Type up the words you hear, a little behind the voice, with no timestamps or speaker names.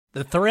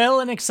The thrill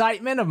and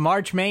excitement of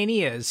March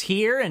Mania is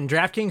here, and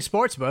DraftKings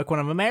Sportsbook, one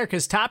of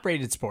America's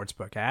top-rated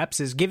sportsbook apps,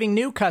 is giving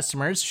new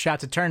customers a shot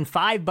to turn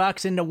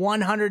 $5 into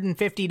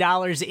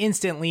 $150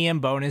 instantly in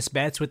bonus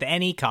bets with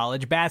any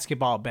college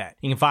basketball bet.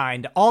 You can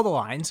find all the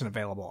lines and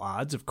available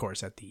odds, of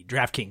course, at the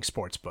DraftKings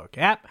Sportsbook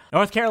app.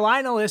 North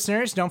Carolina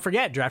listeners, don't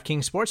forget,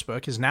 DraftKings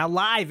Sportsbook is now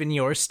live in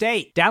your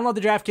state. Download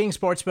the DraftKings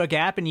Sportsbook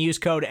app and use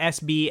code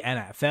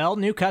SBNFL.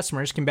 New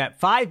customers can bet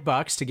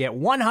 $5 to get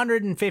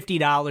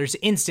 $150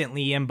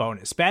 instantly in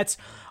bonus bets,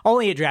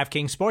 only at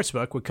DraftKings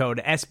Sportsbook with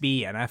code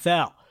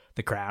SBNFL.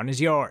 The crown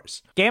is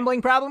yours.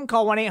 Gambling problem?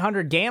 Call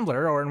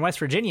 1-800-GAMBLER, or in West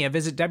Virginia,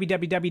 visit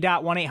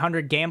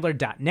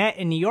www.1800gambler.net.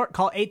 In New York,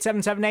 call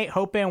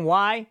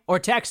 877-8-HOPE-NY or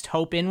text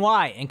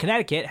HOPE-NY. In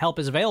Connecticut, help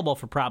is available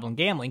for problem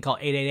gambling. Call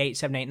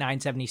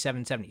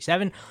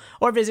 888-789-7777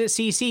 or visit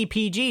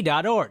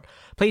ccpg.org.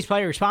 Please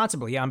play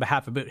responsibly on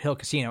behalf of Boot Hill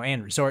Casino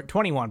and Resort.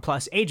 21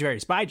 plus, age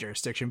varies by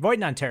jurisdiction. Void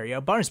in Ontario.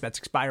 Bonus bets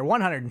expire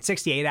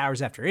 168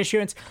 hours after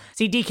issuance.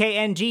 See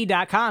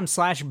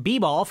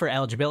dkng.com/bball for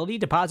eligibility,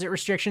 deposit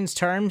restrictions,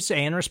 terms,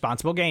 and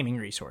responsible gaming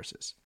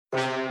resources.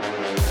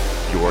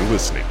 You're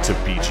listening to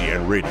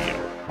BGN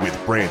Radio with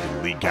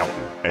Brandon Lee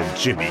Gowton and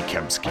Jimmy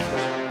Kempski.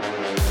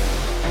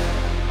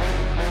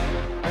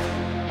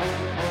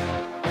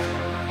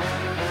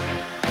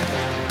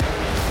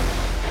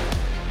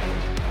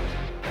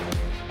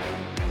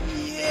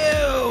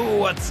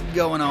 What's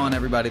going on,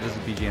 everybody? This is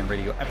BGN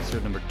Radio,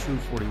 episode number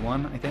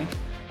 241, I think.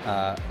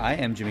 I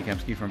am Jimmy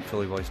Kempski from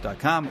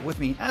PhillyVoice.com. With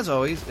me, as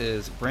always,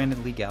 is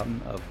Brandon Lee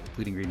Gowton of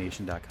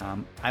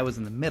BleedingGreenNation.com. I was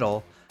in the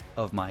middle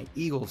of my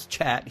Eagles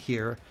chat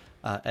here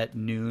at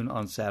noon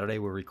on Saturday.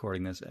 We're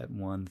recording this at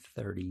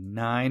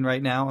 1:39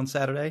 right now on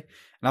Saturday.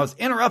 And I was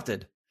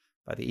interrupted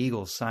by the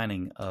Eagles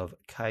signing of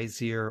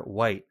Kyzir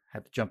White. I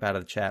had to jump out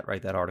of the chat,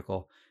 write that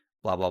article,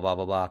 blah, blah, blah,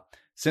 blah, blah.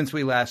 Since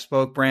we last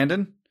spoke,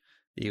 Brandon,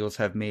 the Eagles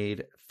have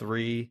made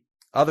 3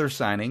 other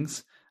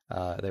signings.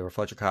 They were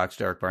Fletcher Cox,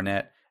 Derek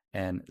Barnett,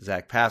 and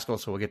Zach Pascal.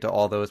 So we'll get to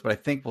all those. But I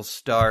think we'll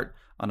start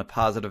on a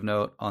positive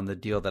note on the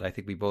deal that I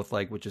think we both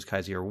like, which is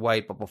Kyzir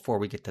White. But before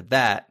we get to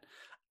that,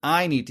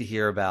 I need to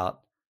hear about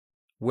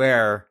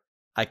where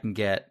I can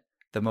get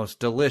the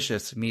most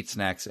delicious meat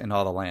snacks in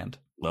all the land.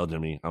 Well,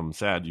 Jimmy, I'm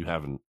sad you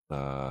haven't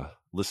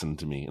listened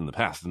to me in the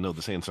past and know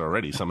this answer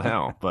already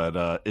somehow.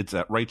 But it's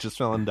at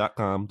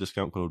righteousfelon.com,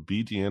 discount code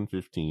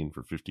BGN15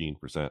 for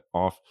 15%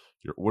 off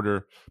your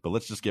order. But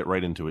let's just get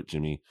right into it,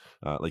 Jimmy.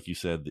 Like you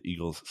said, the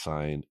Eagles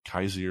signed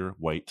Kyzir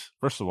White.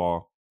 First of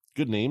all,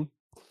 good name.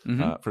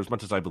 For as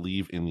much as I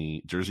believe in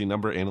the jersey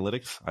number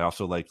analytics, I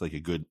also like a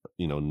good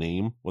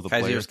name with a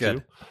player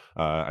too.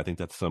 I think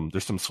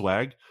there's some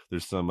swag,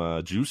 there's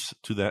some juice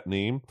to that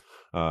name.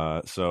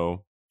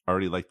 So I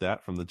already like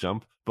that from the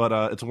jump. But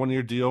it's a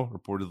 1-year deal,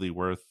 reportedly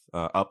worth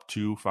up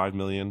to $5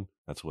 million.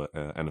 That's what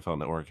NFL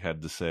Network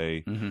had to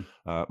say.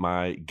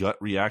 My gut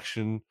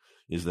reaction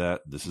is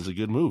that this is a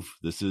good move.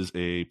 This is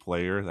a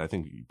player that I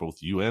think both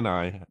you and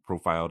I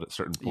profiled at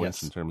certain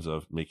points in terms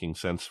of making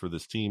sense for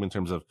this team. In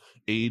terms of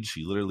age,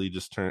 he literally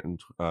just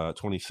turned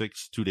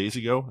 26 2 days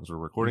ago as we're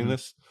recording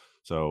this.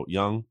 So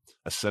young,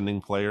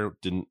 ascending player,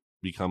 didn't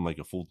become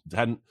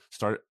hadn't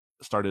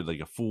started like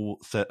a full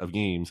set of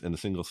games in a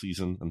single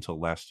season until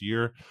last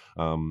year.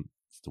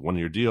 It's a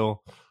 1-year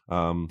deal.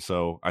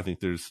 So I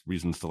think there's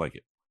reasons to like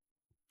it.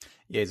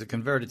 Yeah, he's a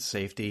converted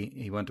safety.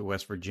 He went to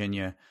West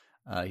Virginia.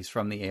 He's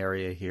from the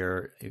area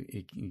here.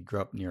 He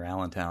grew up near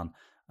Allentown,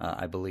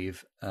 I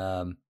believe.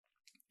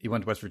 He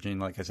went to West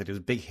Virginia. Like I said, he was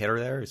a big hitter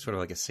there. He's sort of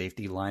like a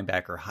safety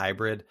linebacker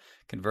hybrid,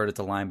 converted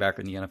to linebacker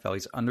in the NFL.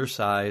 He's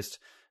undersized,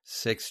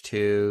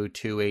 6'2",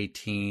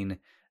 218.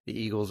 The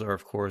Eagles are,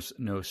 of course,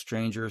 no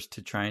strangers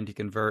to trying to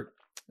convert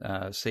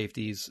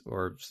safeties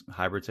or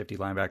hybrid safety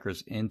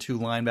linebackers into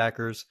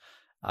linebackers.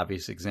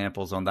 Obvious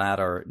examples on that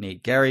are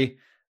Nate Gerry.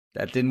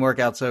 That didn't work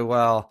out so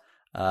well.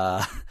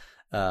 Camus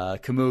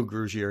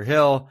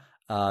Grugier-Hill.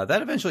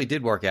 That eventually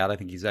did work out. I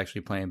think he's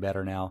actually playing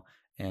better now.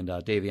 And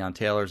Davion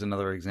Taylor is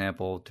another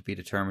example to be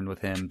determined with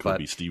him.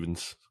 Jacoby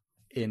Stevens.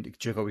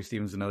 Jacoby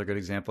Stevens, another good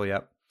example,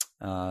 yep.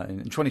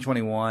 In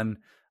 2021,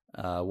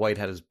 White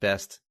had his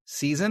best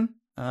season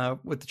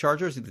with the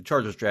Chargers. The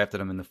Chargers drafted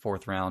him in the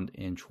 4th round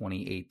in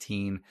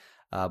 2018.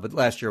 But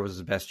last year was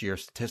his best year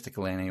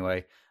statistically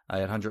anyway. He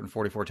had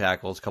 144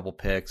 tackles, a couple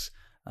picks,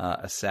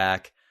 a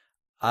sack.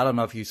 I don't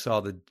know if you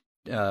saw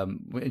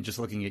just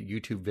looking at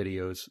YouTube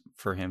videos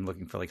for him,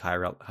 looking for like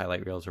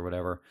highlight reels or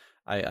whatever,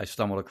 I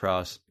stumbled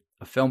across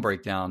a film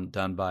breakdown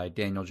done by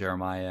Daniel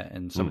Jeremiah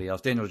and somebody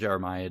else. Daniel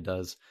Jeremiah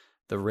does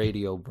the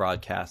radio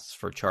broadcasts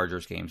for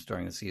Chargers games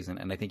during the season,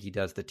 and I think he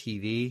does the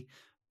TV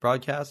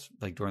broadcasts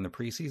like during the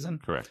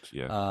preseason. Correct,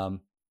 yeah.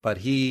 But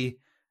he,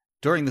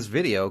 during this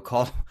video,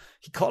 called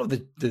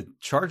him the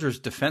Chargers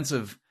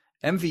defensive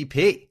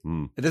MVP.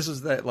 This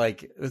was the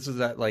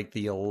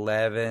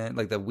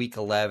week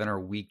 11 or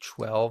week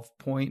 12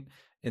 point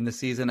in the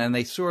season, and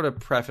they sort of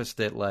prefaced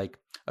it like,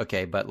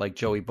 okay, but like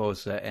Joey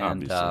Bosa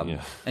and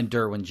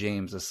Derwin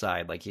James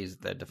aside, like he's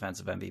the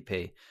defensive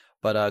MVP.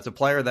 But it's a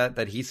player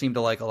that he seemed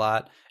to like a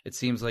lot. It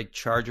seems like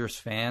Chargers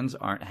fans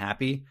aren't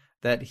happy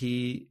that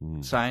he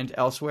signed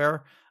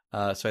elsewhere.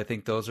 So I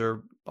think those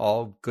are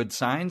all good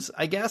signs,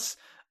 I guess.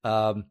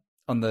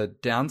 On the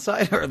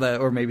downside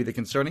or maybe the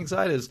concerning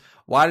side is,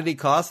 why did he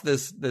cost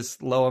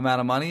this low amount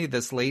of money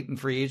this late in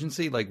free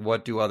agency? Like,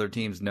 what do other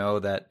teams know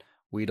that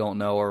we don't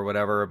know or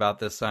whatever about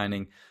this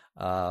signing?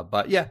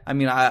 But yeah, I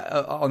mean,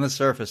 on the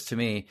surface, to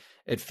me,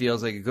 it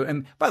feels like a good.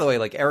 And by the way,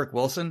 like Eric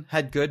Wilson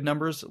had good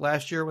numbers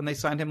last year when they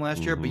signed him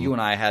last year, but you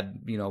and I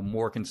had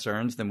more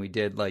concerns than we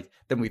did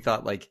than we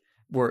thought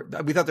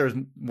we thought there was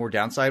more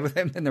downside with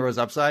him than there was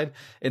upside.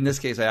 In this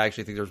case, I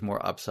actually think there's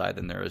more upside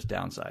than there is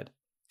downside.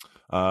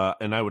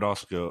 And I would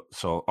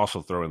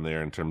also throw in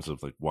there in terms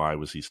of like, why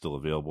was he still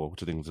available,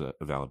 which I think is a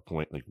valid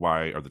point. Like,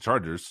 why are the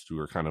Chargers, who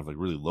are kind of like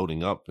really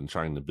loading up and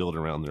trying to build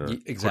around their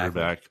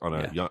quarterback on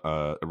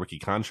a rookie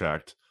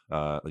contract,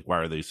 like, why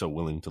are they so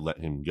willing to let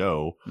him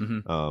go?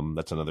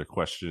 That's another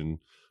question.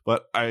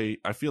 But I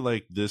feel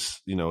like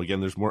this, again,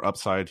 there's more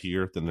upside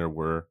here than there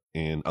were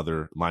in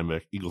other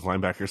Eagles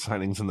linebacker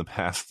signings in the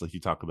past. Like,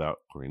 you talk about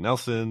Corey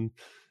Nelson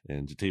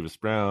and Jatavis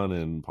Brown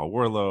and Paul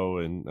Warlow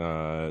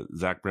and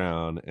Zach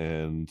Brown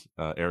and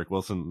Eric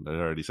Wilson. Did I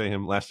already say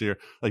him last year?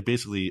 Like,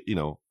 basically,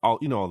 all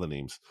the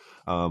names.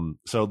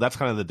 So that's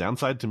kind of the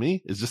downside to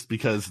me, is just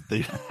because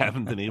they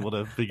haven't been able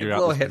to figure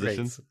out this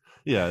position. Rates.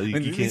 Yeah, you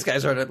these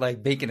guys are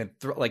like making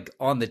it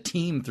on the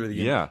team through the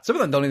year. Some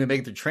of them don't even make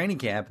it through training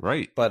camp,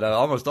 right? But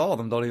almost all of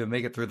them don't even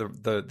make it through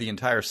the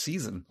entire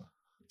season.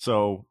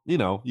 So, you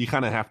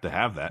kind of have to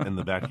have that in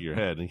the back of your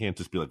head, and you can't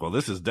just be like, well,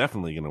 this is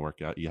definitely going to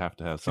work out. You have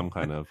to have some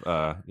kind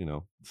of,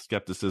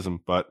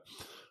 skepticism. But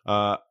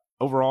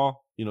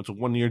overall, it's a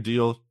 1-year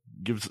deal,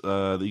 gives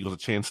the Eagles a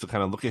chance to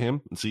kind of look at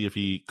him and see if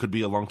he could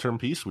be a long-term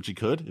piece, which he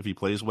could if he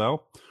plays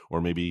well,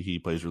 or maybe he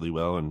plays really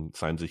well and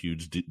signs a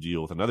huge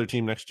deal with another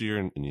team next year,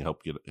 and you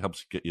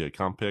helps get you a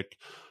comp pick.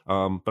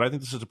 But I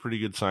think this is a pretty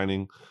good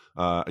signing.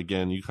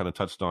 Again, you kind of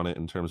touched on it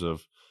in terms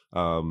of,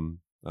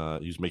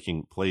 he was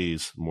making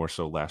plays more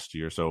so last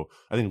year. So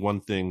I think one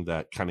thing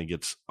that kind of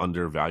gets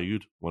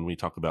undervalued when we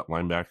talk about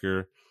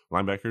linebackers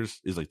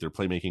is like their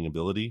playmaking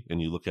ability.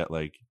 And you look at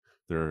like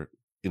their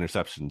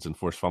interceptions and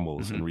forced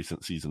fumbles in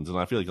recent seasons. And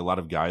I feel like a lot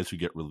of guys who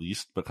get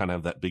released but kind of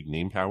have that big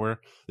name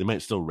power, they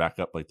might still rack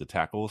up like the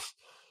tackles.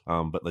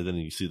 But like then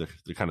you see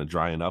they're kind of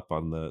drying up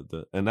on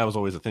the and that was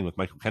always a thing with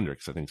Michael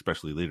Kendricks, I think,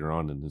 especially later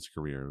on in his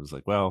career. It was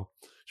like, well,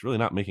 he's really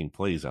not making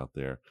plays out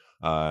there.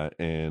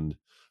 And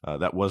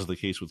that was the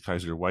case with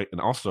Kaiser White. And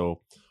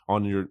also,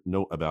 on your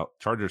note about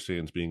Chargers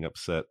fans being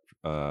upset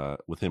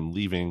with him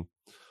leaving,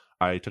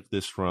 I took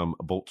this from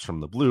Bolts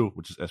from the Blue,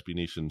 which is SB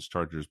Nation's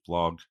Chargers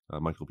blog.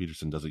 Michael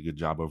Peterson does a good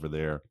job over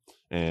there.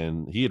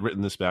 And he had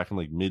written this back in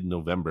like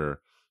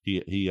mid-November. He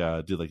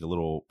did like a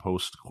little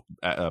post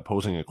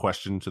posing a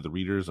question to the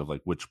readers of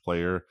like, which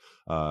player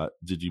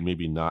did you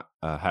maybe not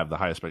have the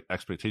highest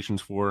expectations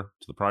for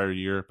to the prior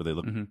year, but they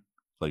look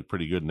like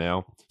pretty good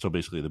now. So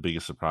basically the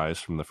biggest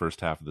surprise from the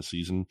first half of the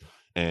season.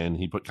 And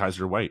he put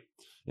Kaiser White,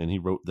 and he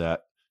wrote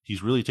that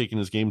he's really taken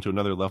his game to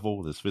another level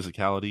with his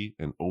physicality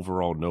and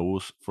overall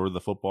nose for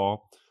the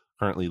football.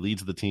 Currently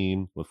leads the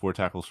team with 4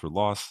 tackles for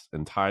loss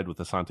and tied with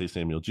Asante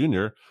Samuel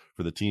Jr.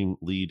 for the team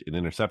lead in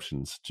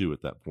interceptions too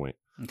at that point.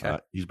 Okay.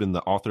 He's been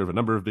the author of a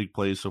number of big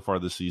plays so far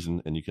this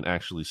season, and you can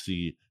actually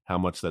see how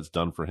much that's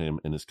done for him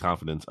and his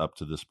confidence up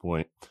to this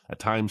point. At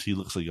times, he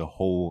looks like a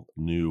whole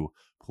new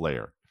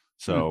player.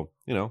 So,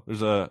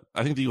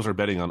 I think the Eagles are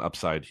betting on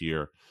upside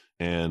here.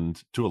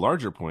 And to a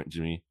larger point,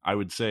 Jimmy, I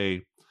would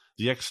say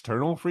the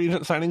external free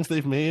agent signings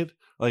they've made,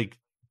 like,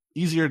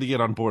 easier to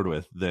get on board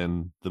with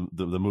than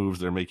the moves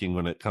they're making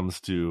when it comes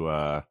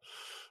to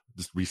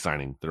just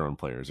re-signing their own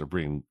players or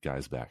bringing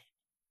guys back.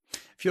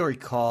 If you'll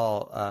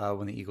recall,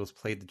 when the Eagles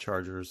played the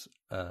Chargers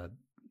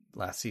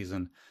last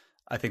season,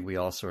 I think we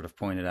all sort of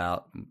pointed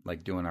out,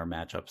 like doing our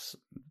matchups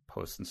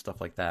posts and stuff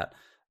like that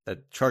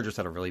Chargers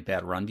had a really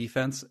bad run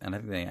defense, and I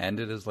think they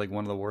ended as like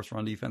one of the worst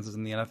run defenses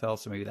in the NFL.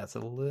 So maybe that's a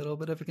little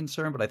bit of a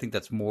concern, but I think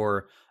that's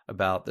more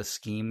about the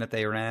scheme that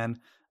they ran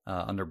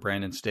under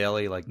Brandon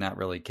Staley, like not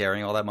really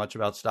caring all that much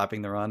about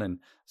stopping the run and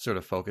sort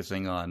of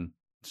focusing on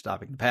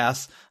stopping the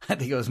pass. I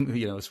think it was,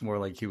 it's more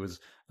like he was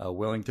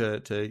willing to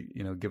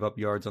give up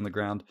yards on the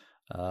ground.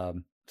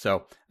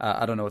 So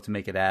I don't know what to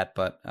make of that,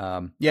 but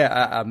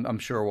I'm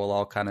sure we'll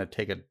all kind of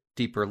take a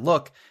deeper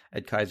look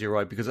at Kaiser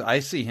White, because I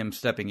see him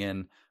stepping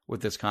in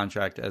with this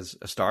contract as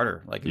a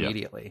starter, like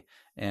immediately,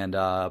 and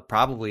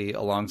probably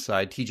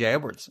alongside TJ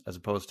Edwards as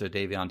opposed to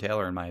Davion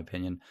Taylor, in my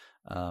opinion.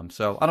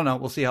 So I don't know.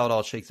 We'll see how it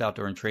all shakes out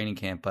during training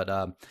camp. But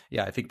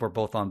I think we're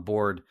both on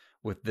board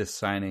with this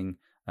signing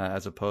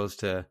as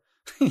opposed to,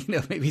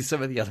 maybe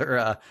some of the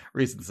other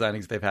recent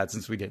signings they've had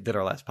since we did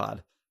our last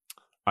pod.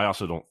 I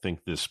also don't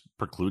think this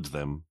precludes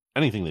them,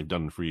 anything they've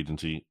done in free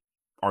agency,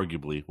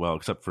 arguably, well,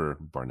 except for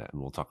Barnett, and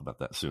we'll talk about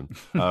that soon,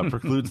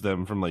 precludes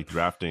them from like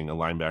drafting a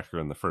linebacker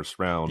in the first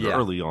round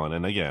early on.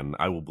 And again,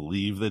 I will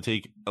believe they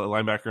take a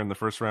linebacker in the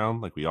first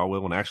round, like we all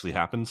will when it actually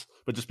happens.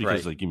 But just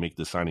because like you make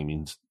this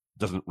signing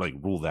doesn't like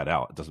rule that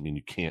out. It doesn't mean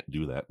you can't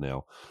do that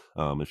now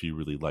if you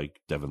really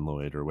like Devin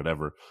Lloyd or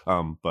whatever.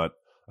 But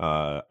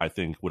I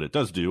think what it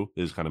does do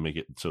is kind of make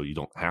it so you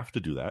don't have to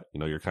do that.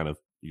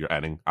 You're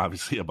adding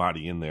obviously a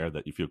body in there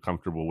that you feel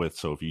comfortable with.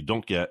 So if you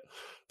don't get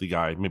the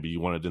guy maybe you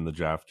wanted in the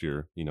draft,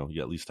 you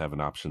at least have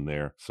an option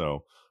there.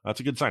 So that's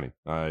a good signing.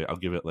 I'll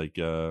give it like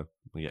A-.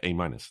 I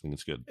think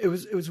it's good. It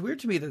was weird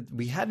to me that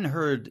we hadn't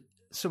heard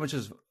so much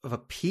of a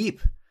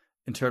peep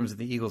in terms of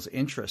the Eagles'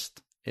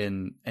 interest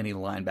in any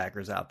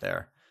linebackers out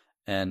there.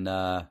 And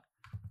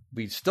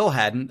we still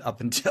hadn't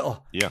up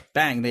until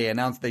bang, they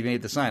announced they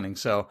made the signing.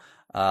 So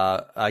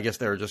I guess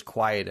they were just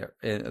quiet,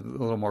 a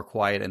little more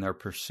quiet in their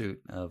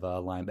pursuit of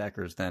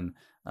linebackers than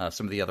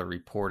some of the other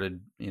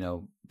reported,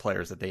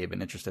 players that they have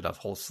been interested in. A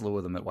whole slew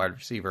of them at wide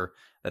receiver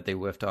that they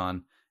whiffed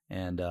on,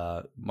 and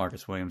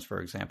Marcus Williams, for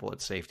example,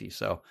 at safety.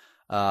 So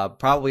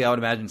probably I would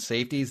imagine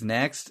safeties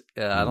next.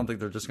 I don't think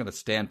they're just going to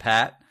stand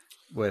pat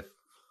with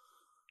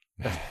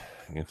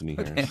Anthony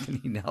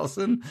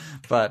Nelson,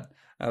 but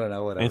I don't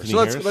know, whatever. Anthony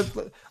Harris?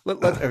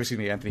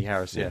 Anthony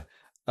Harris. Yeah.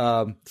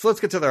 So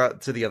let's get to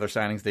the other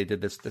signings they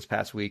did this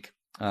past week.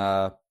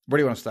 Where do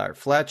you want to start?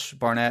 Fletch,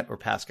 Barnett, or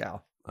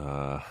Pascal?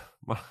 Why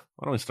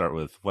don't we start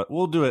with what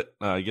we'll do it?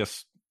 I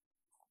guess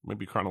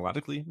maybe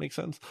chronologically makes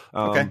sense.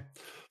 Okay.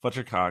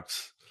 Fletcher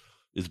Cox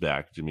is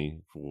back,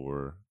 Jimmy,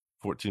 for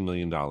 $14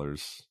 million.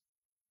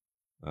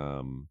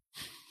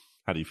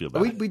 How do you feel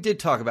about it? We did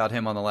talk about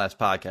him on the last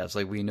podcast.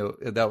 Like, we know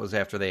that was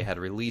after they had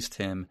released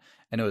him,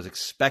 and it was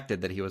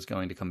expected that he was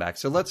going to come back.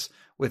 So let's,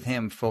 with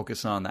him,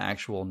 focus on the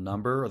actual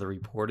number, or the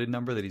reported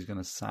number that he's going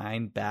to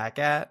sign back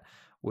at,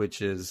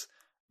 which is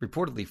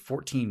reportedly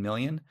 $14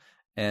 million.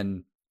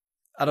 And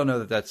I don't know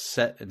that that's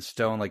set in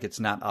stone. Like, it's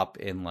not up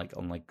in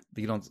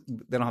they don't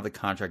have the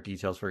contract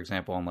details, for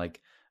example, on like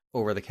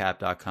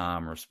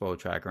overthecap.com or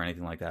Spotrac or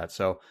anything like that.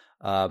 So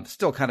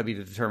still kind of be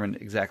determined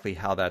exactly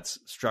how that's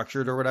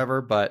structured or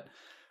whatever. But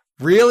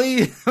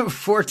really,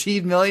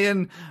 $14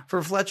 million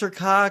for Fletcher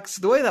Cox?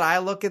 The way that I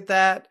look at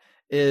that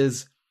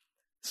is,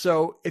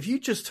 so if you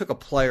just took a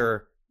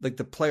player, like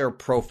the player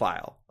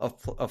profile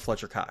of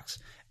Fletcher Cox,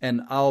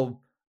 and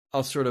I'll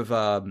sort of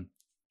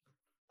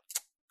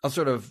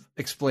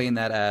explain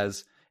that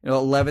as,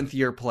 11th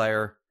year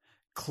player,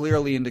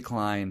 clearly in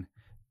decline.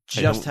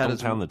 Don't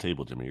pound the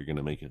table, Jimmy. You're going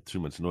to make it too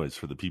much noise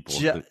for the people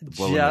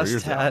blowing their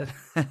ears out.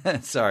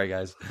 Sorry,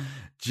 guys.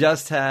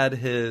 Just had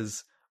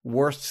his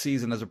worst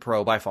season as a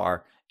pro by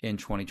far in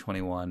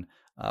 2021.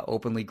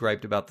 Openly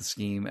griped about the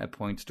scheme at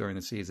points during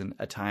the season.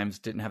 At times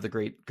didn't have the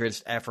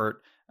greatest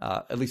effort,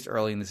 at least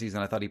early in the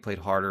season. I thought he played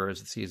harder as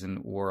the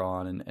season wore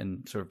on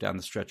and sort of down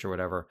the stretch or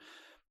whatever.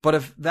 But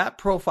if that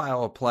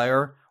profile of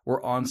player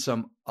were on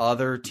some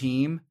other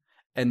team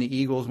and the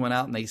Eagles went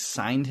out and they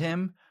signed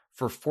him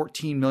for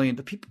 $14 million,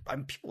 people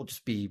will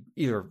just be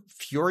either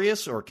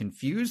furious or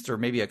confused, or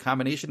maybe a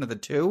combination of the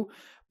two.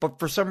 But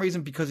for some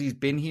reason, because he's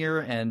been here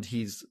and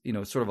he's,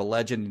 sort of a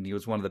legend, and he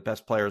was one of the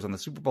best players on the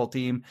Super Bowl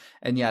team,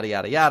 and yada,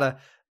 yada, yada,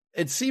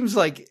 it seems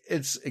like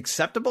it's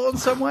acceptable in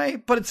some way,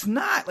 but it's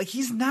not. Like,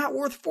 he's not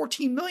worth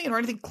 $14 million or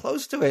anything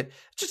close to it.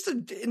 Just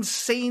an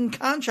insane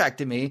contract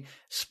to me.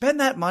 Spend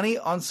that money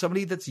on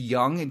somebody that's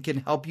young and can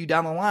help you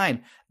down the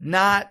line,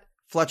 not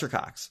Fletcher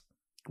Cox.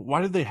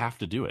 Why did they have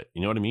to do it?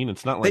 You know what I mean?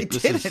 It's not like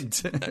they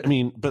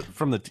didn't. But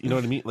from the, you know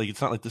what I mean? Like,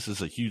 it's not like this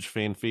is a huge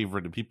fan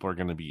favorite and people are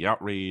going to be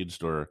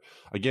outraged, or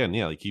again,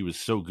 like he was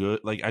so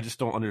good. Like, I just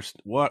don't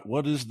understand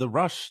what is the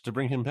rush to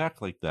bring him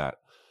back like that?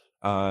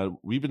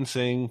 We've been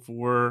saying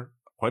for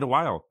quite a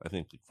while, I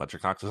think, like, Fletcher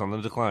Cox is on the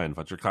decline.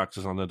 Fletcher Cox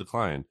is on the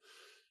decline.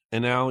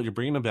 And now you're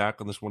bringing him back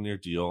on this 1 year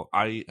deal.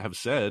 I have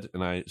said,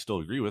 and I still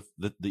agree with,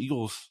 that the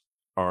Eagles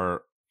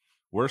are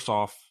worse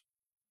off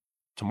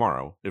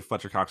tomorrow if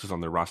Fletcher Cox is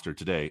on their roster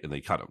today and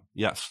they cut him.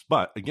 Yes.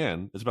 But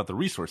again, it's about the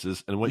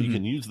resources and what you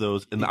can use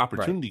those, and the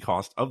opportunity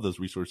cost of those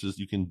resources.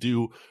 You can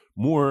do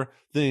more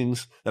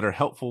things that are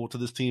helpful to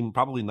this team,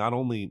 probably not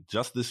only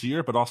just this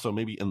year, but also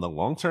maybe in the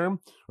long term,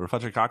 where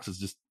Fletcher Cox is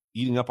just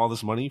eating up all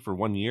this money for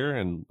 1 year.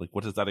 And like,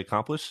 what does that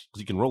accomplish? Because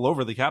you can roll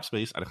over the cap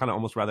space. I'd kind of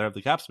almost rather have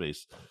the cap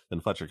space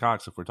than Fletcher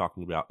Cox if we're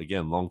talking about,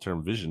 again,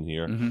 long-term vision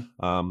here.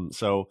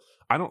 So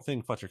I don't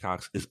think Fletcher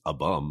Cox is a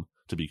bum,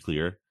 to be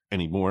clear,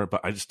 anymore,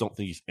 but I just don't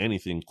think he's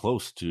anything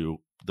close to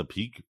the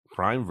peak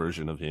prime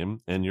version of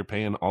him. And you're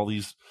paying all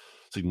these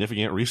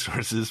significant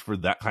resources for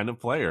that kind of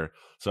player.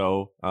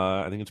 So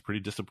I think it's pretty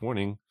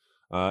disappointing.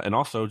 And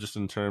also just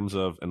in terms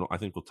of, and I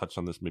think we'll touch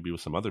on this maybe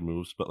with some other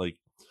moves, but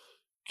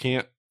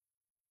can't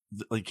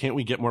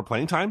we get more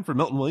playing time for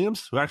Milton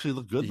Williams, who actually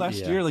looked good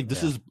last year? Like,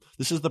 this is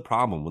the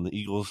problem when the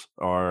Eagles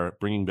are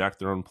bringing back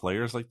their own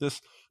players like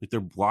this. Like,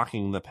 they're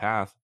blocking the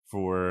path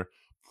for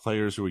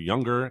players who are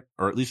younger,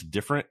 or at least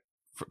different,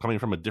 coming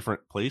from a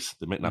different place.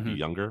 They might not be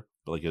younger,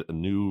 but like a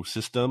new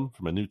system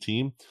from a new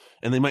team,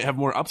 and they might have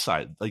more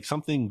upside. Like,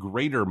 something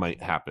greater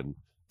might happen.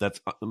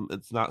 That's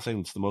it's not saying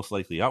it's the most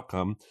likely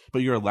outcome,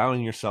 but you're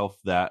allowing yourself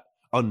that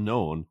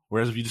unknown.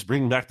 Whereas if you just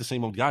bring back the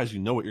same old guys, you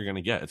know what you're going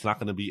to get. It's not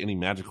going to be any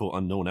magical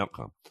unknown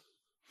outcome.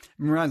 It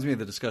reminds me of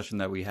the discussion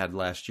that we had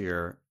last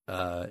year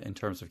in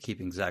terms of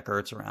keeping Zach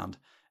Ertz around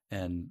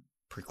and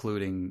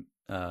precluding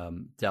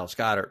Dallas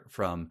Goedert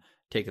from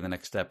taking the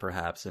next step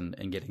perhaps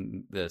and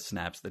getting the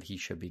snaps that he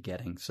should be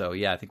getting. So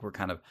yeah, I think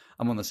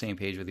I'm on the same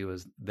page with you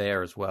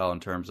there as well in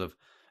terms of,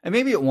 and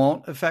maybe it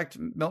won't affect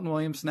Milton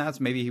Williams'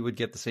 snaps. Maybe he would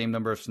get the same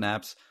number of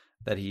snaps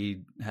that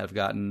he'd have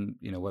gotten,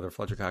 whether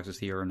Fletcher Cox is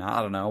here or not.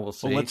 I don't know. We'll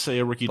see. Well, let's say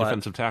a rookie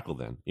defensive tackle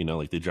then,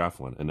 like they draft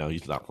one and now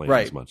he's not playing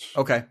as much.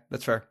 Okay.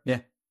 That's fair. Yeah.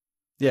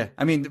 Yeah.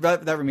 I mean,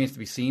 that remains to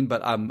be seen,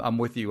 but I'm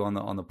with you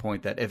on the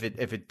point that if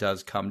it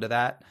does come to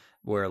that,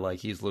 where like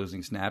he's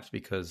losing snaps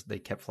because they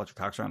kept Fletcher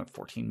Cox around at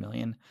 $14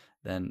 million,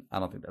 then I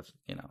don't think that's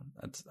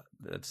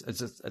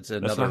it's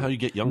another that's not how you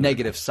get younger.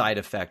 Negative side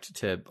effect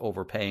to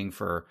overpaying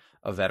for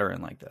a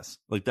veteran like this.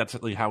 Like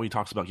that's like how he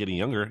talks about getting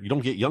younger. You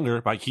don't get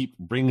younger by keep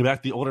bringing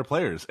back the older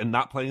players and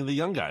not playing the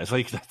young guys.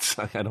 Like that's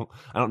I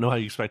don't know how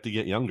you expect to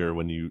get younger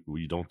when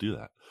you don't do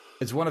that.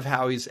 It's one of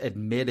Howie's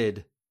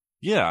admitted.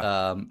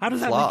 Yeah. How does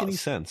that make any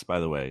sense? By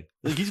the way,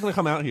 like he's going to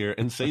come out here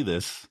and say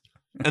this.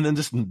 And then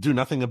just do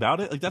nothing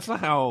about it? Like, that's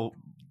not how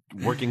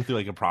working through,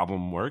 like, a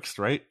problem works,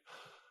 right?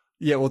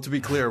 Yeah, well, to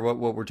be clear, what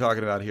we're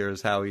talking about here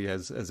is how he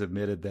has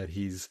admitted that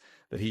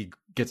he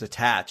gets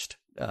attached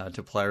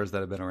to players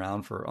that have been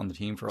around on the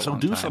team for a long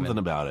time. So do something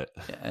about it.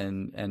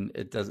 And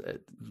it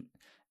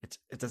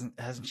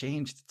hasn't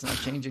changed. It's not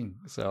changing.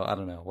 So I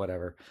don't know,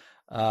 whatever.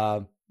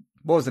 What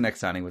was the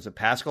next signing? Was it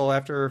Pascal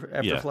after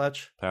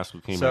Fletch?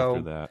 Pascal came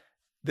after that.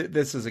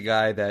 This is a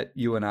guy that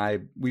you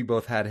and we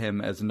both had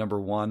him as number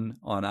one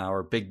on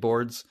our big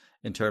boards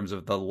in terms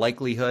of the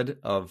likelihood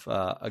of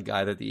a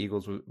guy that the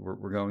Eagles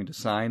were going to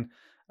sign.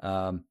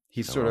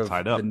 He's sort of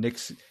the Nick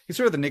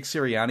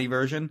Sirianni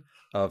version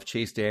of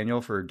Chase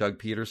Daniel for Doug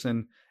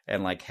Peterson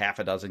and like half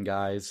a dozen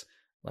guys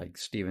like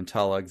Stephen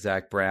Tulloch,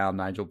 Zach Brown,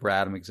 Nigel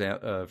Bradham,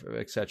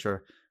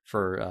 etc.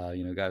 For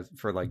guys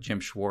for like Jim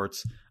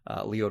Schwartz,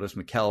 Leotis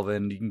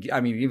McKelvin.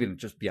 Even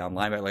just beyond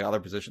linebacker, like other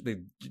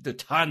positions, the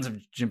tons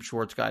of Jim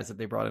Schwartz guys that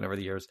they brought in over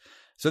the years.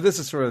 So this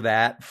is sort of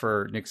that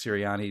for Nick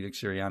Sirianni. Nick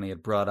Sirianni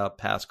had brought up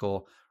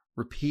Pascal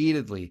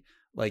repeatedly,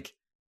 like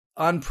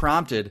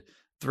unprompted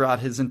throughout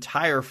his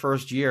entire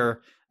first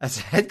year as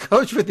head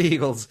coach with the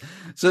Eagles.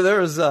 So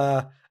there was,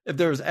 if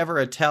there was ever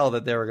a tell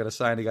that they were going to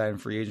sign a guy in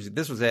free agency,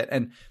 this was it.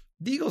 And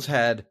the Eagles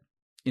had,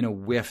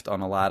 whiffed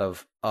on a lot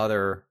of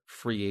other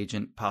free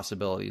agent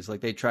possibilities.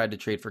 Like they tried to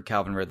trade for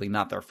Calvin Ridley,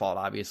 not their fault,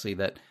 obviously,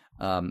 that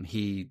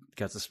he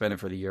got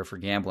suspended for the year for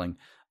gambling.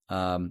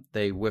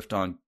 They whiffed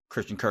on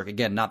Christian Kirk,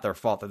 again, not their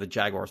fault that the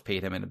Jaguars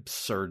paid him an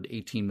absurd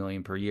 $18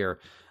 million per year.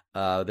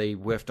 They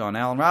whiffed on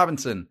Allen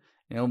Robinson.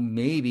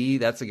 Maybe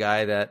that's a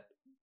guy that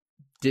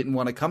didn't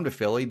want to come to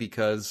Philly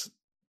because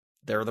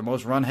they're the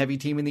most run-heavy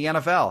team in the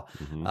NFL.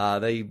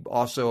 Mm-hmm. They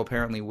also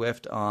apparently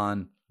whiffed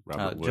on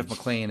Jeff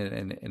McClain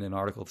in an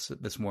article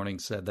this morning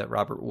said that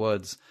Robert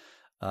Woods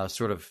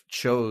sort of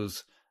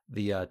chose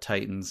the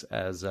Titans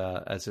as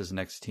his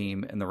next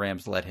team, and the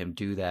Rams let him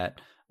do that.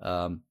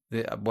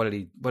 What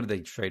did they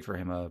trade for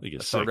him? A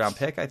third round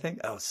pick, I think.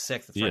 Oh,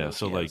 sixth. That's yeah. right.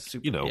 So I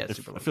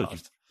feel like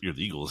if you're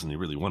the Eagles and you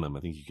really want him, I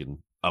think you can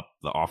up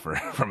the offer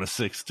from a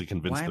 6 to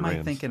convince the Rams. Why am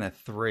I thinking a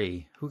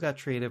 3? Who got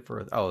traded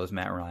for? It was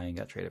Matt Ryan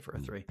got traded for a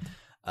 3.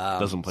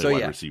 Doesn't play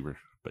wide receiver.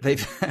 But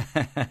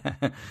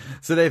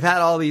they've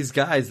had all these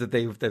guys that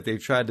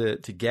they've tried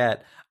to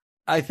get.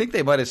 I think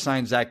they might have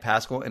signed Zach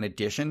Pascal in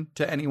addition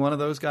to any one of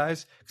those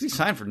guys because he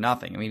signed for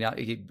nothing. I mean,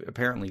 he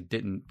apparently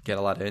didn't get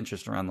a lot of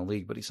interest around the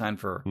league, but he signed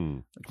for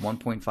like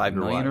 $1.5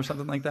 million or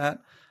something like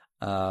that.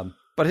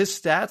 But his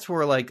stats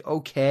were like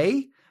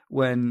okay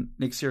when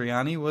Nick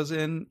Sirianni was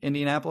in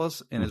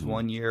Indianapolis in his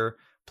 1 year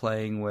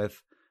playing with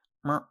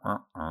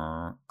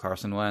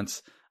Carson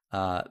Wentz.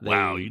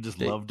 Wow, you just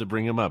love to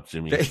bring him up,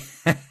 Jimmy.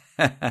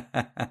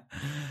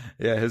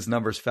 Yeah, his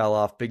numbers fell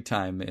off big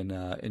time in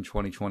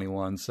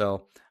 2021.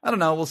 So I don't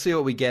know. We'll see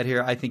what we get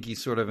here. I think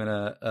he's sort of in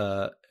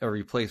a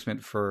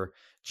replacement for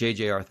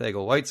J.J.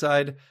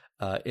 Arcega-Whiteside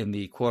in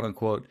the quote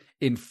unquote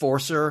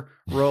enforcer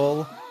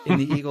role in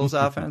the Eagles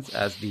offense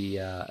as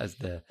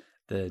the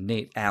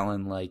Nate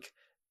Allen like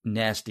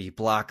nasty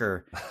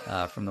blocker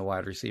from the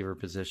wide receiver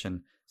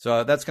position.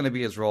 So that's going to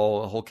be his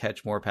role. He'll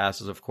catch more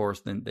passes, of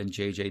course, than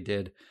JJ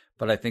did.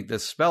 But I think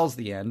this spells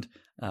the end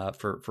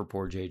for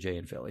poor JJ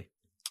in Philly.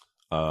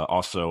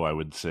 Also, I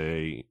would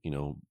say,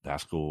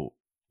 Pascal,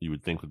 you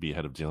would think would be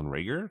ahead of Jalen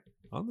Reagor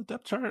on the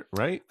depth chart,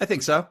 right? I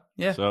think so.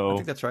 Yeah, so I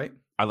think that's right.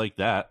 I like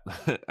that.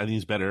 I think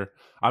he's better.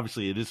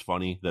 Obviously, it is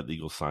funny that the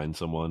Eagles signed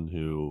someone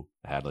who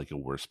had like a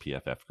worse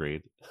PFF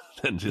grade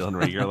than Jalen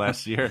Reagor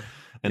last year.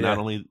 And not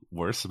only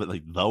worse, but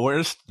like the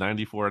worst,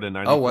 94 to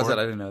 94. Oh, was it?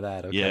 I didn't know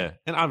that. Okay. Yeah.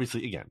 And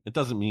obviously, again, it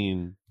doesn't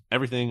mean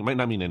everything. It might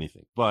not mean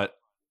anything. But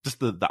just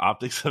the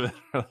optics of it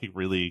are like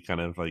really kind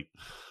of like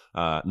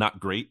not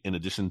great, in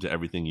addition to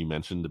everything you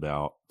mentioned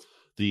about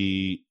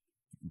the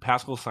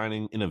Pascal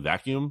signing in a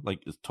vacuum.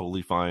 Like, it's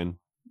totally fine.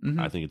 Mm-hmm.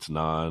 I think it's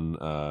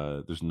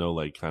there's no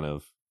like kind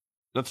of,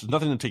 that's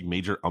nothing to take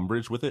major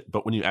umbrage with it.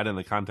 But when you add in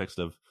the context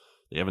of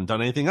they haven't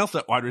done anything else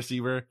at wide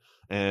receiver.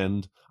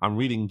 And I'm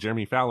reading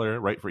Jeremy Fowler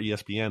write for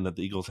ESPN that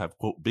the Eagles have,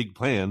 quote, big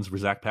plans for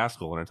Zach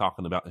Pascal and are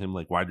talking about him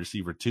like wide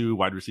receiver 2,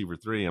 wide receiver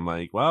 3. I'm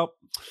like, well,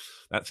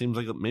 that seems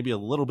like maybe a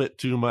little bit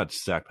too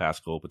much, Zach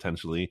Pascal,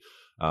 potentially.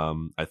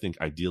 I think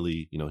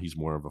ideally, he's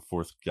more of a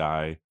fourth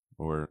guy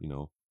or,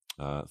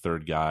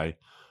 third guy.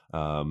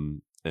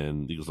 And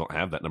the Eagles don't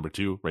have that number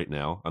 2 right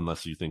now,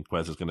 unless you think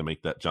Quez is going to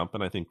make that jump.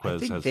 And I think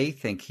they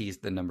think he's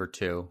the number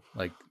 2,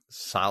 like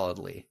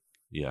solidly.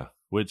 Yeah.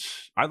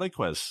 Which I like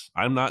Quez.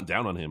 I'm not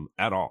down on him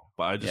at all,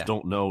 but I just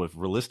don't know if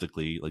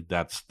realistically, like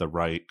that's the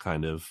right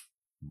kind of,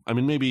 I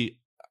mean, maybe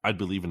I'd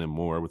believe in him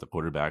more with a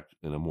quarterback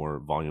in a more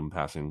volume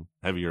passing,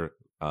 heavier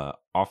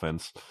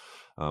offense,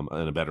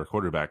 and a better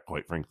quarterback,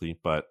 quite frankly.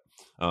 But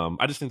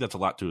I just think that's a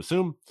lot to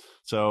assume.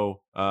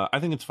 So I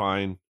think it's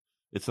fine.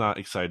 It's not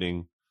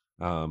exciting.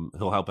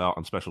 He'll help out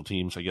on special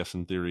teams, I guess,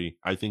 in theory.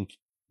 I think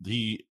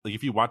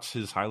if you watch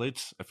his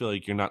highlights, I feel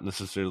like you're not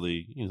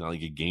necessarily,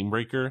 like a game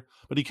breaker,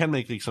 but he can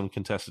make like some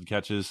contested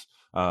catches.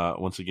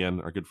 Once again,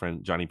 our good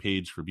friend Johnny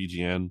Page for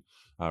BGN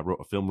wrote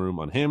a film room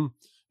on him,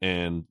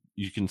 and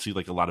you can see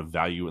like a lot of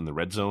value in the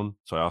red zone.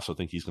 So I also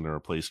think he's going to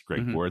replace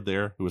Greg Ward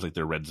there, who was like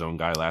their red zone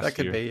guy last year. That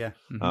could be, yeah.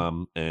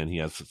 Mm-hmm. And he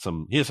has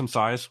some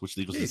size, which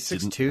the Eagles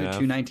didn't 6'2", have.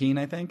 219,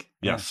 I think.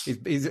 Yes, yeah.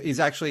 He's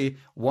actually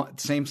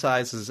same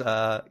size as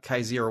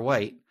Kaiser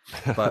White,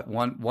 but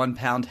one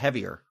pound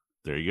heavier.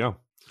 There you go.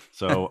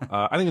 So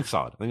I think it's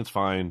solid. I think it's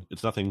fine.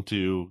 It's nothing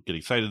to get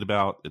excited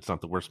about. It's not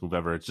the worst move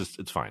ever.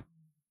 It's fine.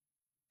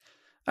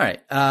 All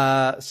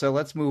right. So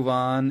let's move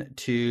on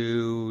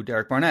to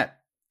Derek Barnett,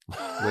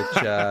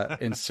 which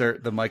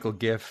insert the Michael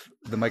GIF,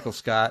 the Michael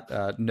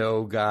Scott,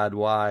 no God,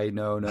 why,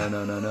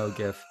 no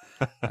GIF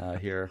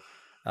here.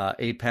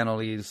 8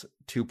 penalties,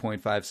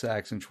 2.5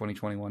 sacks in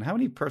 2021. How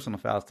many personal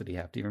fouls did he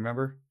have? Do you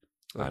remember?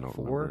 I don't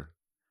 4? remember.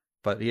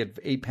 But he had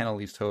 8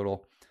 penalties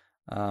total.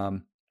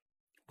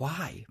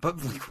 Why? But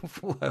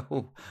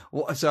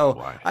so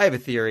Why? I have a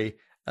theory.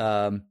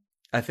 I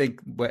think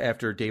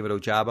after David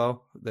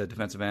Ojabo, the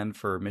defensive end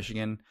for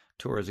Michigan,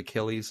 tore his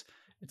Achilles,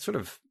 it sort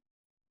of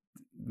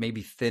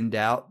maybe thinned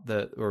out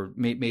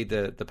made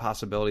the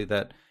possibility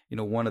that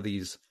one of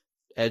these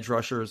edge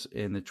rushers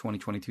in the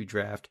 2022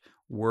 draft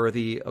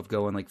worthy of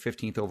going like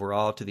 15th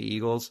overall to the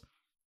Eagles.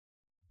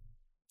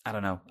 I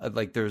don't know.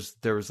 Like there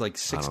was like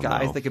 6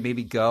 guys that could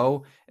maybe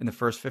go in the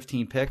first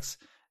 15 picks.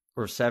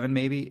 Or 7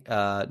 maybe.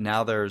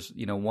 Now there's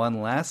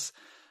 1 less.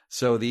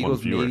 So the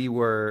Eagles maybe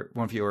were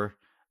 1 fewer.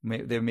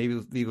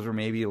 The Eagles were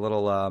maybe a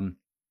little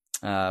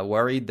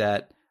worried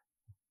that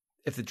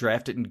if the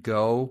draft didn't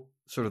go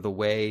sort of the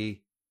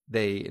way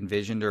they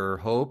envisioned or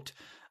hoped,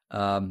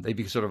 they'd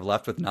be sort of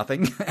left with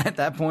nothing at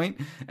that point.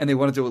 And they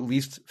wanted to at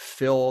least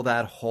fill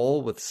that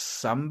hole with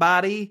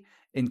somebody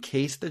in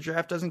case the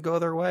draft doesn't go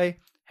their way.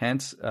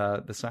 Hence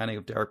the signing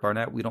of Derek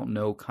Barnett. We don't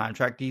know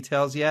contract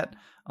details yet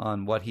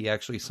on what he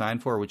actually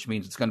signed for, which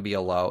means it's going to be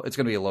a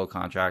low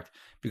contract,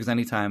 because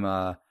anytime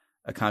a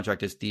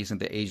contract is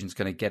decent, the agent's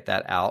going to get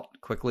that out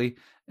quickly.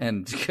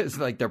 And because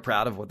like they're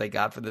proud of what they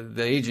got for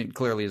the agent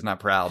clearly is not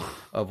proud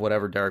of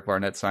whatever Derek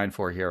Barnett signed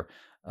for here.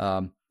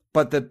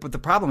 But the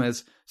problem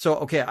is, so,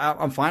 okay,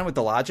 I'm fine with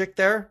the logic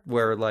there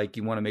where like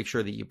you want to make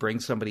sure that you bring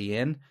somebody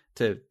in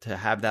to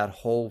have that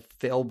hole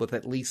filled with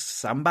at least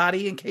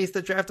somebody in case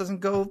the draft doesn't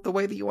go the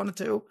way that you want it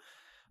to.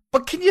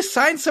 But can you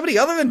sign somebody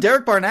other than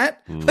Derek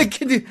Barnett? Like,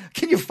 can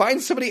you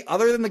find somebody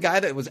other than the guy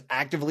that was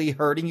actively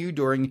hurting you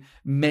during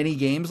many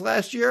games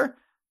last year?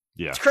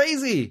 Yeah. It's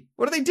crazy.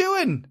 What are they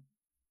doing?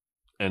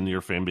 And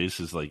your fan base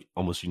is like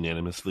almost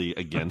unanimously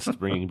against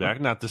bringing back.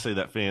 Not to say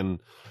that fan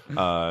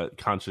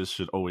conscious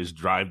should always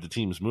drive the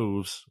team's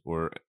moves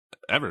or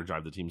ever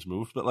drive the team's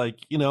moves, but like,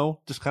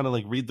 just kind of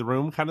like read the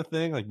room kind of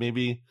thing. Like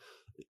maybe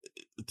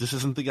this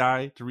isn't the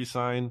guy to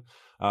resign.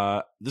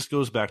 This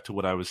goes back to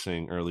what I was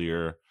saying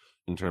earlier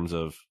in terms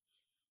of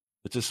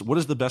it's just what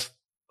is the best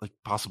like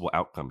possible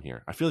outcome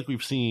here. I feel like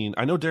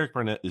I know Derek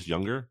Barnett is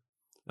younger,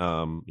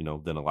 than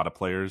a lot of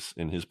players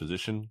in his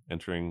position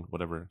entering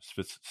whatever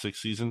 5th, 6th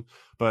season,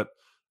 but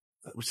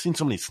we've seen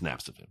so many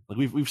snaps of him. Like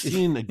we've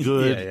seen a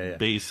good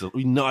base.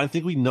 I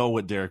think we know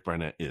what Derek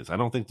Barnett is. I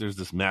don't think there's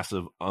this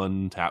massive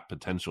untapped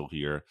potential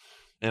here.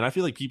 And I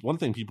feel like one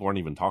thing people aren't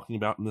even talking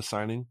about in this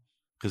signing,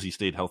 because he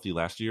stayed healthy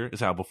last year, is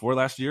how before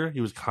last year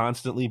he was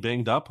constantly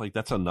banged up. Like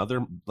that's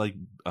another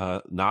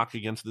knock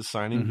against this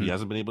signing. Mm-hmm. He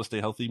hasn't been able to stay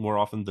healthy more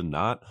often than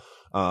not.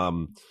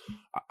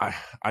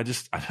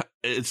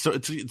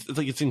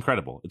 It's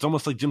incredible. It's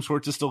almost like Jim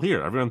Schwartz is still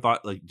here. Everyone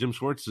thought like Jim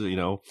Schwartz,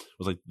 was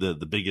like the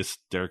biggest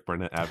Derek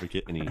Barnett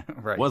advocate, and he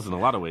right. was in a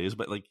lot of ways,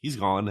 but like he's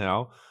gone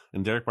now,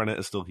 and Derek Barnett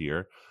is still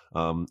here.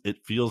 It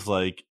feels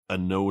like a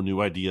no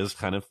new ideas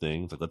kind of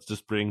thing. It's like, let's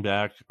just bring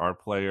back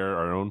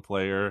our own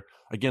player.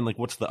 Again, like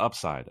what's the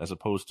upside, as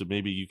opposed to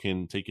maybe you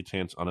can take a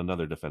chance on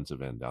another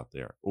defensive end out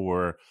there.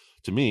 Or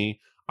to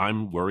me,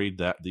 I'm worried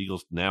that the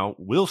Eagles now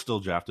will still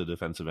draft a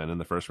defensive end in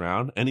the first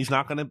round, and he's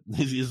not going to.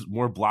 He's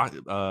more roadblocks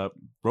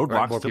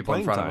more to people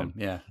playing in front time.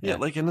 of him. Yeah.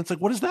 Like, and it's like,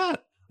 what is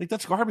that? Like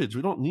that's garbage.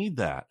 We don't need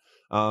that.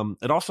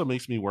 It also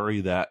makes me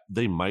worry that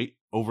they might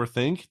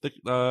overthink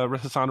the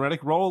Hassan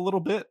Reddick role a little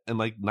bit and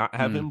like not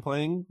have him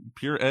playing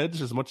pure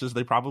edge as much as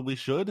they probably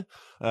should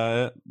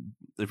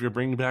if you're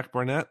bringing back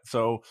Barnett.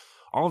 So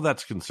all of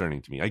that's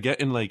concerning to me. I get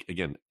in like,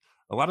 again,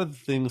 a lot of the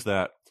things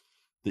that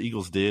the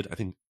Eagles did, I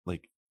think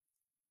like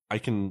I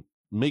can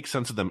make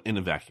sense of them in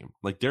a vacuum.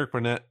 Like Derek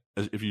Barnett,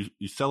 if you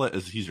sell it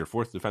as he's your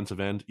fourth defensive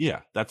end,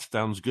 yeah, that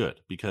sounds good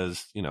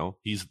because, you know,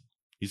 he's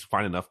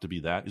fine enough to be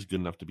that. He's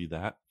good enough to be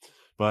that.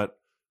 But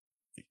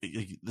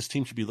this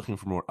team should be looking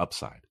for more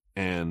upside,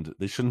 and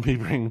they shouldn't be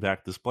bringing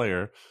back this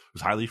player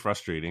who's highly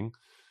frustrating,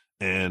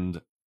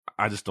 and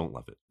I just don't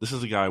love it. This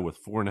is a guy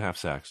with 4.5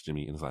 sacks,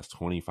 Jimmy, in his last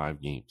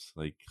 25 games.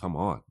 Like, come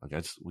on.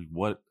 Like,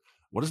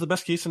 what is the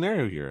best case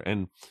scenario here?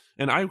 And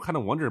I kind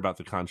of wonder about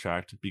the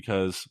contract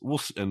because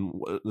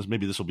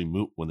maybe this will be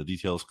moot when the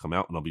details come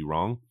out and I'll be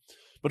wrong.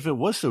 But if it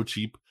was so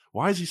cheap,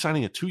 why is he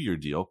signing a 2-year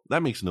deal?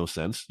 That makes no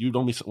sense. You'd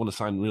only want to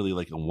sign really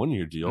like a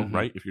 1-year deal,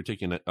 right? If you're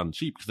taking it on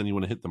cheap, because then you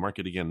want to hit the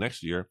market again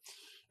next year.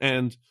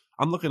 And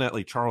I'm looking at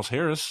like Charles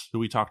Harris, who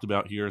we talked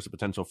about here as a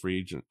potential free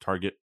agent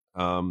target.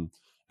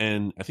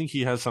 And I think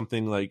he has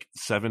something like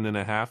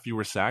 7.5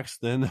 fewer sacks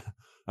than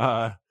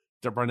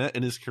Barnett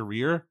in his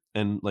career.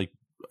 And like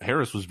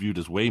Harris was viewed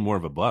as way more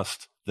of a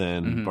bust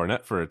than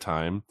Barnett for a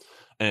time.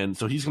 And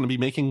so he's going to be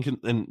making,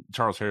 and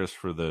Charles Harris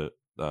for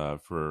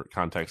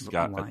context,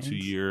 got a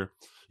 2-year,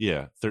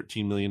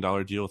 $13 million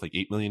deal with like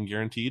 $8 million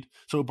guaranteed.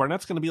 So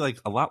Barnett's going to be like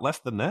a lot less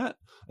than that.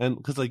 And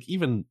because like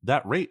even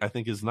that rate, I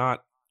think is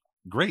not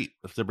great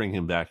if they bring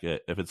him back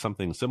if it's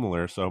something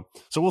similar. So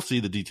we'll see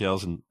the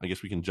details, and I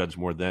guess we can judge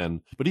more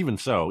then. But even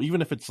so,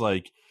 even if it's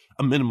like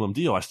a minimum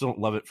deal, I still don't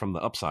love it from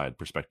the upside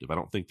perspective. I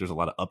don't think there's a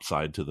lot of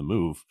upside to the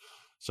move.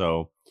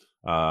 So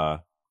I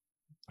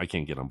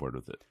can't get on board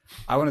with it.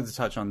 I wanted to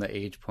touch on the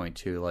age point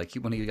too. Like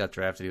when he got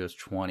drafted, he was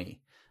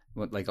 20.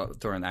 Like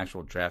during the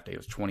actual draft day, he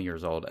was 20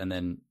 years old, and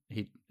then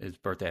his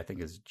birthday I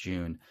think is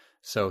June,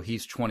 so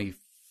he's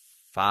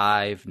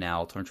 25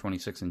 now. Turned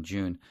 26 in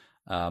June,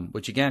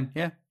 which again,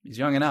 yeah, he's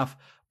young enough,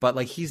 but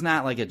like he's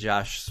not like a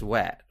Josh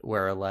Sweat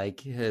where like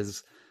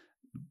his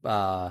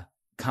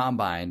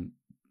combine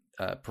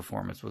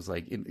performance was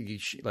like you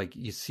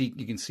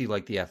can see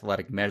like the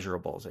athletic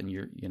measurables, and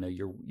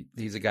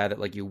he's a guy that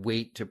like you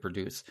wait to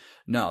produce.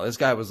 No, this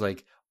guy was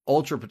like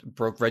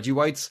broke Reggie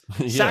White's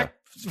sack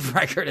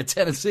record at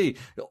Tennessee.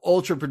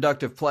 Ultra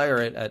productive player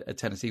at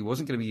Tennessee.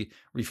 Wasn't going to be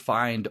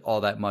refined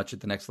all that much at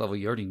the next level.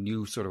 You already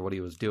knew sort of what he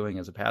was doing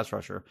as a pass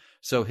rusher.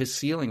 So his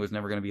ceiling was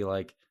never going to be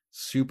like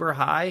super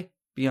high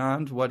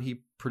beyond what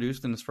he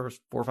produced in his first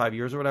 4 or 5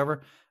 years or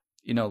whatever.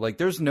 You know, like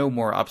there's no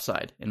more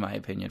upside in my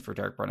opinion for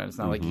Derek Barnett. It's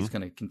not like he's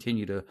going to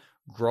continue to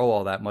grow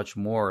all that much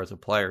more as a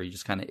player. He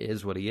just kind of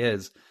is what he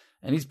is.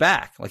 And he's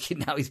back. Like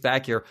now he's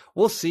back here.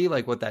 We'll see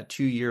like what that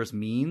 2 years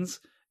means.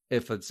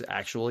 If it's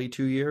actually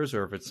 2 years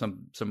or if it's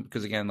some,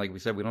 because again, like we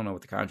said, we don't know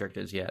what the contract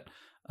is yet.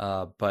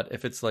 But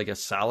if it's like a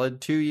solid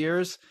 2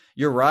 years,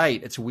 you're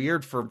right. It's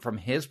weird from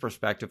his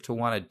perspective to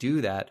want to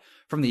do that.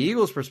 From the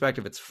Eagles'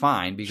 perspective, it's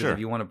fine because if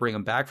you want to bring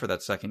him back for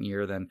that second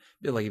year, then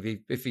like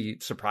if he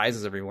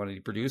surprises everyone and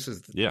he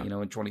produces, in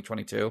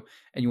 2022,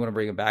 and you want to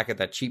bring him back at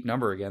that cheap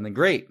number again, then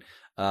great.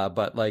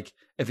 But like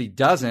if he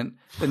doesn't,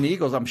 then the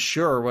Eagles, I'm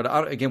sure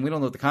again, we don't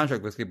know what the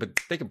contract looks like, but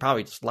they could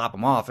probably just lop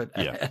him off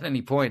at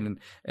any point.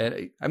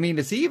 And I mean,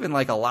 is he even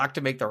like a lock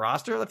to make the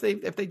roster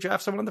if they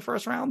draft someone in the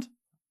first round?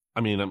 I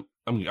mean,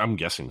 I'm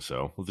guessing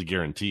so. With the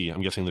guarantee,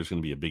 I'm guessing there's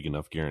going to be a big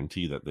enough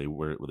guarantee that they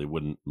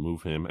wouldn't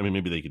move him. I mean,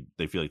 maybe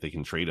they feel like they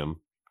can trade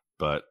him,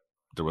 but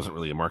there wasn't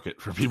really a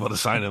market for people to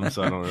sign him,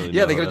 so I don't really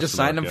know. They could have just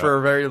signed him for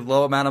a very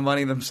low amount of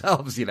money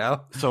themselves, you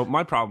know? So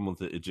my problem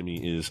with it,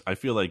 Jimmy, is I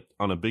feel like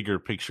on a bigger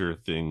picture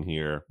thing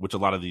here, which a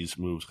lot of these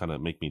moves kind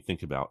of make me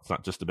think about, it's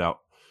not just about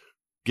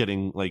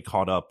getting like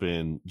caught up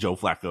in Joe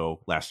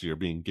Flacco last year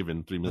being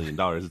given $3 million.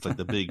 It's like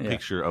the big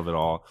picture of it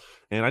all.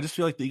 And I just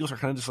feel like the Eagles are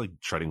kind of just like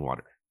treading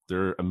water.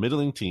 They're a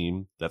middling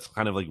team that's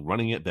kind of like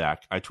running it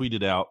back. I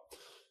tweeted out,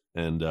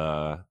 and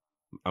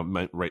I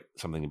might write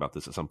something about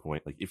this at some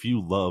point. Like, if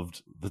you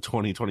loved the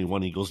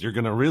 2021 Eagles, you're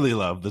going to really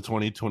love the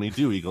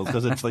 2022 Eagles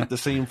because it's like the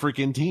same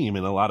freaking team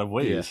in a lot of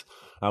ways,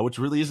 which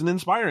really isn't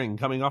inspiring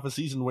coming off a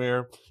season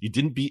where you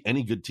didn't beat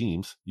any good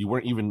teams. You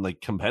weren't even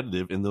like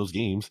competitive in those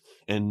games,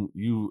 and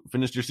you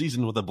finished your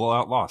season with a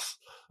blowout loss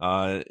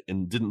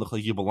and didn't look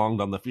like you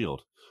belonged on the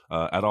field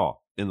at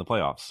all in the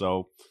playoffs.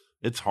 So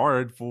it's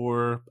hard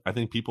for, I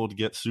think, people to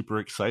get super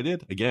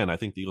excited. Again, I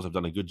think the Eagles have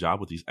done a good job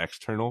with these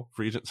external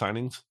free agent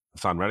signings.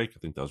 Hassan Reddick, I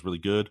think that was really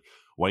good.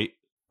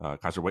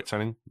 Kaiser White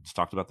signing, just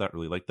talked about that,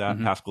 really like that.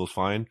 Pascal's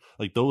fine.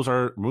 Like, those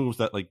are moves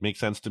that like make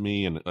sense to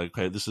me, and like,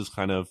 okay, this is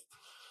kind of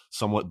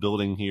somewhat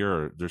building here,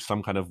 or there's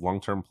some kind of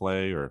long-term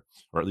play, or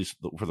at least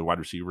for the wide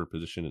receiver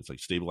position, it's like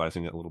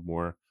stabilizing it a little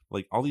more.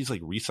 Like, all these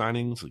like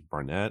re-signings, like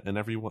Barnett and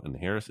everyone and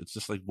Harris, it's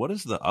just like, what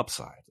is the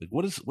upside? Like,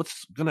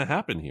 what's gonna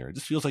happen here? It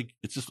just feels like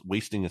it's just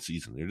wasting a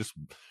season. You're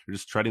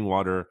just treading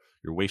water.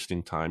 You're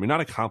wasting time. You're not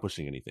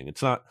accomplishing anything.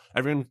 It's not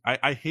everyone.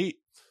 I hate,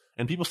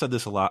 and people said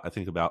this a lot, I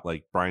think, about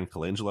like Brian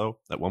Colangelo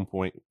at one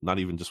point, not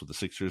even just with the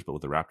Sixers, but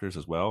with the Raptors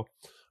as well.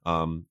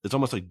 It's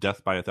almost like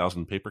death by a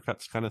thousand paper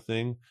cuts kind of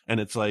thing. And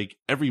it's like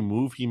every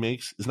move he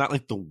makes is not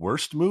like the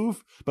worst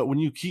move, but when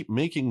you keep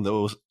making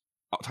those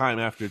time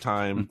after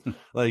time,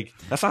 like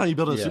that's not how you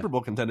build a Super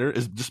Bowl contender,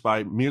 is just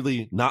by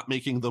merely not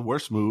making the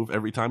worst move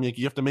every time.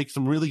 You have to make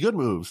some really good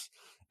moves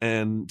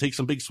and take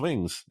some big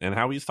swings. And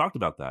Howie's talked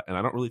about that. And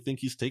I don't really think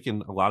he's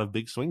taken a lot of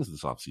big swings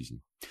this offseason.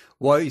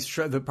 Well,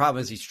 the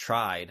problem is he's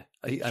tried.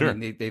 I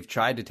mean, they've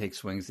tried to take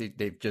swings.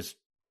 They've just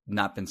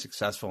not been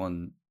successful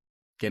in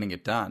getting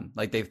it done.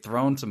 Like they've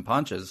thrown some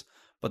punches,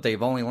 but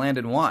they've only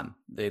landed one.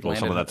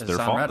 Some of that's their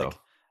fault, Reddick, though.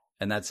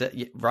 and that's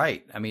it.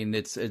 Right. I mean,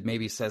 it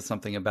maybe says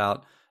something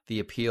about the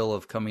appeal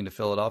of coming to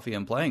Philadelphia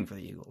and playing for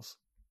the Eagles,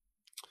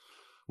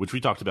 which we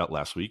talked about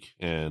last week.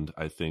 And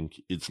I think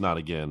it's not,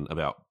 again,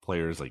 about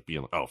players like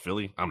being like, oh,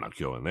 Philly, I'm not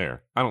going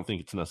there. I don't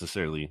think it's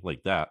necessarily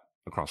like that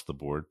across the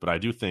board, but I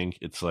do think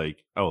it's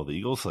like, oh, the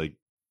Eagles, like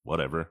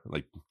whatever,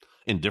 like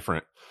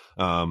indifferent.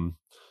 And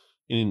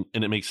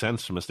it makes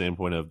sense from a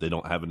standpoint of they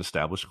don't have an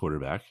established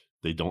quarterback.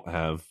 They don't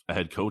have a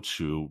head coach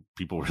who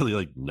people really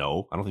like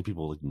know. I don't think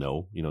people like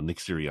know, Nick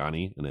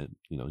Sirianni, and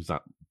he's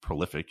not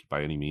prolific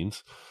by any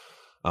means.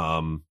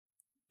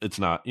 It's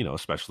not,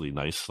 especially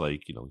nice,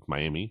 like,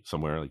 Miami,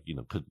 somewhere like,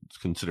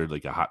 considered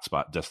like a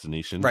hotspot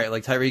destination. Right.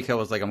 Like Tyreek Hill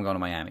was like, I'm going to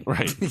Miami.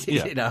 Right.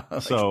 Yeah.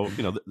 So,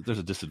 there's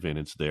a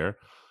disadvantage there.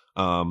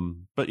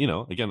 But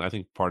again, I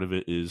think part of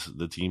it is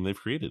the team they've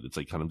created. It's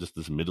like kind of just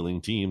this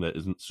middling team that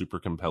isn't super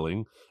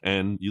compelling.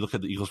 And you look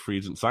at the Eagles free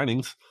agent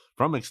signings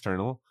from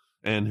external,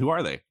 and who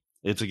are they?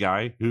 It's a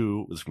guy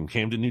who was from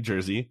Camden, New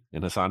Jersey,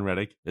 in Hassan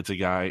Reddick. It's a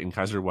guy in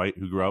Kaiser White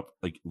who grew up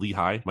like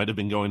Lehigh, might have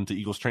been going to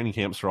Eagles training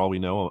camps for all we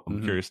know.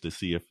 I'm curious to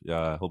see if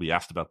he'll be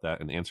asked about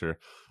that and answer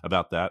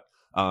about that.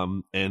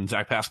 And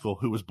Zach Pascal,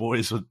 who was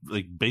boys with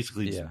like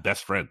basically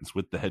best friends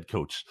with the head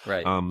coach.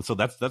 Right. So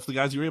that's the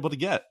guys you were able to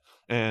get.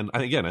 And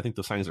again, I think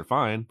those signings are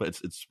fine, but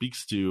it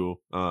speaks to,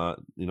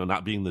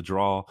 not being the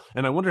draw.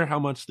 And I wonder how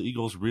much the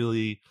Eagles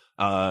really,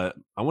 I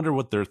wonder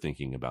what they're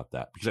thinking about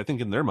that, because I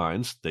think in their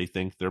minds, they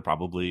think they're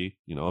probably,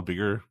 a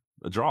bigger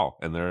draw,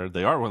 and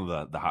they are one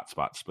of the hot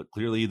spots, but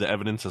clearly the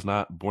evidence has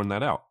not borne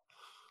that out.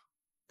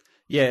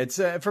 Yeah. It's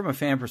from a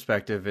fan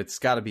perspective, it's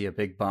got to be a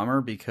big bummer,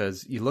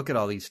 because you look at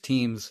all these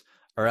teams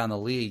around the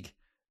league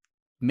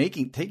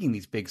taking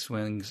these big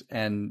swings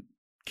and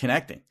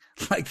connecting.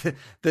 Like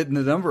the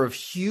number of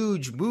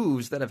huge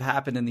moves that have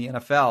happened in the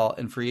NFL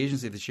and free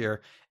agency this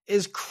year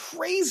is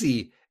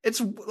crazy.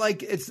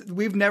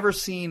 We've never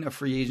seen a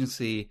free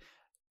agency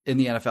in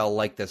the NFL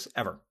like this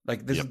ever.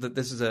 Like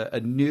this is a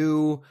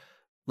new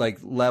like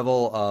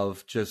level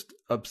of just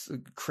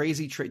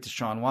crazy trade.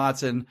 Deshaun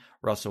Watson,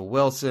 Russell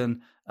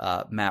Wilson,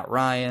 Matt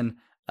Ryan,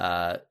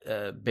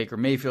 Baker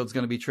Mayfield's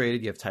going to be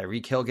traded. You have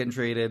Tyreek Hill getting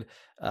traded.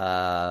 Who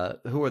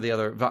are the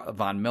other?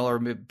 Von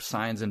Miller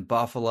signs in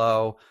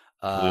Buffalo.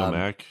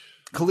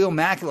 Khalil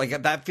Mack,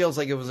 like that feels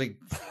like it was like,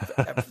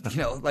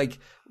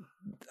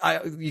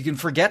 you can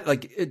forget,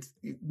 like it's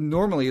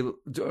normally in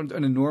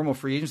a normal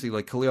free agency,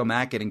 like Khalil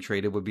Mack getting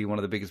traded would be one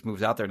of the biggest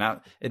moves out there.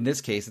 Now, in this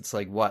case, it's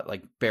like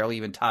barely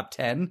even top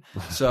 10.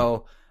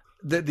 So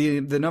the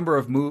number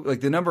of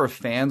the number of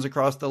fans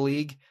across the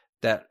league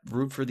that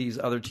root for these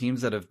other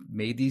teams that have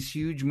made these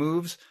huge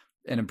moves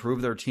and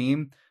improved their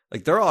team,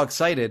 like they're all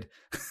excited.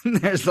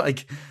 There's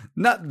like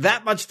not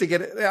that much to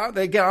get.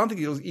 Again, I don't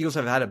think the Eagles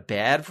have had a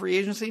bad free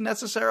agency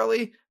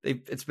necessarily.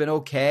 It's been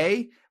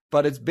okay,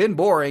 but it's been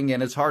boring,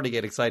 and it's hard to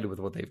get excited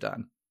with what they've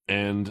done.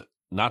 And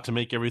not to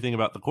make everything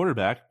about the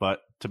quarterback,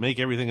 but to make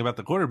everything about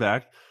the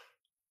quarterback,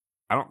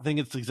 I don't think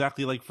it's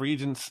exactly like free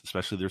agents,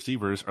 especially the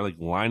receivers, are like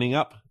lining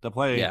up to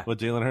play with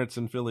Jalen Hurts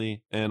in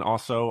Philly. And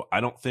also,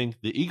 I don't think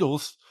the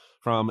Eagles,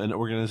 from an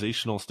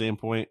organizational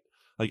standpoint,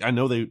 like I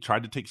know they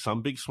tried to take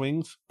some big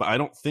swings, but I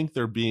don't think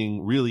they're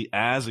being really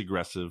as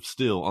aggressive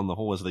still on the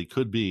whole as they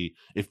could be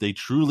if they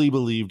truly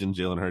believed in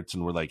Jalen Hurts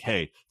and were like,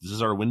 hey, this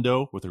is our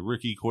window with a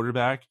rookie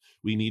quarterback.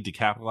 We need to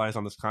capitalize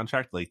on this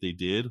contract like they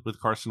did with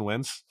Carson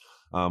Wentz.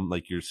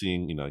 Like you're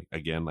seeing,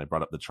 again, I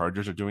brought up the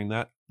Chargers are doing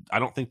that. I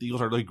don't think the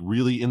Eagles are like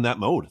really in that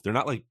mode. They're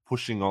not like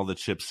pushing all the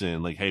chips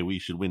in like, hey, we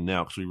should win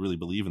now because we really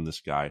believe in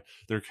this guy.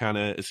 They're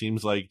it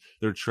seems like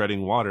they're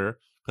treading water,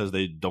 because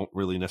they don't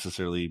really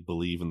necessarily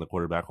believe in the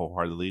quarterback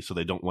wholeheartedly. So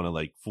they don't want to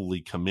like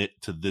fully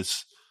commit to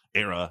this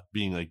era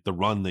being like the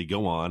run they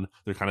go on.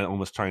 They're kind of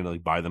almost trying to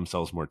like buy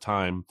themselves more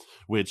time,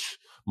 which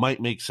might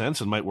make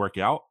sense and might work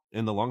out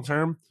in the long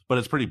term, but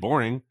it's pretty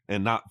boring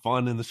and not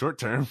fun in the short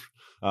term.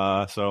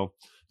 So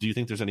do you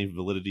think there's any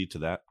validity to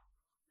that?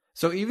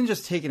 So even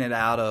just taking it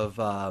out of,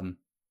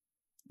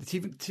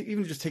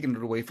 even just taking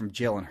it away from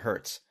Jalen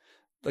Hurts,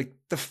 like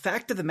the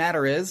fact of the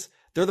matter is,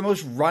 they're the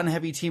most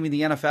run-heavy team in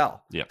the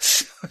NFL. Yeah.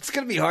 So it's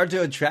going to be hard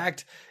to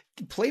attract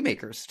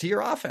playmakers to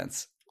your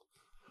offense.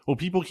 Well,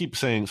 people keep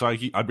saying, so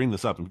I bring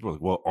this up, and people are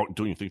like, well,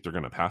 don't you think they're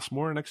going to pass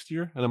more next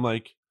year? And I'm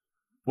like,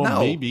 well, no.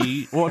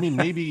 Maybe. Well, I mean,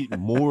 maybe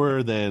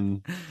more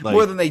than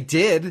they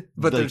did,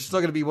 but they're still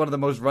going to be one of the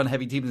most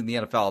run-heavy teams in the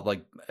NFL.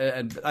 Like,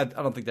 and I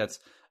don't think that's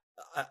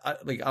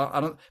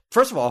I don't.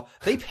 First of all,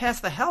 they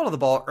passed the hell out of the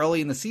ball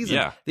early in the season.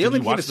 Yeah. They only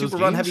became a super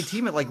run heavy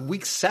team at like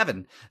week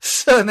 7.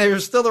 So, and they were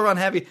still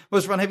the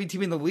most run heavy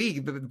team in the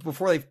league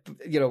before they,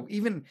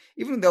 even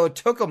though it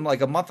took them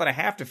like a month and a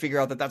half to figure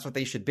out that that's what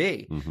they should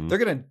be, they're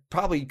going to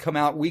probably come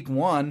out week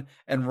 1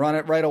 and run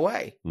it right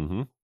away.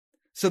 Mm-hmm.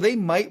 So they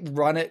might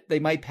run it. They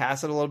might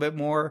pass it a little bit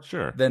more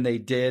than they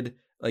did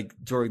like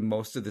during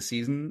most of the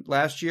season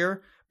last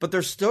year, but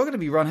they're still going to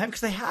be run heavy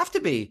because they have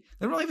to be.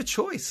 They don't really have a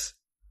choice.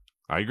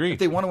 I agree. If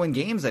they want to win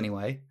games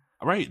anyway.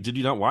 All right. Did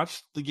you not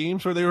watch the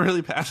games where they were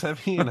really pass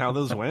heavy and how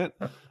those went?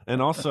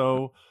 And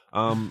also,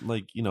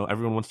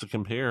 everyone wants to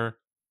compare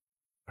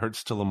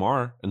Hurts to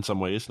Lamar in some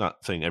ways.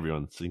 Not saying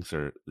everyone thinks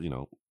they're,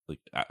 like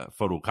a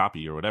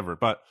photocopy or whatever,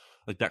 but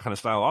like that kind of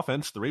style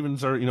offense, the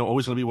Ravens are,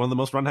 always going to be one of the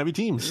most run heavy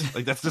teams.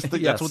 Like that's just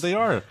that's what they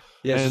are.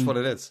 Yeah, it's just what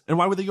it is. And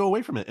why would they go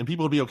away from it? And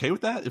people would be okay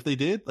with that if they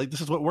did. Like this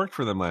is what worked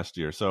for them last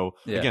year. So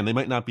again, they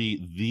might not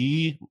be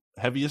the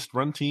heaviest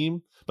run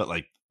team, but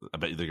like I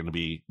bet they're going to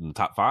be in the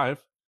top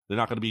 5. They're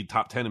not going to be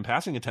top 10 in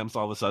passing attempts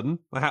all of a sudden.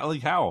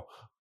 How's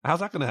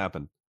that going to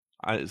happen?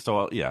 I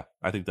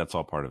think that's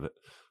all part of it.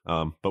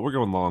 But we're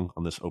going long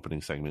on this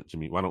opening segment,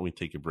 Jimmy. Why don't we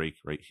take a break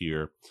right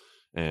here?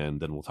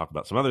 And then we'll talk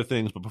about some other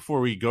things. But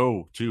before we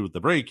go to the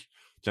break,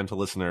 gentle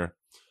listener,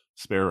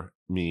 spare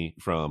me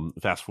from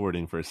fast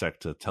forwarding for a sec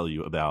to tell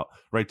you about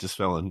Righteous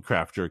Felon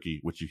Craft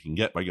Jerky, which you can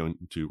get by going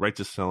to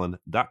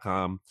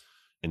righteousfelon.com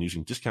and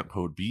using discount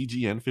code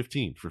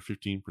BGN15 for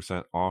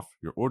 15% off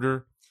your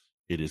order.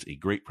 It is a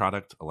great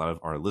product. A lot of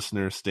our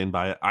listeners stand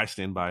by it. I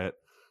stand by it.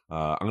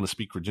 I'm going to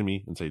speak for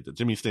Jimmy and say that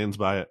Jimmy stands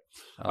by it.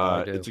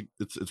 I do.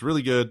 It's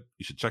really good.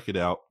 You should check it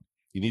out.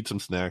 You need some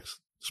snacks.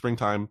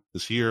 Springtime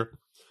is here.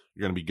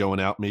 You're going to be going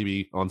out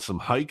maybe on some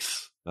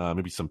hikes,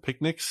 maybe some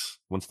picnics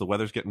once the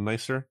weather's getting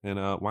nicer. And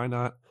why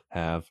not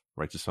have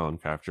Righteous Felon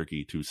Craft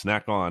Jerky to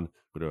snack on?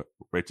 Go to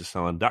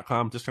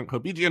righteousfelon.com, discount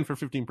code BGN for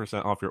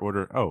 15% off your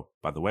order. Oh,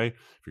 by the way,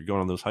 if you're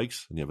going on those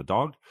hikes and you have a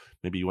dog,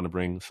 maybe you want to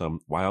bring some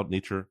Wild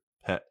Nature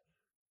Pet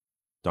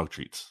dog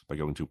treats by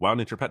going to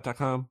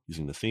wildnaturepet.com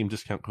using the same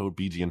discount code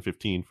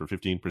BGN15 for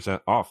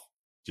 15% off.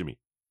 Jimmy.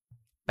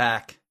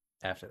 Back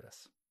after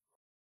this.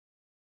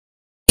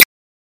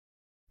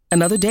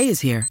 Another day is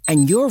here,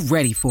 and you're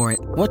ready for it.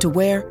 What to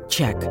wear?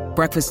 Check.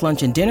 Breakfast,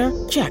 lunch, and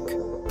dinner? Check.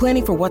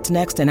 Planning for what's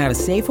next and how to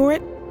save for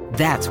it?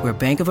 That's where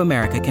Bank of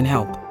America can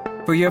help.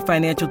 For your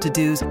financial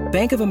to-dos,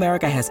 Bank of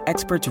America has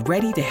experts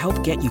ready to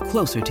help get you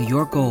closer to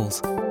your goals.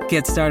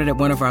 Get started at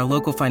one of our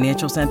local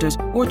financial centers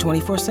or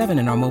 24/7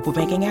 in our mobile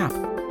banking app.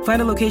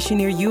 Find a location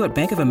near you at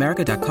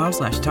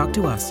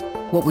bankofamerica.com/talktous.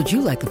 What would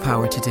you like the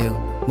power to do?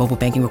 Mobile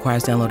banking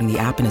requires downloading the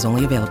app and is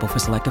only available for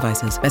select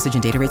devices. Message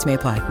and data rates may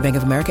apply. Bank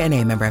of America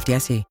NA, member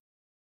FDIC.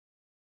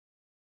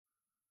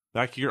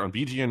 Back here on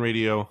BGN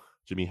Radio.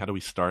 Jimmy, how do we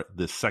start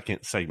this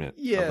second segment?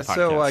 Yeah,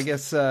 so I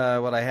guess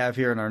what I have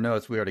here in our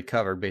notes, we already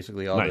covered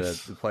basically all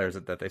the players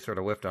that they sort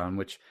of whiffed on,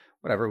 which,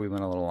 whatever, we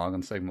went a little long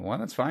on segment 1.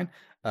 That's fine.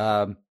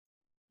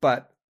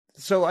 But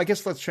so I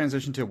guess let's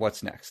transition to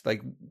what's next.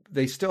 Like,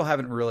 they still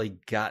haven't really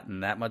gotten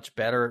that much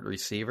better at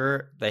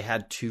receiver. They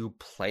had 2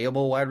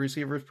 playable wide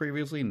receivers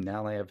previously.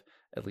 Now they have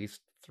at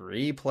least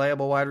 3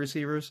 playable wide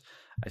receivers.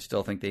 I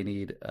still think they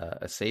need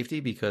a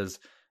safety because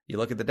you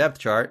look at the depth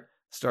chart.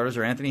 Starters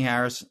are Anthony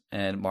Harris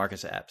and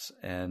Marcus Epps,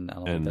 and I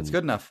don't think that's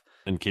good enough.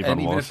 And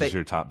Kayvon Wallace is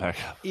your top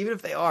backup. Even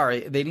if they are,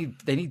 they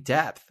need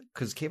depth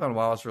because Kayvon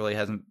Wallace really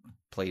hasn't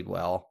played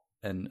well,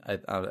 and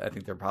I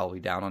think they're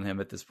probably down on him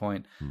at this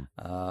point.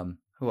 Who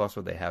else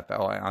would they have?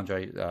 Oh,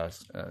 Andre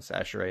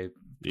Sachere,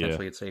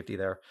 potentially at safety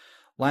there.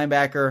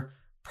 Linebacker,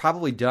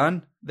 probably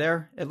done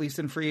there, at least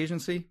in free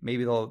agency.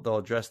 Maybe they'll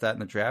address that in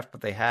the draft,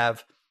 but they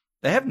have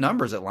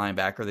numbers at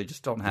linebacker. They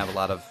just don't have a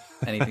lot of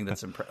anything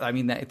that's impressive. I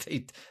mean,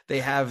 they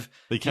have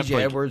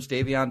TJ Edwards,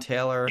 Davion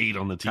Taylor, 8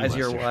 on the team.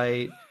 Kaiser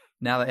White.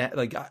 Now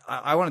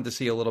I wanted to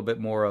see a little bit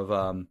more of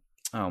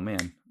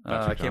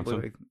I can't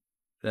believe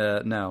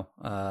it.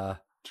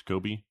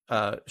 Jacoby.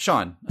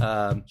 Sean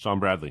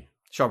Bradley.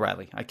 Sean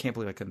Bradley. I can't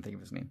believe I couldn't think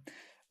of his name.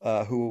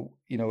 Who,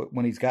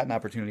 when he's gotten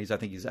opportunities, I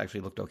think he's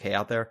actually looked okay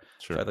out there.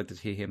 Sure. So I'd like to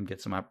see him get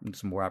some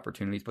more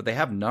opportunities. But they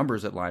have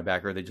numbers at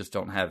linebacker. They just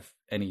don't have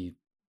any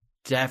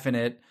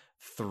definite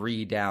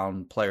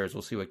 3-down players.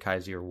 We'll see what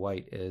Kaiser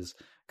White is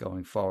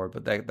going forward,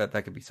 but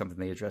that could be something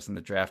they address in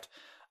the draft.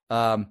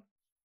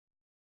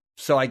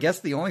 So I guess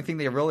the only thing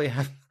they really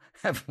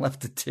have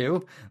left to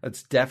do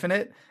that's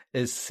definite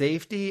is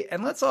safety.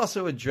 And let's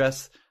also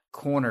address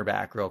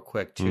cornerback real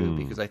quick too,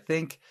 because I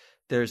think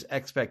there's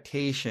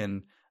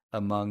expectation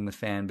among the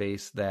fan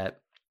base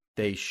that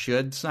they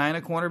should sign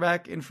a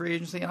cornerback in free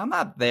agency. And I'm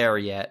not there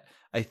yet.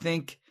 I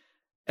think,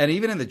 and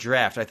even in the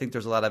draft, I think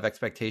there's a lot of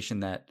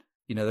expectation that,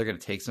 they're going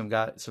to take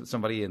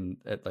somebody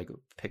at like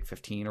pick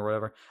 15 or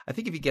whatever. I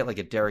think if you get like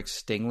a Derek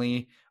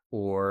Stingley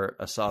or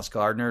a Sauce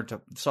Gardner,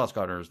 Sauce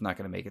Gardner is not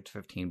going to make it to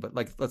 15, but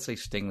like, let's say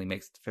Stingley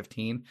makes it to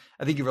 15.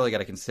 I think you really got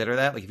to consider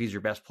that. Like if he's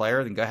your best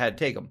player, then go ahead and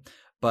take him.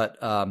 But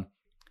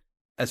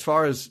as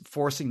far as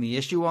forcing the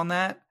issue on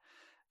that,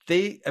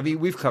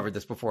 we've covered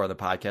this before on the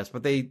podcast,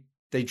 but they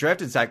they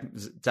drafted Zach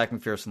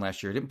McPherson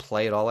last year. He didn't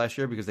play at all last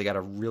year because they got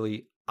a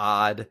really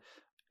odd,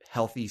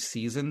 healthy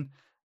season.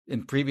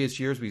 In previous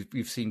years,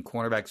 we've seen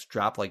cornerbacks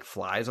drop like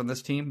flies on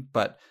this team,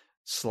 but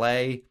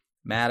Slay,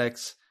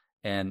 Maddox,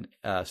 and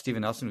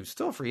Steven Nelson, who's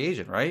still a free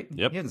agent, right?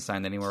 Yep. He hasn't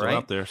signed anywhere, Still right?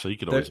 out there, so he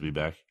could always be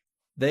back.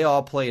 They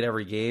all played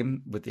every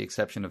game with the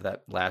exception of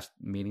that last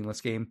meaningless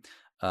game.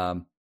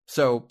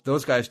 So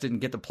those guys didn't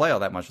get to play all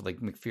that much. Like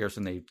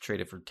McPherson, they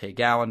traded for Tay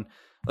Gowan.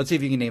 Let's see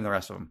if you can name the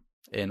rest of them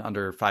in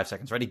under 5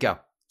 seconds. Ready? Go.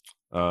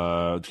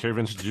 Kerry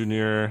Vincent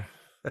Jr.,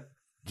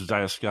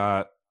 Josiah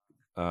Scott.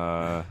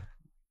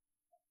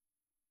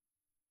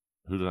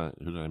 Who did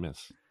I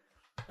miss?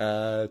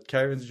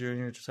 Kerry Vincent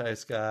Jr., Josiah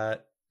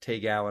Scott,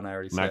 Tay Gowan, I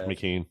already said.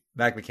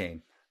 Mac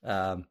McCain.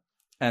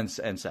 And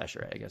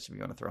Sasha, I guess, if you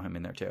want to throw him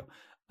in there too.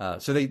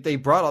 So they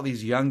brought all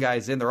these young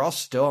guys in. They're all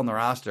still on the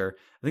roster.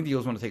 I think the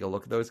Eagles want to take a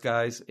look at those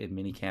guys in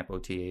minicamp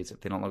OTAs.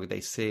 If they don't like what they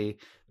see,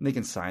 then they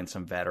can sign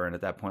some veteran at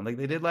that point, like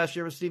they did last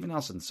year with Steven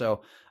Nelson.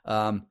 So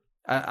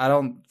I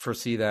don't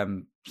foresee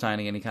them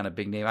signing any kind of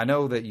big name. I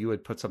know that you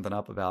had put something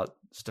up about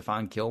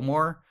Stephon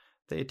Gilmore.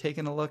 They had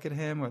taken a look at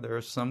him, or there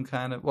was some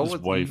kind of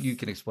you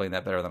can explain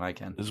that better than I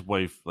can. His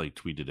wife like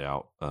tweeted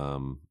out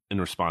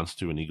in response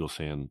to an Eagles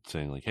fan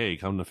saying like, "Hey,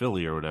 come to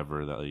Philly" or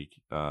whatever.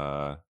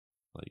 That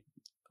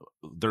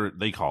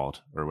they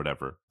called or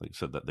whatever. Like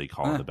said that they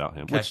called about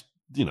him, which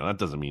that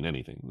doesn't mean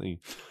anything.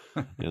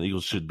 The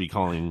Eagles should be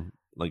calling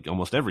like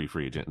almost every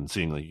free agent and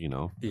seeing like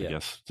I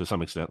guess to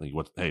some extent like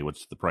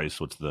what's the price,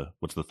 what's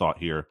the thought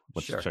here,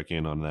 let's check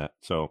in on that.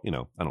 So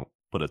I don't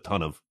put a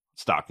ton of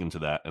stock into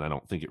that, and I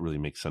don't think it really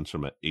makes sense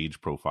from an age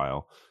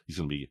profile.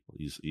 He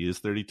is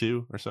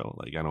 32 or so.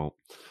 Like I don't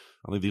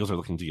think the Eagles are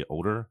looking to get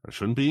older, or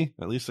shouldn't be,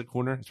 at least at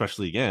corner,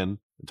 especially again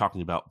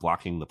talking about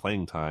blocking the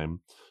playing time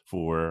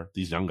for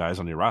these young guys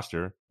on your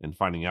roster and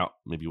finding out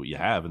maybe what you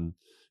have in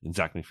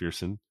Zach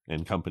McPherson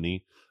and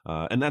company.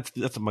 And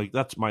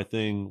that's my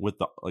thing with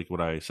like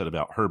what I said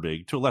about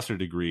Herbig to a lesser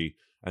degree.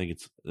 I think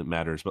it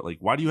matters, but like,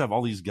 why do you have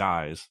all these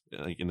guys?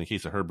 Like in the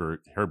case of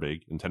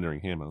Herbig and tendering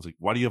him, I was like,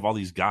 why do you have all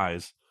these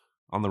guys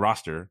on the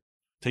roster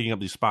taking up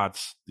these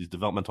spots, these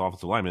developmental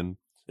offensive linemen,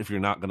 if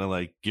you're not going to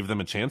like give them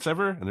a chance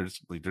ever? And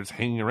they're just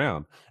hanging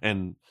around.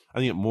 And I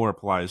think it more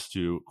applies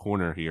to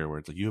corner here, where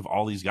it's like you have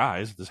all these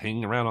guys just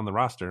hanging around on the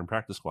roster and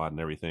practice squad and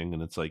everything.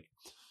 And it's like,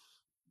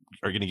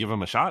 are you going to give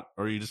them a shot,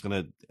 or are you just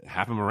going to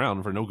have them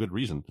around for no good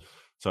reason?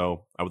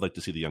 So I would like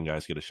to see the young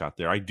guys get a shot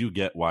there. I do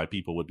get why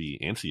people would be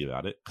antsy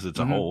about it, because it's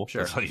a hole.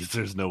 Sure. It's like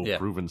there's no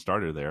proven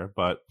starter there.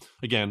 But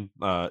again,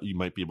 you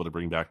might be able to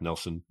bring back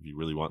Nelson if you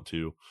really want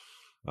to.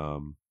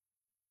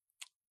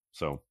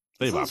 So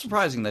it's a little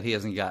surprising that he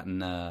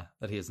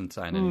hasn't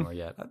signed anywhere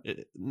yet.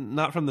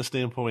 Not from the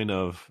standpoint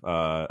of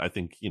I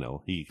think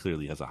he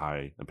clearly has a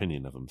high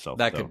opinion of himself.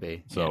 That could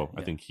be. So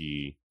I think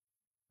he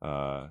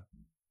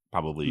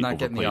probably not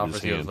getting the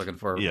offers he was looking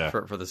for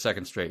the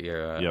second straight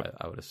year.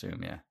 I would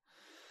assume. Yeah.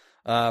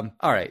 All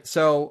right.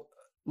 So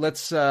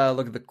let's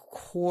look at the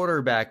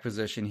quarterback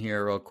position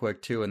here real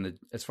quick too. And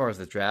as far as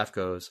the draft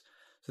goes,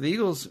 so the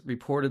Eagles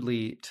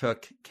reportedly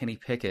took Kenny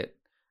Pickett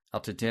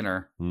out to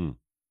dinner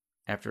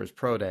after his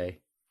pro day.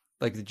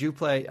 Like, did you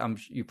play?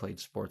 You played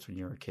sports when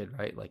you were a kid,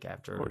 right? Like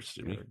after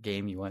your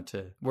game, you went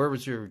to, where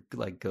was your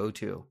like go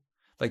to?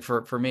 Like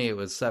for me, it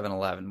was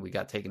 7-Eleven. We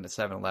got taken to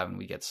 7-Eleven.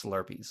 We get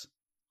Slurpees.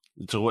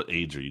 So what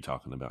age are you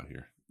talking about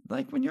here?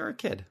 Like when you're a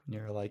kid,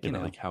 you're like,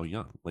 like how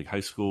young? Like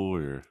high school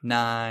or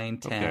 9,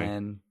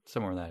 10,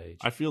 somewhere in that age.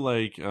 I feel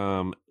like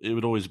it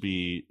would always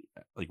be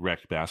like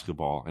rec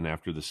basketball, and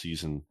after the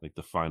season, like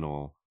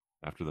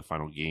after the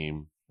final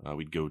game,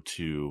 we'd go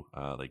to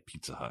like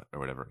Pizza Hut or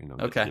whatever,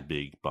 get a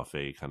big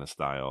buffet kind of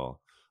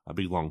style, a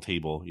big long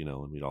table,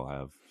 and we'd all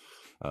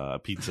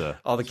have pizza.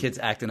 All the kids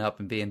acting up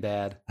and being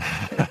bad.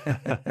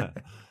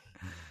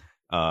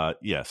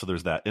 So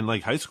there's that. In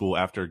like high school,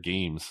 after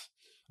games,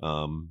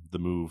 the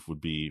move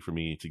would be for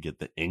me to get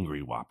the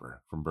Angry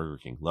Whopper from Burger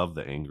King. Love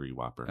the Angry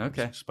Whopper.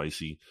 Okay. It's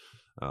spicy.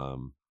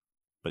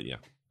 But yeah.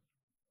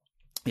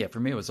 Yeah, for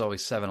me, it was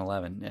always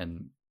 7-Eleven.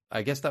 And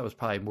I guess that was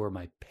probably more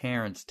my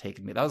parents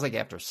taking me. That was like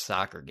after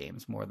soccer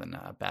games more than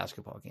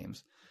basketball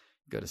games.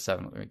 Go to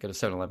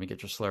 7-Eleven,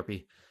 get your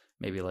Slurpee,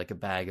 maybe like a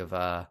bag of,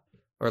 I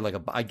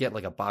get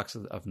like a box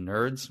of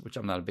Nerds, which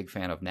I'm not a big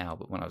fan of now,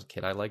 but when I was a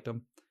kid, I liked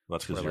them. Well,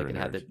 that's because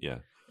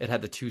it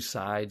had the two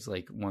sides.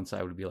 Like one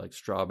side would be like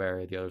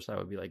strawberry, the other side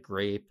would be like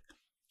grape.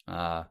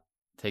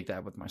 Take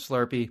that with my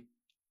Slurpee,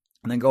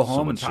 and then go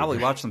home and probably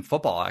watch some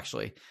football.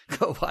 Actually,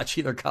 go watch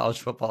either college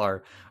football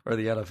or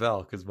the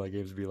NFL, because my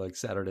games would be like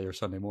Saturday or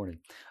Sunday morning.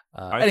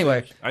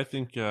 I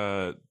think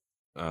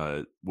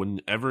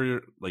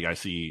whenever like I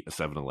see a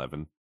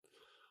 7-Eleven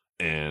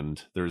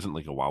and there isn't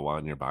like a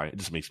Wawa nearby, it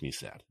just makes me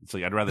sad. It's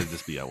like I'd rather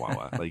just be a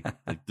Wawa. like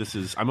this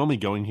is, I'm only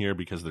going here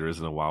because there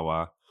isn't a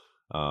Wawa.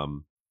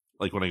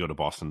 Like when I go to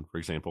Boston, for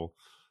example,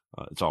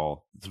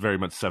 It's very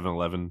much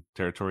 7-Eleven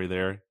territory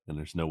there, and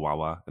there's no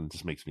Wawa, and it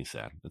just makes me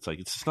sad. It's like,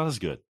 it's just not as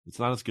good. It's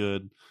not as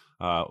good.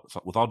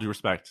 So with all due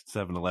respect,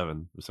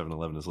 7-Eleven, if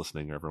 7-Eleven is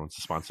listening or everyone's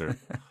a sponsor,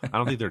 I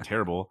don't think they're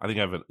terrible. I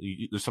think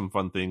there's some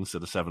fun things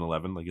at a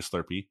 7-Eleven, like a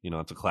Slurpee.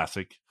 It's a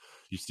classic.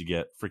 Used to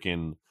get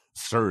freaking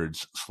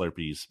Surge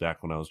Slurpees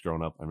back when I was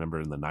growing up. I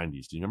remember in the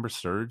 90s. Do you remember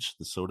Surge,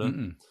 the soda?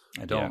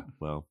 I don't. Yeah,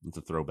 well, it's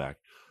a throwback.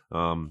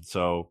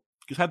 So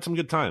we've had some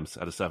good times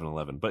at a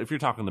 7-Eleven. But if you're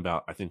talking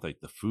about, I think,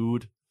 like the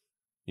food,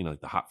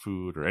 like the hot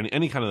food or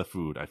any kind of the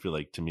food, I feel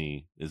like to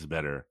me is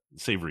better.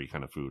 Savory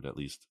kind of food, at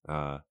least.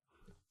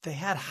 They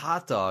had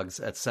hot dogs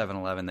at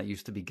 7-Eleven that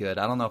used to be good.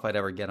 I don't know if I'd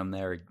ever get them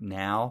there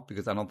now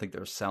because I don't think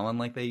they're selling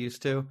like they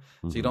used to.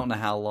 So you don't know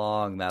how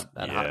long that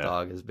hot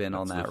dog has been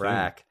on that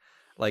rack.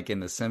 Like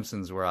in The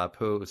Simpsons where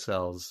Apu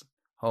sells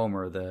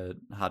Homer the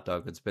hot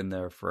dog that's been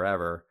there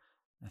forever.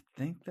 I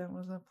think that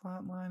was a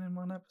plot line in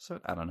one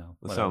episode. I don't know.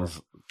 It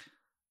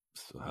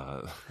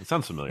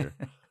sounds familiar.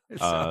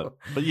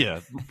 But yeah,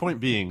 point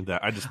being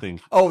that I just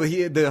think...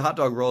 the hot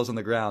dog rolls on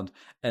the ground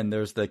and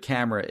there's the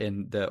camera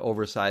in the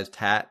oversized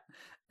hat.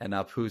 And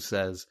Apu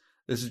says,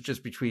 "This is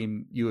just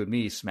between you and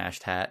me,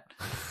 smashed hat."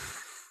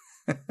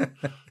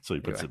 So he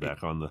puts it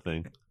back on the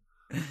thing.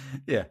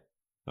 Yeah.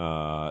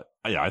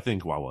 I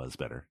think Wawa is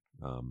better.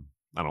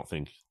 I don't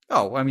think...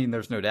 Oh, I mean,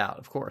 there's no doubt,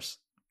 of course.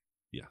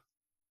 Yeah.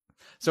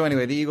 So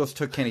anyway, the Eagles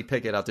took Kenny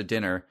Pickett out to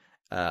dinner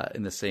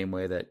in the same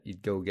way that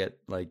you'd go get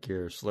like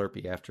your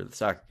Slurpee after the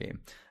soccer game.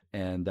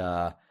 And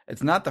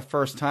it's not the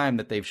first time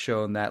that they've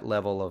shown that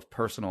level of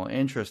personal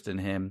interest in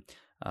him.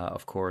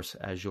 Of course,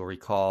 as you'll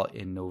recall,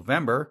 in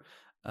November,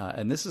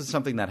 and this is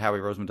something that Howie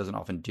Roseman doesn't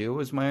often do,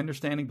 is my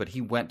understanding, but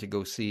he went to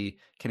go see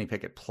Kenny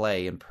Pickett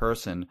play in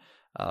person.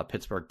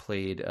 Pittsburgh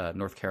played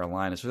North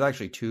Carolina. So there's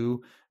actually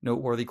two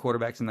noteworthy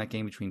quarterbacks in that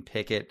game between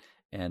Pickett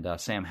and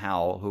Sam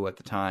Howell, who at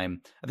the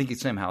time, I think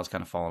Sam Howell's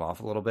kind of fallen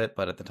off a little bit,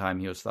 but at the time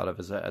he was thought of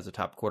as a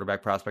top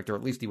quarterback prospect, or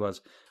at least he was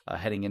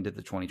heading into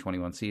the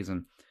 2021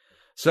 season.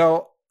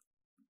 So,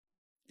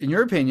 in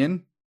your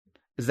opinion,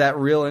 is that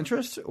real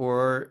interest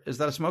or is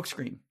that a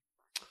smokescreen?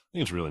 I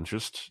think it's real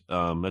interest.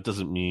 That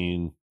doesn't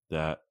mean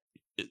that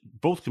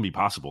both can be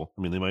possible.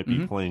 I mean, they might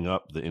be playing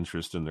up the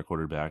interest in their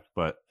quarterback,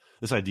 but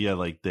this idea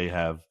like they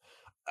have,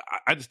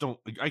 I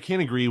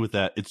can't agree with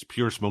that. It's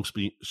pure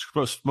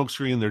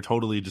smokescreen. They're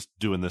totally just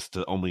doing this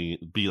to only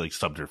be like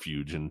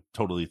subterfuge and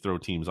totally throw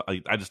teams.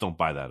 I just don't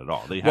buy that at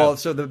all.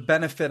 So the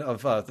benefit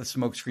of the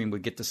smokescreen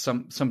would get to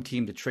some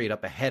team to trade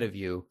up ahead of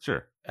you.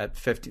 Sure. At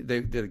 50,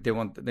 they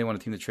want a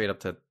team to trade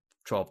up to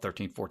 12,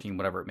 13, 14,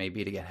 whatever it may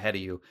be, to get ahead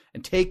of you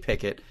and take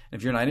Pickett. And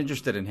if you're not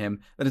interested in him,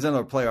 then it's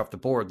another player off the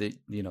board that,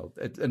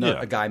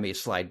 a guy may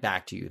slide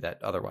back to you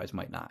that otherwise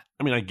might not.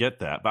 I mean, I get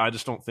that, but I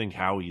just don't think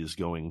Howie is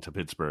going to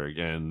Pittsburgh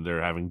and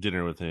they're having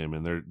dinner with him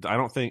and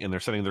they're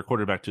sending their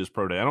quarterback to his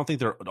pro day. I don't think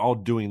they're all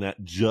doing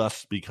that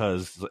just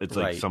because it's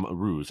like some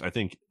ruse. I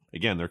think,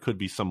 again, there could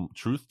be some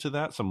truth to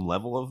that, some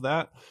level of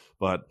that,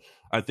 but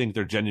I think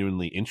they're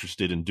genuinely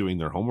interested in doing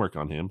their homework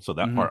on him. So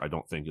that part I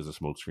don't think is a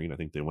smokescreen. I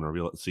think they want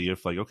to see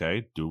if, like,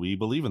 okay, do we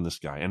believe in this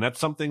guy? And that's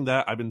something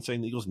that I've been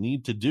saying the Eagles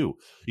need to do.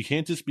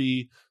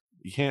 The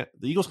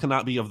Eagles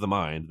cannot be of the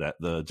mind that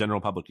the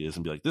general public is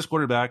and be like, this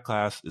quarterback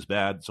class is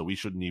bad, so we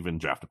shouldn't even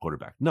draft a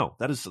quarterback. No,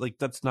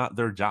 that's not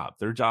their job.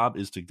 Their job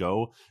is to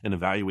go and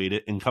evaluate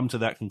it and come to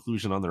that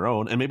conclusion on their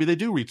own. And maybe they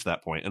do reach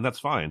that point, and that's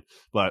fine.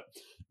 But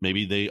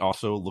maybe they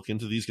also look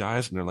into these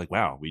guys and they're like,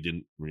 wow, we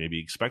didn't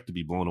maybe expect to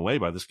be blown away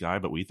by this guy,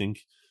 but we think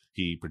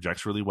he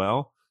projects really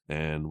well.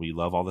 And we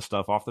love all the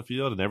stuff off the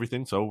field and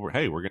everything. So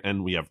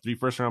we have 3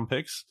 first-round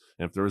picks.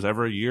 And if there was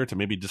ever a year to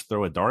maybe just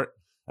throw a dart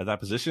at that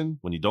position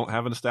when you don't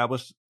have an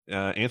established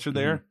answer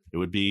there, it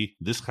would be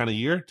this kind of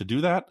year to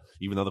do that,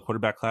 even though the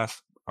quarterback class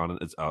on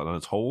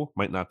its whole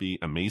might not be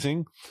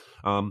amazing.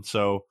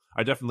 So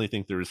I definitely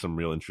think there is some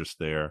real interest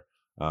there.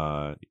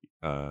 I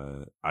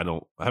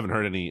haven't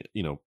heard any,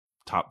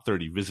 top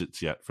 30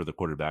 visits yet for the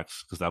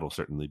quarterbacks, because that'll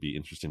certainly be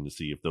interesting to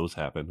see if those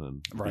happen,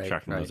 and be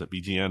tracking those at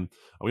BGN.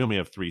 We only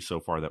have 3 so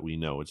far that we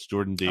know. It's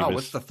Jordan Davis. Oh,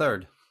 what's the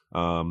third?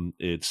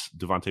 It's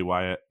Devontae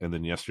Wyatt, and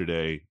then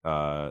yesterday,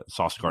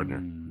 Sauce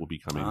Gardner will be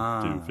coming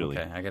to Philly.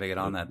 Okay, I got to get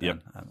on that then.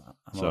 Yep. I'm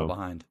a little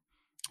behind.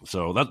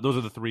 So those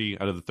are the 3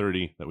 out of the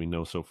 30 that we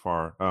know so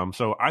far.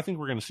 So I think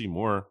we're going to see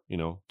more,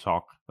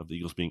 talk of the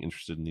Eagles being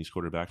interested in these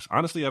quarterbacks.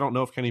 Honestly, I don't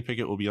know if Kenny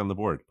Pickett will be on the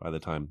board by the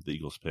time the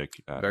Eagles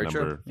pick at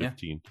number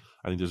 15. Yeah.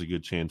 I think there's a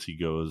good chance he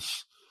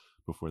goes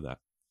before that.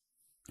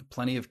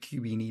 Plenty of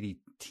QB needy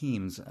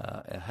teams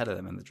ahead of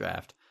them in the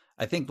draft.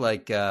 I think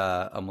like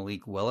a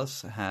Malik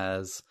Willis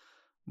has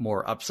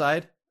more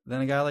upside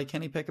than a guy like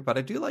Kenny Pickett, but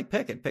I do like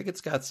Pickett.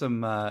 Pickett's got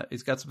some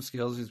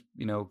skills. He's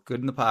good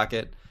in the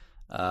pocket.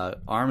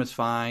 Arm is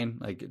fine.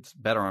 Like, it's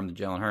better arm than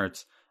Jalen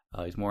Hurts.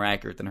 He's more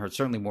accurate than Hurts.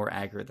 Certainly more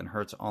accurate than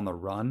Hurts on the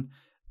run.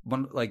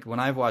 When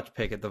I've watched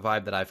Pickett, the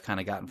vibe that I've kind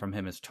of gotten from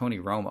him is Tony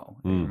Romo.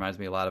 It reminds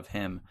me a lot of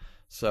him.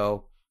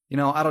 So,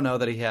 I don't know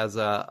that he has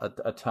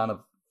a ton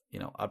of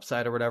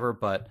upside or whatever,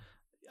 but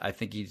I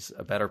think he's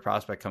a better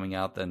prospect coming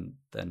out than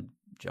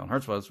Jalen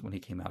Hurts was when he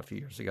came out a few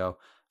years ago.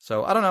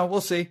 So I don't know.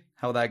 We'll see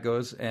how that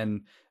goes.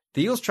 And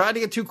the Eagles tried to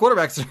get 2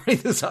 quarterbacks already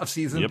this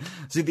offseason. Yep.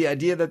 So the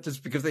idea that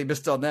just because they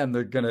missed on them,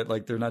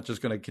 they're not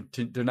just gonna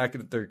continue.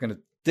 They're gonna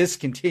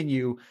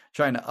discontinue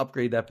trying to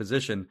upgrade that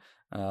position.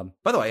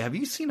 By the way, have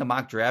you seen a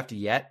mock draft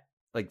yet?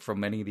 Like from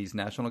many of these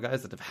national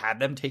guys that have had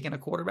them taking a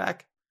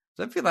quarterback?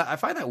 So I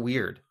find that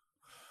weird.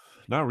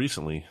 Not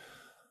recently.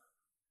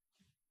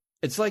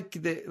 It's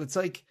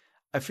like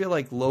I feel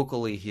like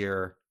locally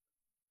here,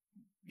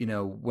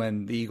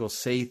 when the Eagles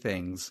say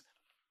things,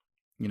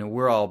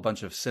 we're all a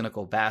bunch of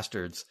cynical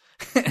bastards,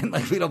 and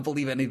like we don't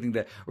believe anything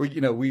that, or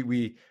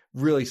we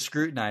really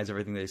scrutinize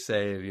everything they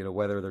say,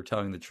 whether they're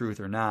telling the truth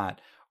or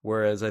not.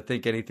 Whereas I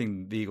think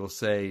anything the Eagles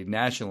say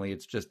nationally,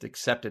 it's just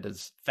accepted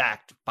as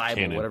fact,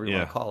 Bible, Canon, whatever you yeah.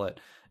 want to call it,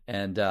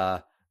 and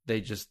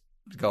they just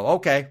go,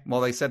 okay,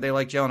 well, they said they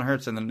like Jalen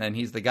Hurts, and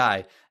he's the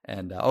guy,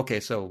 and okay,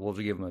 so we'll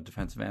give him a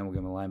defensive end, we'll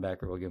give him a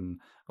linebacker, we'll give him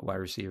a wide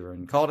receiver,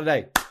 and call it a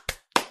day.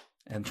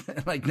 And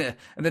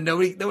then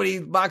nobody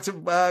mocks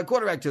a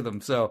quarterback to them.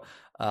 So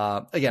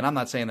again, I'm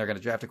not saying they're going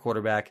to draft a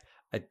quarterback.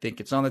 I think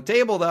it's on the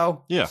table,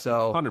 though. Yeah,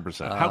 so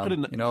 100%. How could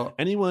it?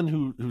 Anyone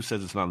who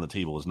says it's not on the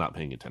table is not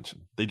paying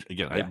attention.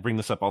 I bring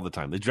this up all the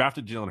time. They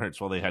drafted Jalen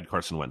Hurts while they had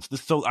Carson Wentz.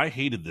 So I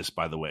hated this,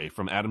 by the way,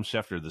 from Adam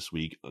Schefter this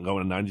week,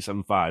 going to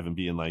 97.5 and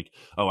being like,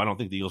 "Oh, I don't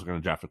think the Eagles are going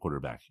to draft a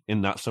quarterback."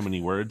 In not so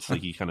many words,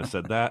 like he kind of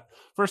said that.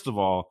 First of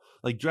all,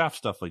 like draft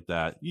stuff like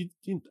that.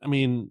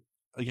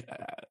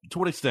 To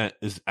what extent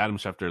is Adam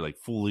Schefter like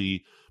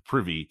fully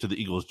privy to the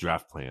Eagles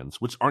draft plans,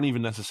 which aren't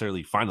even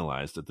necessarily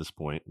finalized at this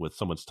point with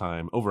so much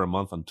time, over a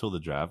month until the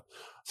draft?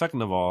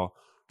 Second of all,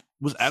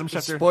 was Adam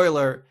Schefter...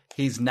 Spoiler,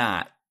 he's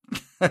not.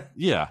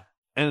 Yeah.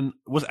 And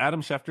was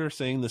Adam Schefter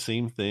saying the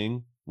same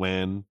thing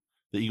when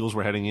the Eagles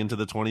were heading into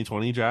the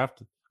 2020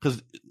 draft?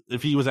 Because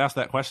if he was asked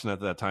that question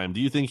at that time,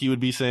 do you think he would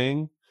be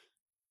saying,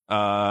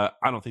 I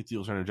don't think the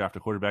Eagles are going to draft a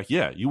quarterback?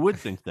 Yeah, you would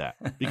think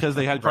that because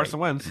they had Carson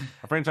Wentz,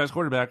 a franchise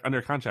quarterback,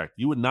 under contract.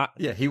 You would not.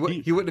 Yeah, he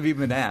wouldn't have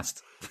even been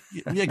asked.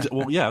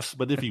 Well, yes,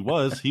 but if he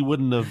was, he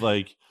wouldn't have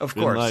of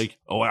been course. like,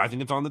 "Oh, I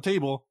think it's on the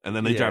table," and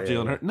then they draft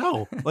Jalen Hurts.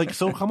 No,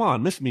 so come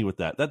on, miss me with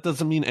that. That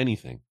doesn't mean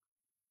anything.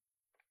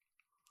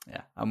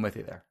 Yeah, I'm with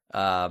you there.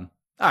 All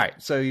right,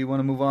 so you want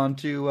to move on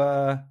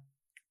to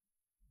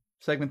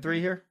segment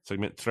 3 here?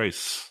 Segment 3.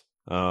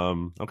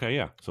 Okay,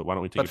 yeah. So why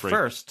don't we take a break? But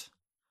first,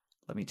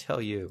 let me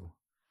tell you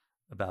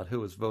about who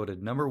was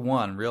voted number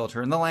 1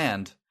 realtor in the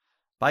land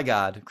by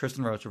God,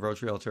 Kristen Roach of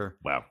Roach Realtor.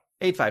 Wow.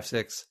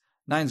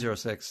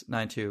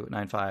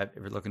 856-906-9295 if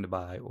you're looking to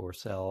buy or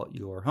sell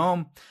your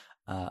home.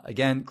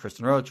 Again,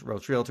 Kristen Roach,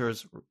 Roach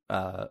Realtors.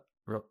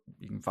 You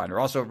can find her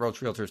also at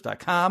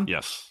roachrealtors.com.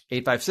 Yes.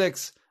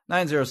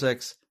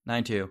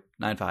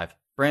 856-906-9295.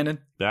 Brandon?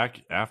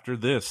 Back after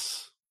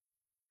this.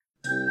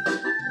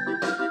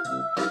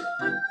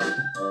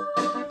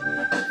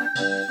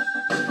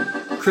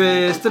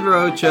 Kristen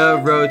Roach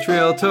of Roach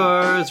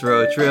Realtors,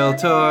 Roach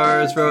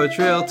Realtors, Roach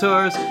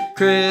Realtors.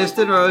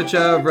 Kristen Roach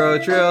of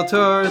Roach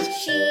Realtors.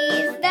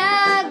 She's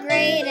the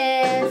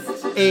greatest.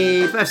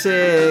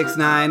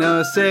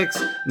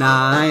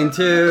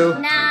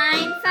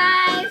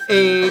 856-906-9295.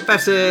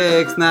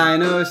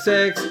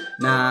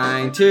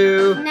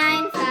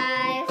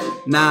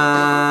 856-906-9295.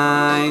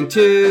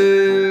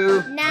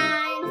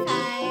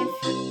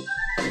 9295.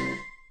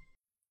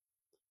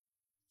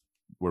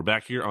 We're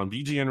back here on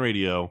BGN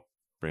Radio.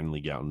 Brandon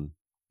Lee Gouton,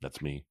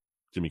 that's me.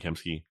 Jimmy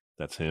Kempski,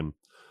 that's him.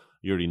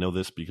 You already know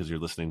this because you're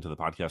listening to the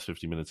podcast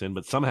 50 minutes in,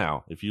 but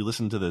somehow, if you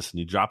listen to this and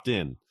you dropped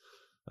in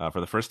for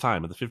the first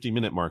time at the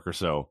 50-minute mark or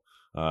so,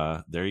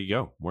 there you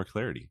go, more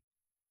clarity.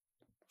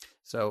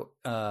 So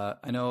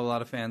I know a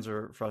lot of fans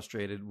are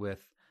frustrated with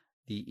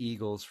the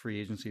Eagles'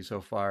 free agency so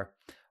far,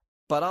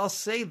 but I'll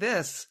say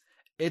this.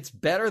 It's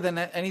better than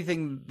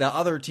anything the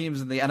other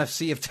teams in the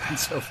NFC have done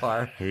so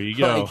far. Here you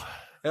go.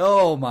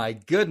 Oh my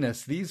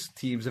goodness, these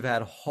teams have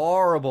had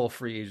horrible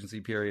free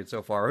agency period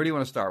so far. Who do you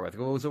want to start with?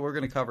 Well, so we're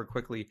going to cover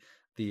quickly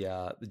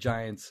the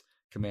Giants,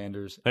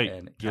 Commanders, and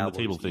Cowboys. You're on the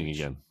table thing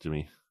again,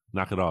 Jimmy.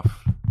 Knock it off.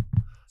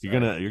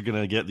 Sorry. You're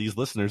gonna get these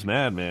listeners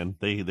mad, man.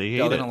 They hate it. They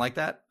don't like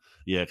that.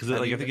 Yeah, because I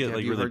think it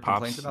really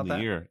pops in the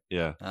ear.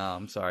 Yeah. Oh,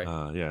 I'm sorry.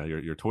 Yeah,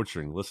 you're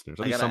torturing listeners.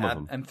 At I least some of gotta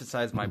them.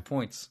 emphasize my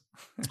points.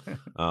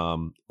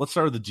 Let's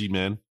start with the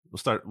G-Man.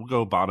 We'll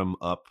go bottom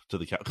up to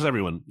the because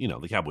everyone,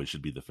 the Cowboys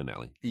should be the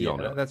finale. We all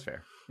know. That's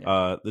fair.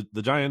 Yeah.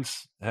 The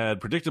Giants had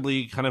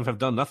predictably kind of have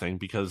done nothing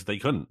because they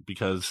couldn't,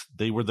 because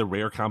they were the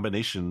rare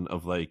combination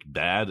of like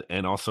bad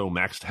and also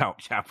maxed out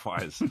cap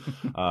wise.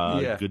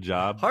 Good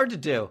job. Hard to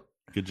do.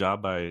 Good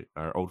job by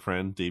our old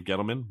friend Dave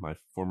Gettleman, my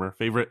former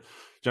favorite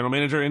general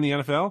manager in the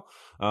NFL.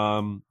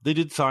 They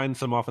did sign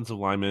some offensive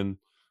linemen.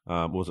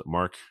 What was it,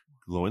 Mark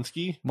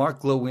Glowinski? Mark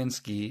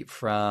Glowinski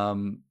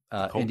from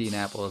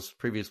Indianapolis,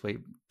 previously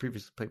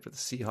played for the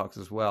Seahawks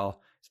as well.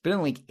 It's been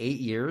in like 8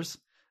 years,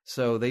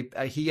 so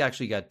he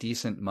actually got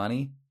decent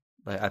money.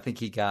 I think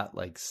he got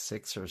like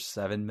 $6 or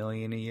 $7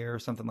 million a year or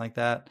something like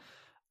that.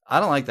 I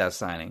don't like that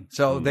signing.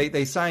 So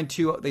they signed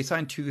two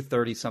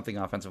 30-something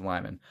offensive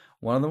linemen.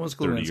 One of them was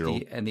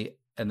Glowinski, and the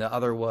and the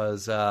other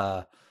was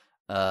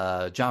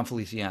John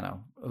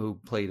Feliciano, who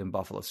played in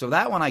Buffalo. So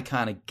that one I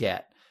kind of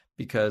get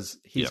because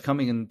he's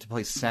coming in to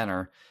play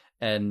center.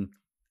 And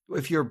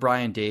if you're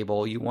Brian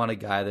Daboll, you want a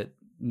guy that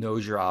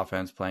knows your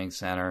offense playing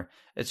center.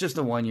 It's just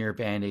a 1-year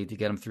Band-Aid to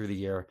get him through the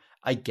year.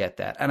 I get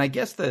that. And I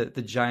guess the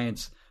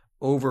Giants'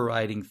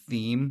 overriding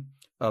theme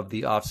of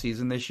the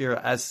offseason this year,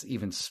 as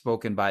even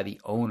spoken by the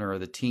owner of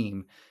the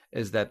team,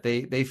 is that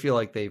they feel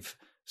like they've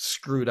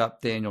screwed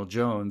up Daniel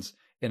Jones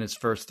in his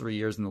first 3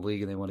 years in the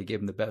league, and they want to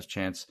give him the best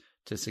chance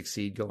to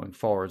succeed going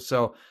forward.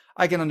 So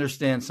I can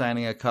understand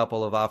signing a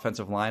couple of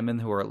offensive linemen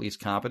who are at least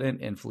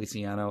competent in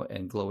Feliciano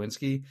and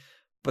Glowinski.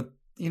 But,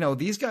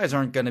 these guys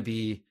aren't going to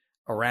be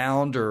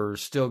around or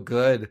still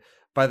good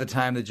by the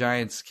time the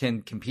Giants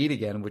can compete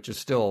again, which is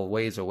still a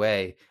ways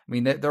away. I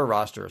mean, their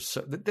roster is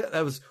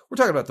we're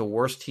talking about the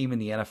worst team in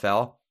the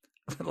NFL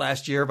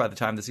last year by the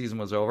time the season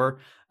was over.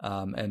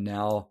 And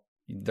now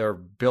they're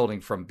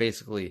building from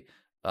basically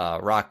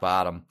rock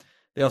bottom.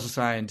 They also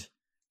signed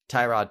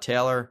Tyrod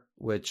Taylor,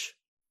 which,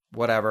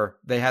 whatever.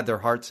 They had their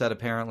heart set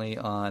apparently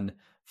on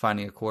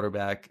finding a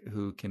quarterback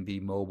who can be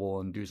mobile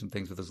and do some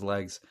things with his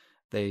legs.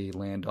 They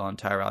land on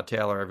Tyrod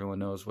Taylor. Everyone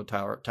knows what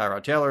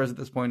Tyrod Taylor is at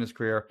this point in his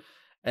career.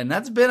 And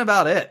that's been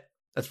about it.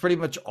 That's pretty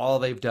much all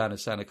they've done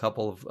is sign a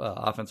couple of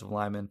offensive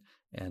linemen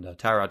and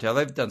Tyrod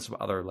Taylor. They've done some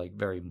other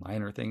very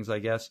minor things, I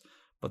guess.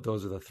 But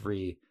those are the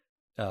three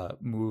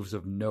moves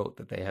of note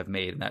that they have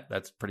made. And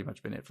that's pretty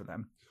much been it for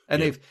them.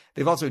 And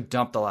they've also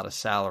dumped a lot of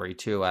salary,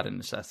 too, out of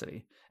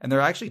necessity. And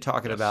they're actually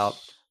talking about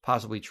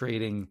possibly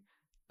trading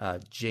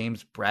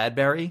James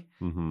Bradbury.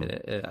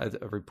 A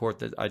report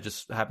that I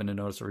just happened to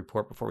notice a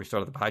report before we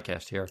started the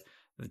podcast here.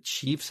 The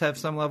Chiefs have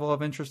some level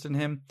of interest in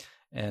him.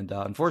 And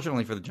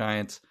unfortunately for the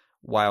Giants,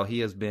 while he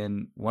has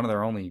been one of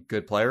their only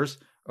good players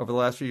over the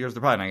last few years,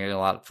 they're probably not getting a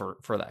lot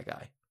for that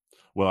guy.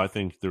 Well, I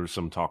think there was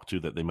some talk,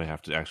 too, that they might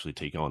have to actually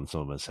take on some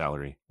of his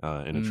salary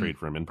in a trade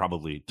for him and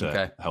probably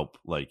to help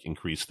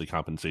increase the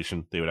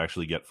compensation they would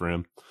actually get for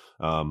him.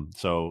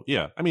 So,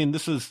 yeah, I mean,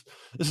 this is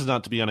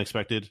not to be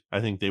unexpected.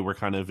 I think they were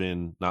kind of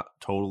in not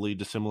totally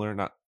dissimilar,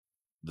 not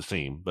the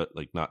same, but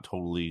not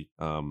totally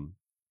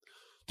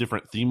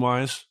different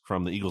theme-wise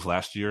from the Eagles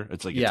last year.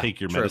 It's like a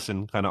take your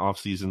medicine kind of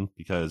off-season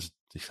because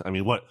I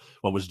mean, what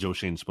was Joe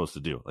Schoen supposed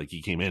to do?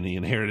 He came in, he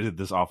inherited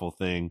this awful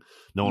thing.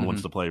 No one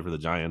wants to play for the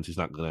Giants. He's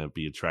not going to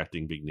be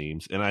attracting big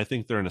names. And I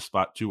think they're in a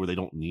spot too where they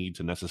don't need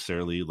to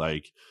necessarily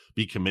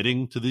be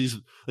committing to these.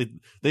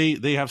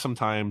 They have some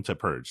time to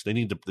purge. They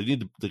need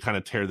to kind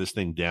of tear this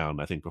thing down,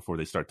 I think, before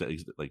they start to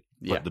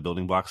put the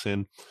building blocks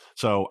in.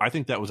 So I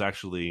think that was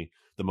actually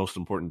the most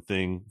important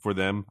thing for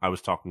them. I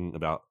was talking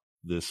about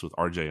this with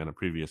RJ on a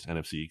previous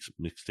NFC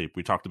mixtape.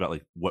 We talked about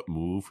what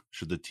move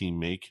should the team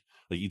make.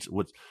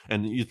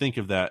 And you think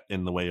of that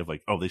in the way of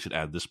they should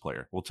add this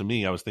player. Well, to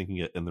me, I was thinking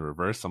it in the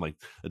reverse. I'm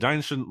the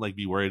Giants shouldn't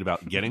be worried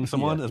about getting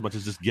someone as much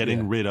as just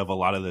getting rid of a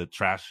lot of the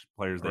trash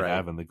players they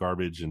have and the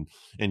garbage and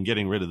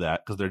getting rid of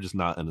that because they're just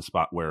not in a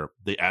spot where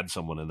they add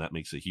someone and that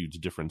makes a huge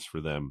difference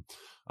for them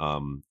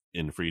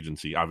in free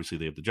agency. Obviously,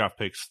 they have the draft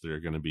picks. They're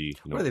going to be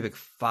what are they pick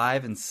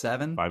 5 and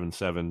 7? 5 and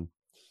 7.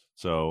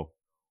 So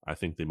I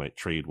think they might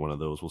trade one of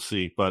those. We'll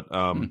see. But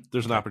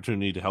there's an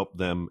opportunity to help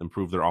them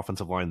improve their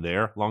offensive line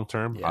there long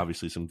term. Yeah.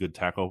 Obviously, some good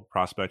tackle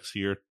prospects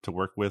here to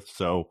work with.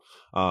 So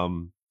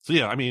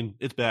yeah, I mean,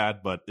 it's bad,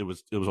 but it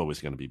was always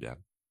going to be bad.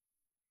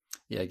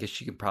 Yeah, I guess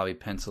you could probably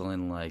pencil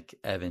in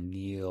Evan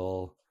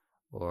Neal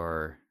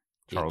or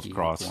Charles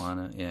Cross.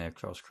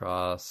 Charles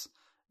Cross.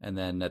 And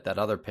then at that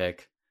other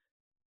pick,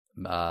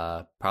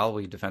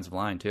 probably defensive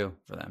line too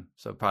for them.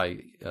 So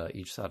probably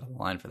each side of the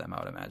line for them, I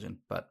would imagine.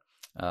 But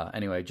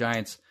anyway,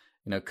 Giants,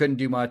 couldn't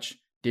do much,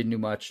 didn't do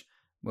much.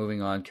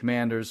 Moving on.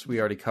 Commanders, we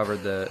already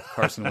covered the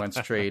Carson Wentz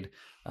trade.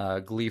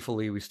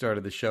 Gleefully, we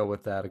started the show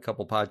with that a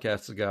couple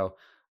podcasts ago.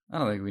 I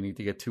don't think we need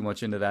to get too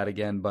much into that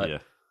again,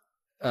 but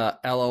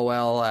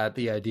LOL at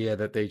the idea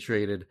that they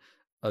traded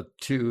a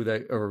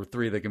 2 or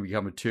 3 that can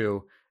become a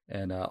 2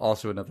 and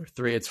also another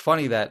 3. It's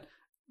funny that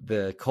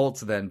the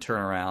Colts then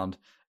turn around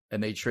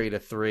and they trade a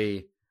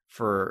 3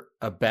 for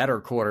a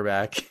better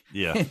quarterback.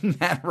 Yeah.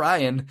 Matt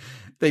Ryan.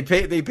 They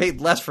paid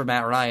less for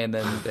Matt Ryan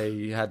than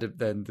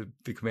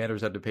the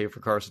Commanders had to pay for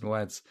Carson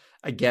Wentz.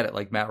 I get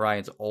it, Matt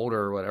Ryan's older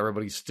or whatever,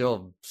 but he's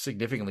still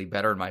significantly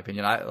better in my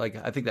opinion.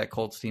 I think that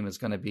Colts team is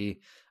going to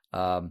be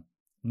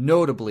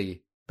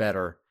notably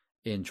better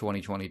in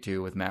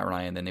 2022 with Matt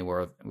Ryan than they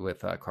were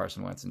with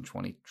Carson Wentz in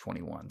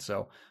 2021. So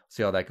we'll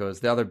see how that goes.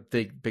 The other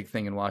big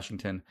thing in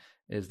Washington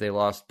is they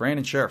lost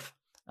Brandon Scherff,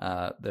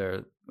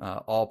 their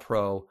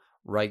all-pro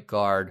right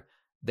guard.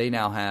 They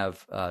now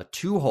have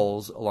 2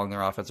 holes along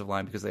their offensive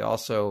line because they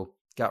also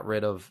got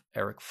rid of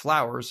Eric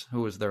Flowers,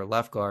 who was their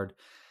left guard.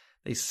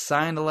 They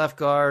signed a left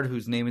guard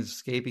whose name is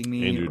escaping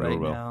me Andrew right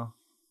Norwell.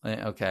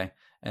 now. Okay.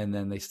 And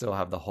then they still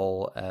have the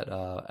hole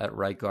at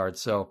right guard.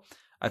 So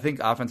I think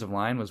offensive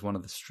line was one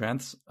of the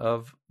strengths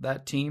of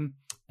that team.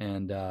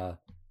 And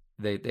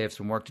they have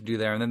some work to do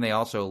there. And then they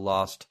also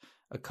lost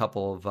a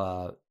couple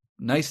of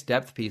nice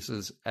depth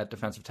pieces at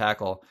defensive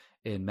tackle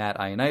in Matt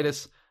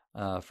Ioannidis,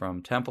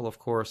 from Temple, of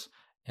course,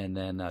 and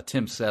then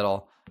Tim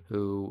Settle,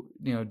 who,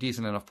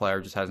 decent enough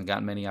player, just hasn't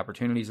gotten many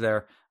opportunities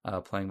there,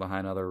 playing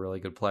behind other really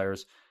good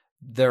players.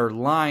 Their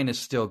line is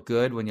still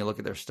good when you look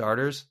at their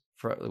starters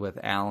with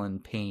Allen,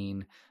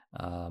 Payne,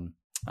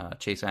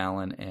 Chase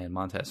Allen, and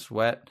Montez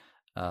Sweat.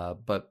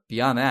 But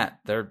beyond that,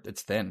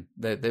 it's thin.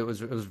 It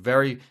was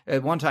very,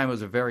 at one time it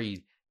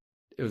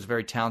was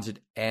very talented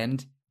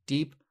and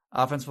deep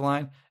offensive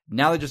line.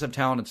 Now they just have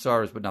talented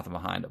starters, but nothing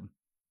behind them.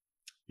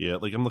 Yeah,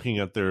 like I'm looking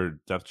at their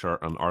depth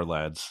chart on our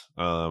lads,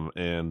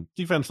 and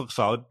defense looks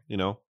solid.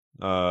 Good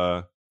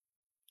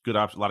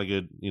option, a lot of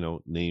good,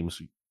 names,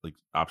 like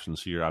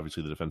options here.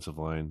 Obviously, the defensive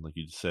line, like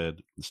you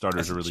said, the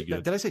starters are really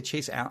good. Did I say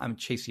Chase Allen? I'm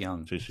Chase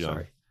Young.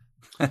 Sorry.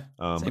 But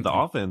the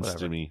offense, whatever.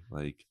 Jimmy,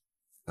 like,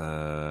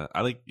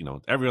 I like,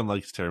 everyone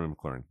likes Terry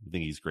McLaurin. I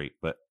think he's great,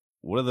 but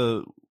what do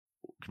the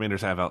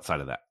Commanders have outside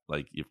of that?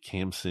 Like, you have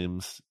Cam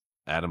Sims,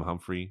 Adam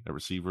Humphrey, a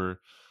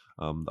receiver.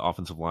 The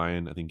offensive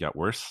line, I think, got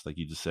worse. Like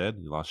you just said,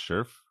 you lost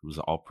Scherf, who was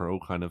an all-pro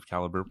kind of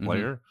caliber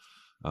player.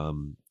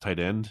 Tight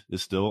end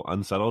is still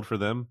unsettled for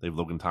them. They have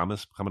Logan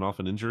Thomas coming off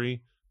an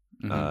injury.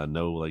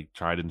 No, like,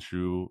 tried and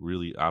true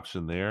really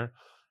option there.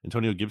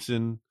 Antonio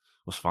Gibson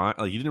was fine.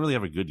 Like, he didn't really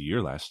have a good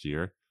year last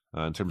year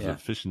in terms of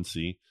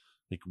efficiency.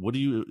 Like,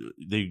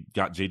 they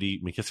got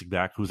J.D. McKissick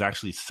back, who's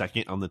actually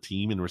second on the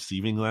team in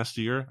receiving last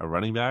year, a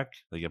running back,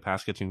 like a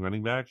pass-catching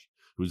running back,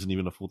 who isn't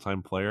even a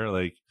full-time player.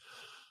 Like,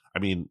 I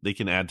mean, they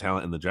can add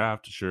talent in the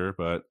draft, sure,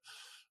 but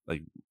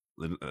like,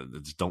 I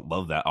just don't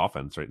love that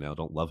offense right now.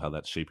 Don't love how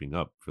that's shaping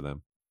up for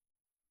them.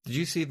 Did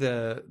you see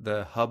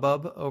the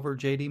hubbub over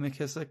J.D.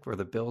 McKissick, where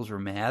the Bills were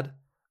mad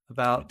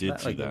about? I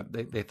did see that.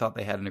 They thought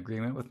they had an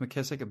agreement with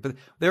McKissick, but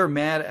they were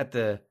mad at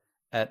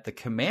the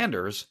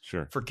Commanders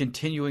for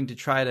continuing to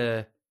try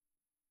to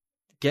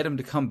get him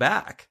to come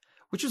back,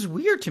 which is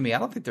weird to me. I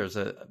don't think there's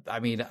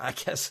I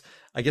guess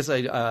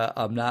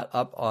I'm not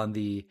up on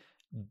the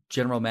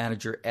general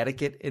manager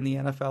etiquette in the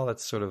NFL.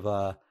 That's sort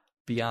of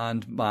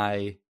beyond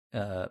my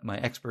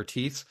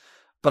expertise.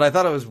 But I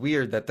thought it was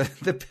weird that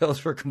the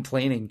Bills were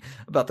complaining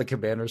about the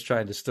Commanders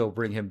trying to still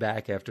bring him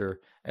back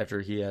after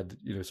he had,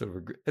 sort of,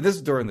 and this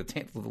is during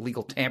the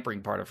legal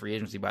tampering part of free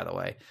agency, by the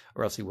way,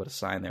 or else he would have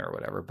signed there or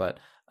whatever. But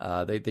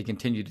they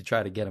continued to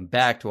try to get him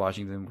back to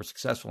Washington and were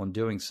successful in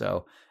doing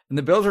so. And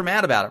the Bills were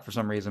mad about it for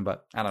some reason,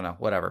 but I don't know,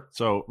 whatever.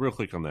 So real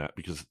quick on that,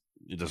 because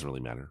it doesn't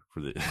really matter for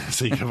the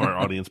sake of our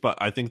audience, but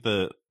I think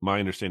my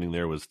understanding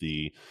there was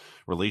the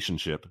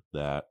relationship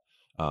that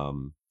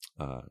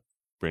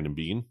Brandon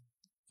Beane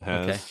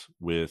has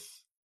with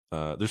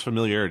there's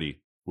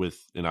familiarity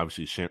with, and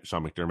obviously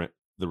Sean McDermott,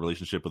 the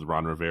relationship with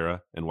Ron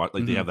Rivera, and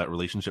they have that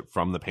relationship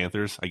from the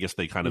Panthers. I guess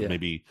they kind of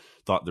maybe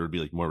thought there would be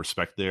like more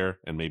respect there,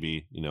 and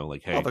maybe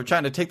like, hey, they're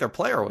trying to take their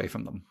player away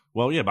from them.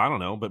 Well, yeah, but I don't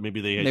know, but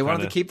maybe they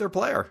wanted to keep their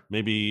player.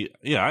 Maybe,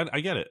 yeah, I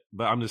get it,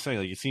 but I'm just saying,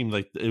 like, it seemed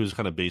like it was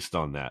kind of based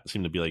on that. It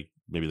seemed to be like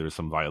maybe there was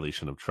some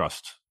violation of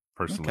trust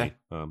personally.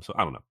 So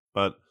I don't know,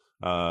 but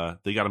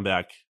they got him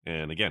back,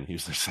 and again, he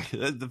was their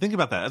second. Think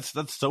about that.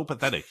 That's so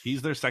pathetic.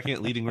 He's their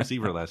second leading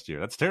receiver last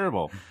year. That's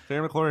terrible.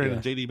 Terry McLaurin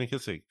and J.D.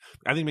 McKissick.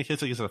 I think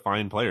McKissick is a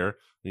fine player.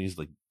 He's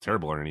like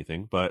terrible or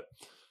anything, but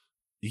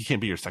he can't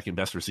be your second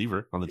best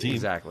receiver on the team.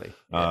 Exactly.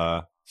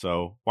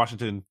 So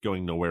Washington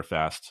going nowhere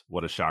fast.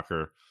 What a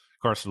shocker.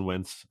 Carson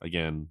Wentz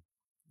again.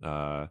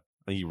 I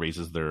think he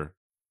raises their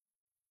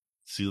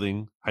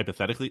ceiling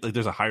hypothetically. Like,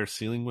 there's a higher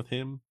ceiling with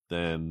him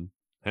than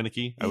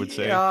Heinicke, I would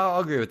say. Yeah,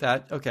 I'll agree with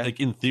that. Okay. Like,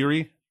 in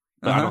theory,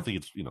 but I don't think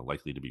it's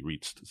likely to be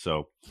reached.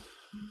 So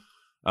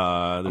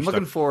I'm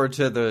looking forward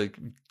to the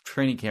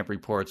training camp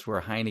reports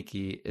where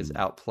Heinicke is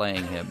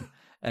outplaying him,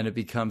 and it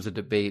becomes a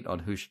debate on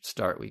who should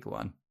start week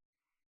 1.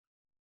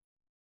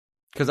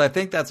 Because I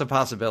think that's a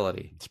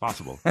possibility. It's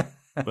possible,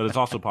 but it's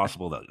also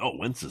possible that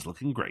Wentz is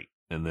looking great,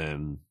 and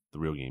then the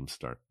real games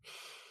start.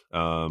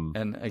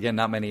 And again,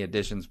 not many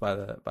additions by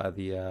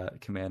the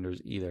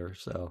Commanders either.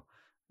 So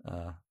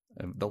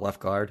the left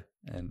guard,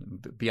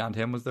 and beyond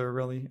him, was there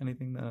really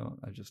anything? No,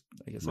 I guess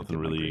nothing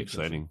really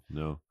exciting.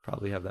 No,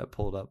 probably have that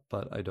pulled up,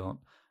 but I don't.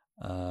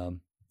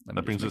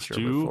 That brings us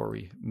to, before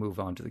we move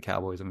on to the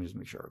Cowboys. Let me just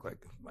make sure, like,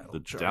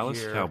 the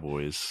Dallas here.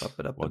 Cowboys.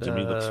 While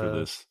Jimmy looks for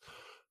this.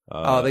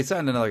 They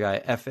signed another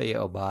guy, F.A.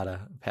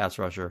 Obata, pass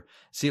rusher.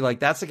 See, like,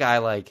 that's a guy,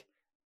 like,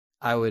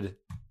 I would,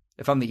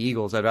 if I'm the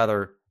Eagles, I'd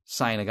rather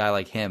sign a guy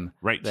like him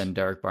than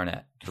Derek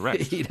Barnett.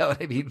 Correct. You know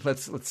what I mean?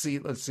 Let's see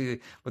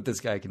what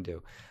this guy can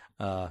do.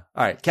 All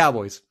right,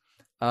 Cowboys.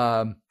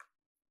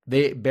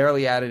 They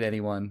barely added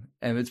anyone,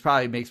 and it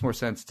probably makes more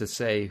sense to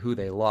say who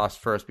they lost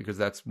first because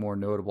that's more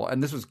notable.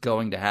 And this was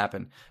going to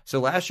happen. So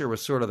last year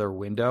was sort of their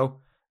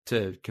window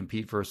to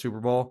compete for a Super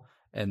Bowl,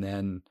 and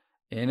then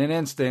in an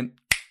instant,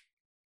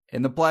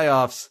 in the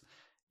playoffs,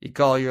 you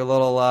call your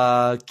little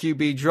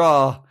QB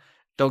draw.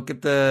 Don't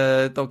get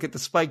the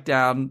spike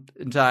down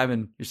in time,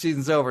 and your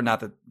season's over. Not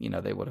that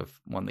they would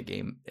have won the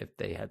game if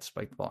they had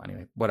spiked the ball.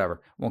 Anyway,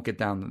 whatever. Won't get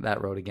down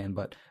that road again.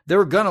 But they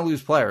were gonna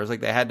lose players.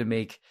 Like, they had to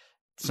make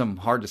some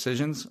hard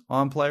decisions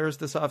on players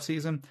this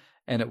offseason,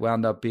 and it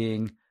wound up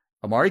being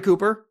Amari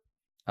Cooper,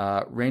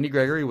 Randy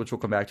Gregory, which we'll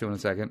come back to in a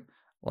second,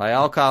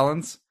 La'el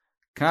Collins,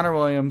 Connor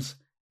Williams,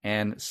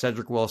 and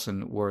Cedric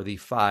Wilson were the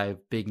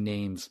 5 big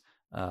names,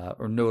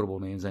 or notable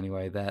names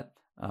anyway, that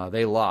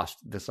they lost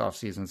this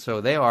offseason.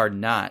 So they are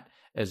not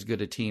as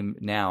good a team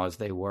now as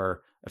they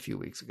were a few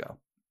weeks ago.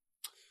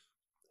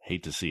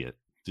 Hate to see it.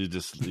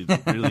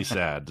 It's really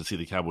sad to see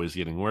the Cowboys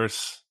getting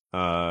worse.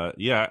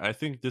 Yeah, I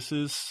think this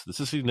is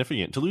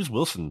significant to lose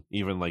Wilson,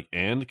 even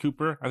and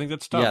Cooper. I think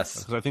that's tough. Yes,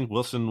 because I think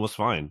Wilson was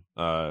fine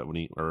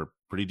or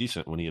pretty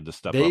decent when he had to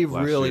step they up. They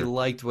really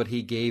liked what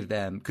he gave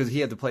them because he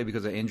had to play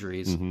because of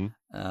injuries.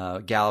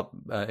 Mm-hmm. Gallup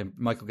and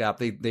Michael Gallup.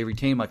 They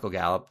retained Michael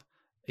Gallup.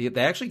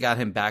 They actually got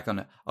him back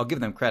on. I'll give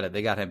them credit.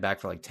 They got him back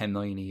for like $10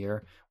 million a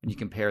year. When you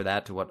compare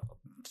that to what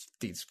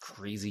these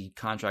crazy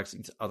contracts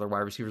these other wide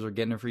receivers are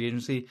getting in free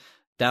agency,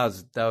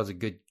 that was a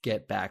good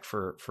get back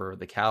for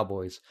the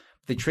Cowboys.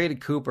 They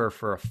traded Cooper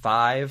for a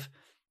 5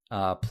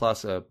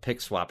 plus a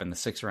pick swap in the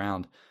 6th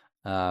round,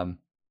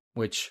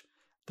 which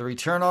the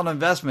return on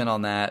investment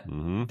on that,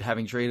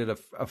 having traded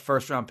a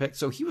first round pick.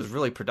 So he was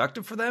really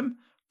productive for them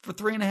for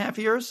 3.5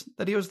 years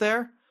that he was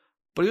there,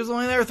 but he was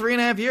only there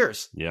 3.5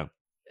 years. Yeah.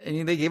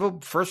 And they gave a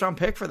first round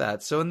pick for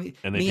that. So they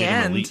paid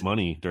him elite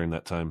money during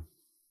that time.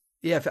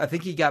 Yeah, I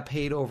think he got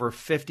paid over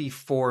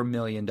 $54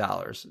 million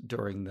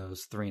during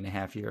those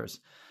 3.5 years.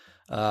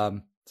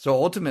 So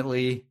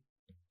ultimately,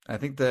 I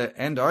think the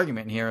end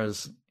argument here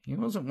is he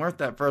wasn't worth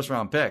that first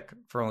round pick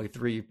for only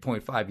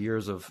 3.5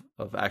 years of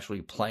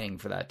actually playing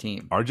for that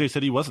team. RJ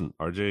said he wasn't.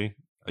 RJ,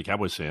 a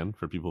Cowboys fan,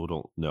 for people who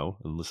don't know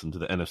and listen to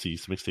the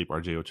NFC's mixtape,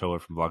 RJ Ochoa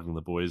from Vlogging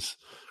the Boys,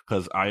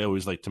 because I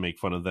always like to make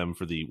fun of them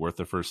for the Worth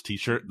the First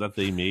t-shirt that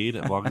they made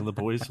at Vlogging the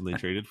Boys when they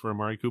traded for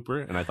Amari Cooper,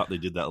 and I thought they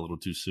did that a little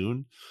too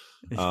soon.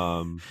 You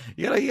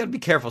gotta be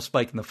careful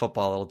spiking the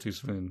football a little too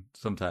soon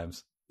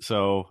sometimes.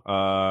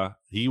 So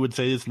he would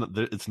say it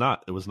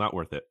was not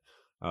worth it.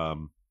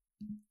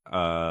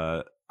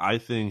 I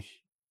think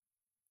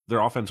their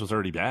offense was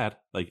already bad,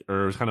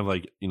 or it was kind of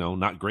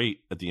not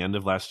great at the end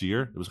of last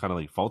year. It was kind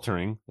of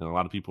faltering, and a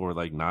lot of people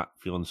were not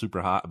feeling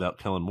super hot about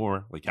Kellen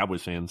Moore,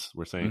 Cowboys fans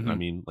were saying. I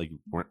mean,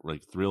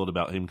 weren't thrilled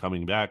about him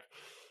coming back.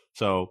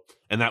 So,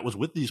 and that was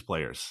with these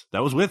players.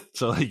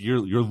 So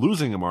you're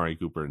losing Amari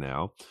Cooper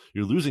now.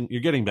 You're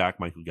getting back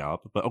Michael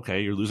Gallup, but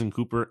okay, you're losing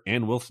Cooper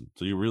and Wilson.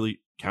 So you're really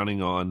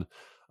counting on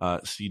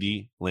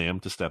CeeDee Lamb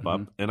to step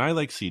up. And I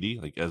like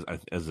CeeDee,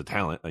 as a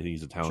talent. I think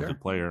he's a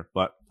talented player,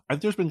 but I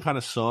think there's been kind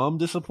of some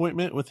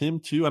disappointment with him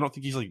too. I don't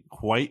think he's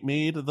quite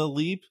made the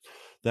leap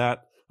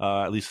that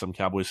at least some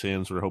Cowboys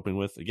fans were hoping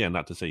with. Again,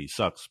 not to say he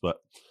sucks, but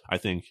I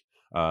think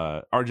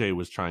RJ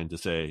was trying to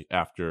say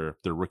after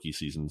their rookie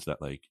seasons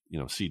that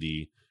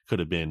CeeDee could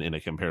have been in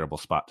a comparable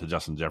spot to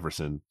Justin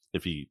Jefferson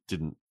if he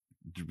didn't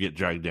get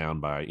dragged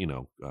down by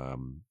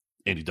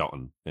Andy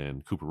Dalton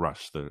and Cooper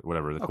Rush,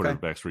 whatever the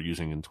quarterbacks were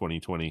using in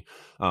 2020.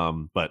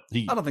 But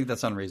I don't think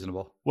that's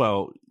unreasonable.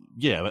 Well,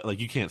 yeah, but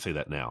you can't say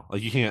that now.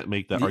 You can't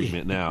make that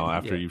argument now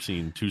after you've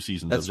seen 2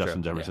 seasons of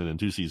Justin Jefferson and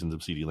 2 seasons of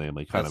CeeDee Lamb,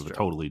 kind of a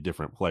totally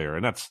different player.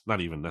 And that's not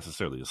even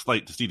necessarily a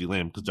slight to CeeDee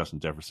Lamb, because Justin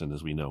Jefferson,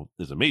 as we know,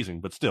 is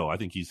amazing. But still, I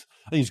think he's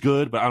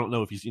good, but I don't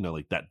know if he's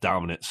that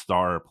dominant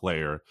star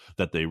player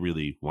that they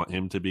really want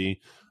him to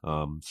be.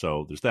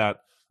 So there's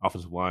that.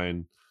 Offensive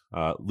line.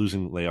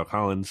 Losing La'el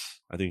Collins,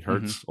 I think,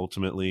 hurts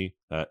ultimately,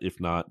 if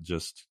not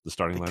just the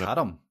starting lineup. Cut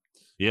him.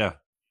 Yeah.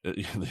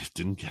 They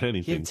didn't get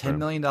anything. He had $10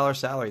 million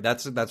salary.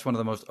 That's one of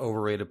the most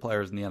overrated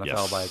players in the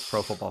NFL by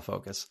Pro Football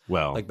Focus.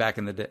 Well, back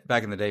in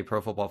the day, Pro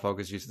Football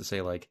Focus used to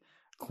say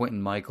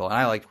Quentin Michael, and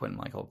I liked Quentin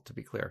Michael, to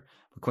be clear.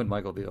 But Quentin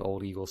Michael, the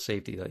old Eagles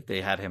safety, they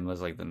had him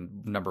as the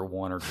number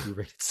 1 or 2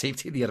 rated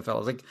safety in the NFL. I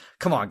was like,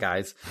 come on,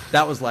 guys,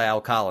 that was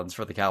La'el Collins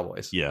for the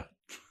Cowboys. Yeah.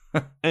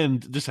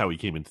 And just how he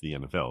came into the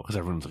NFL, because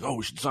everyone's like, "Oh,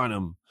 we should sign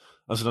him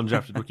as an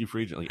undrafted rookie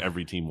free agent."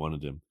 Every team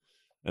wanted him,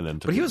 and then.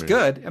 But he was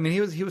good. I mean,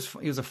 he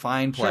was a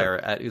fine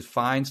player. He was a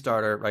fine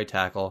starter at right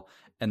tackle,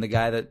 and the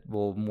guy that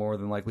will more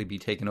than likely be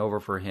taken over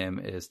for him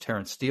is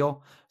Terrence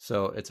Steele.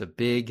 So it's a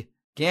big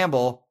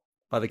gamble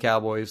by the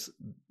Cowboys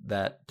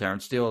that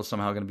Terrence Steele is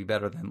somehow going to be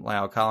better than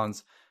La'el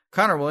Collins.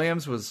 Connor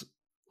Williams was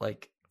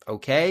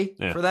okay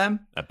for them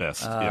at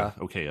best.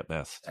 Okay at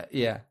best.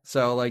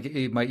 So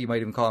you might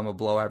even call him a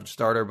below average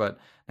starter, but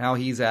now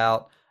he's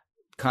out.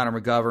 Connor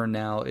McGovern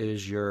now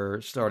is your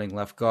starting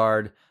left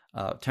guard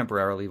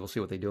temporarily. We'll see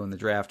what they do in the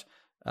draft.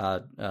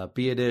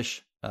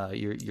 Biadish,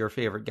 your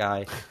favorite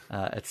guy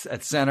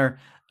at center.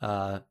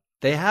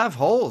 They have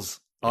holes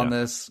on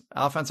this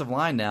offensive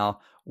line now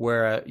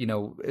where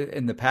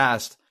in the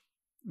past,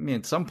 I mean,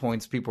 at some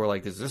points, people were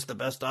like, is this the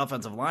best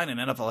offensive line in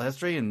NFL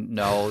history? And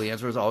no, the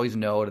answer is always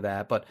no to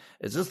that. But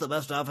is this the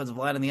best offensive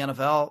line in the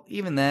NFL?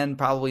 Even then,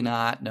 probably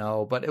not,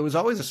 no. But it was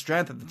always a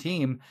strength of the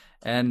team,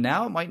 and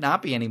now it might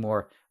not be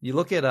anymore. You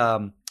look at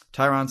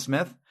Tyron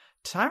Smith.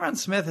 Tyron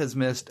Smith has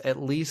missed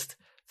at least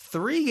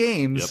 3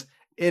 games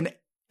in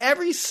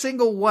every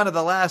single one of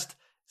the last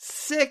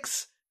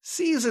 6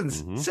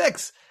 seasons.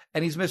 6.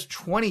 And he's missed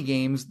 20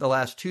 games the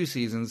last 2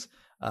 seasons.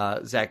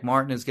 Zach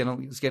Martin's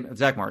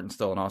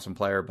still an awesome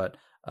player, but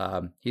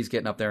he's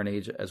getting up there in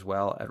age as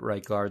well at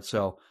right guard.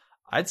 So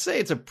I'd say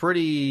it's a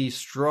pretty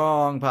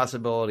strong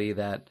possibility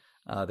that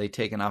they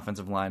take an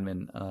offensive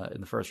lineman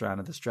in the first round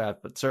of this draft.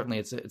 But certainly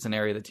it's an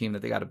area of the team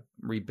that they got to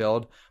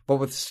rebuild. But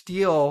with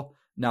Steele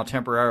now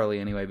temporarily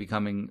anyway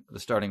becoming the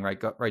starting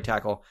right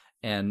tackle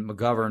and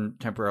McGovern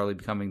temporarily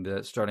becoming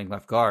the starting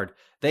left guard,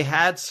 they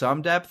had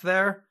some depth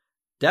there.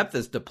 Depth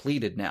is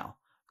depleted now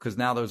because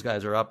now those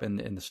guys are up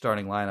in the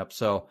starting lineup.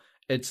 So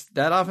it's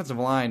that offensive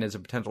line is a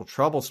potential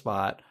trouble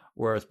spot,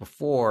 whereas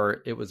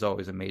before it was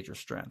always a major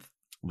strength.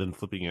 Then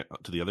flipping it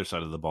to the other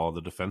side of the ball,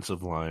 the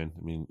defensive line.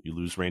 I mean, you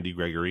lose Randy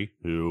Gregory,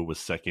 who was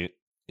second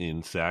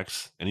in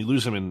sacks, and you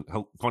lose him in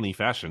funny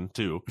fashion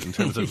too. In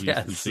terms of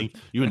Yes.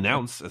 you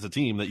announce as a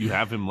team that you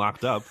have him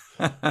locked up,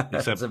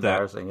 except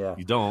that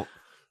you don't,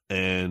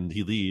 and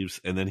he leaves,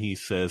 and then he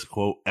says,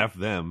 "quote F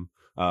them."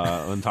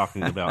 When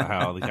talking about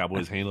how the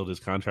Cowboys handled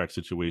his contract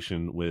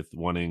situation with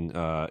wanting,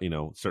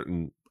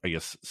 certain, I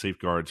guess,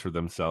 safeguards for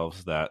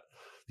themselves that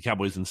the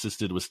Cowboys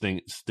insisted was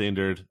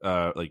standard,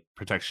 like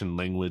protection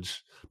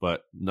language,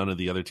 but none of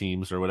the other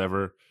teams or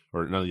whatever,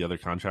 or none of the other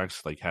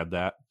contracts like had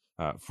that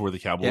for the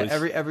Cowboys.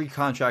 Yeah, every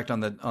contract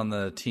on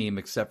the team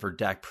except for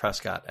Dak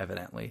Prescott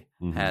evidently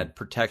had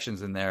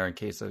protections in there in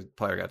case a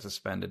player got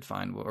suspended,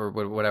 fined, or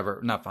whatever.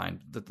 Not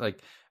fined,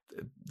 like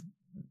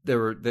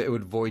it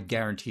would void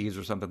guarantees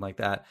or something like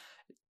that.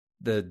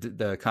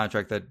 The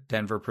contract that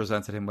Denver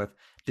presented him with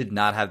did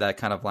not have that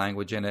kind of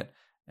language in it.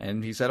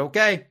 And he said,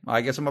 okay,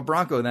 I guess I'm a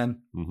Bronco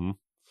then. Mm-hmm.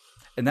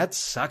 And that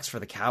sucks for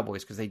the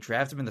Cowboys because they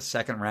drafted him in the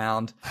second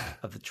round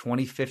of the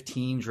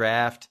 2015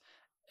 draft.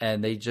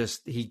 And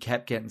he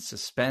kept getting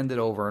suspended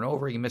over and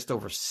over. He missed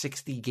over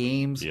 60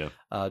 games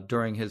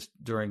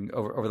during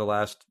over the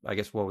last, I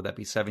guess, what would that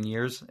be, 7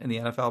 years in the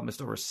NFL?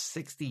 Missed over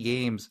 60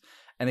 games.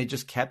 And they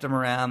just kept him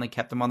around. They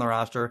kept him on the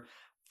roster.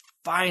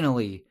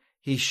 Finally,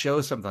 he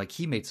shows something. Like,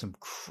 he made some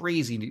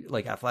crazy,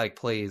 like, athletic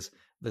plays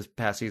this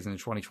past season in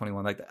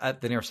 2021. Like,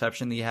 the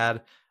interception that he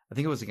had, I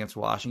think it was against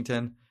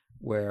Washington,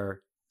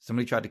 where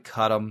somebody tried to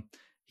cut him.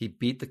 He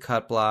beat the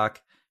cut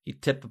block. He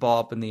tipped the ball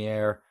up in the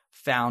air,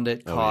 found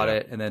it, caught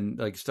it, and then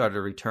like started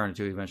to return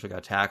until he eventually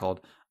got tackled.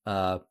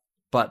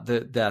 But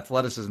the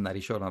athleticism that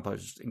he showed on the play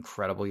was just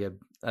incredible. He had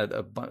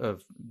a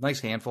nice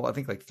handful, I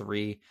think like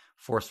 3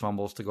 forced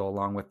fumbles to go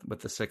along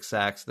with the 6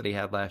 sacks that he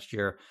had last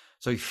year.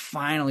 So he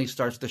finally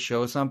starts to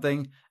show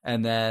something.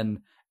 And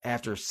then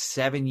after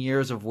 7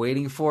 years of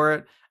waiting for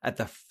it, at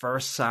the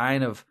first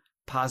sign of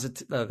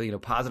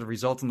positive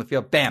results on the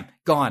field, bam,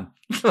 gone.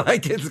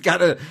 Like it's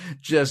gotta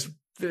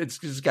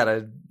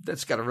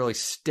really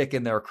stick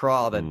in their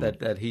craw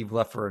that he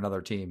left for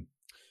another team.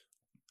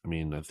 I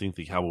mean, I think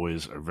the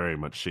Cowboys are very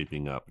much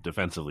shaping up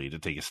defensively to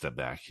take a step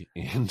back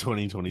in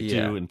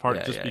 2022, in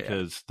part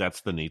because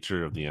that's the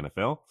nature of the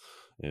NFL.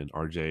 And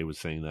RJ was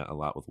saying that a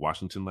lot with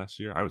Washington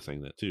last year. I was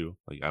saying that too.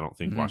 Like, I don't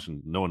think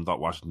no one thought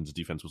Washington's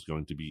defense was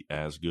going to be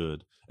as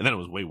good. And then it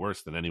was way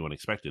worse than anyone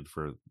expected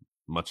for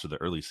much of the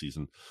early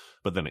season.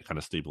 But then it kind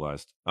of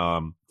stabilized.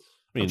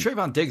 I mean,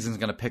 Trayvon Diggs is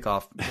going to pick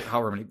off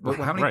how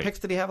many picks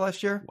did he have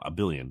last year? A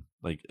billion,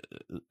 like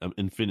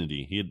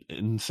infinity. He had an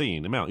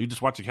insane amount. You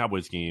just watch a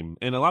Cowboys game,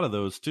 and a lot of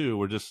those too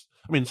were just.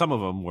 I mean, some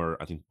of them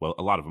were, I think,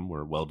 a lot of them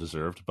were well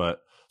deserved, but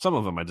some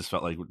of them I just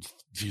felt like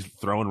he's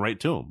throwing right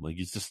to him. Like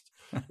it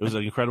was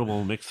an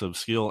incredible mix of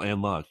skill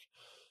and luck,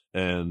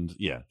 and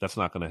yeah, that's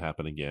not going to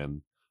happen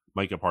again.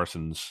 Micah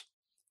Parsons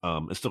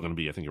is still going to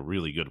be, I think, a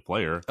really good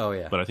player. Oh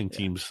yeah, but I think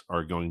teams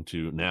are going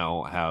to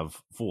now have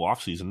full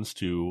off seasons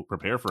to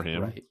prepare for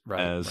him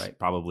as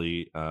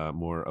probably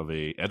more of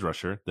a edge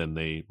rusher than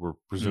they were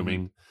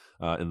presuming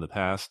in the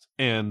past.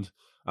 And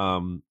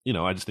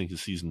I just think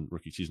his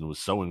rookie season was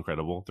so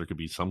incredible. There could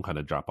be some kind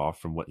of drop off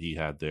from what he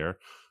had there.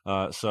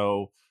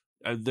 So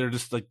they're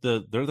just like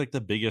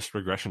the biggest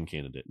regression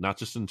candidate, not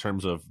just in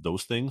terms of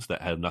those things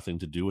that had nothing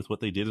to do with what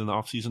they did in the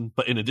offseason,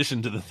 but in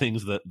addition to the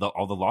things that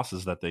all the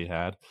losses that they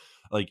had.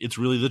 Like, it's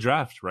really the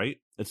draft, right?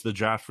 It's the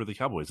draft for the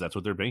Cowboys. That's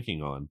what they're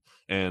banking on.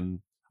 And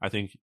I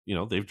think,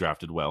 they've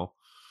drafted well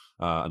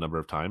a number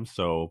of times.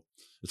 So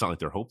it's not like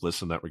they're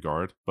hopeless in that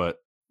regard. But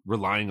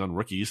relying on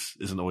rookies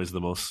isn't always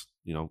the most,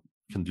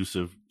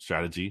 conducive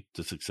strategy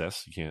to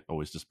success. You can't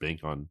always just bank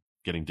on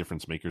getting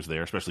difference makers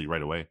there, especially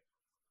right away.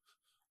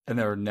 And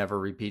there were never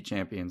repeat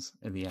champions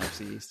in the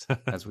NFC East,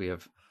 as we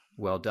have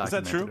well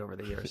documented over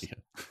the years.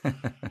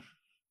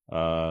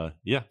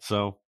 Yeah.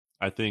 So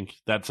I think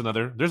that's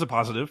there's a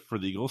positive for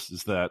the Eagles,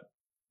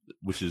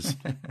 which is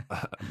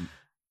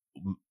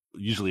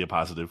usually a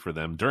positive for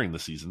them during the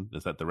season,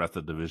 is that the rest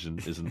of the division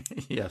isn't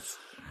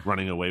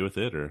running away with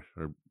it or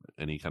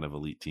any kind of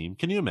elite team.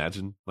 Can you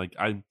imagine? Like,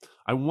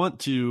 I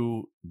want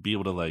to be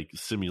able to like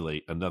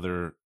simulate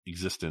another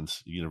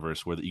existence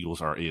universe where the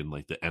Eagles are in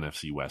like the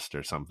NFC West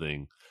or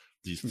something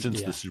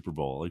since the Super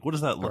Bowl. Like, what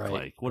does that look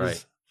like? What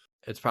is?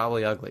 It's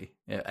probably ugly.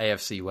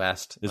 AFC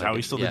West. Is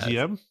Howie still the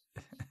GM?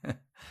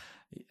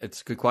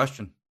 It's a good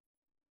question.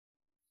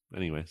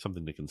 Anyway,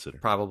 something to consider.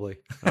 Probably.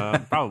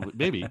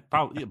 Maybe.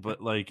 Yeah,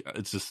 but like,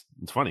 it's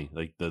funny.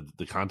 Like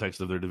the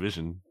context of their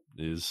division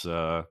is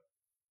a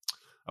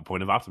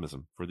point of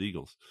optimism for the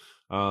Eagles.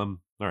 All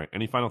right.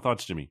 Any final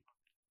thoughts, Jimmy?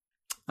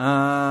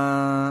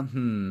 I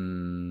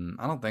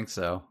don't think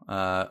so.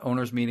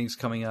 Owners meetings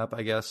coming up,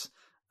 I guess.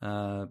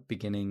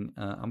 Beginning,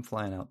 I'm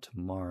flying out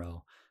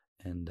tomorrow,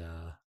 and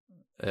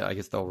I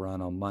guess they'll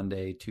run on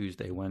Monday,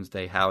 Tuesday,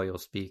 Wednesday. Howie will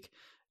speak.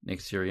 Nick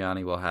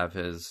Sirianni will have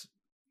his.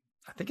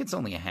 I think it's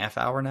only a half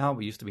hour now.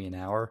 We used to be an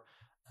hour,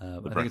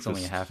 but I think it's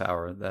only a half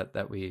hour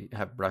that we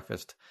have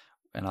breakfast,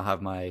 and I'll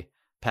have my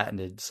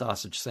patented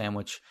sausage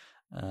sandwich.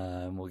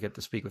 We'll get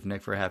to speak with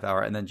Nick for a half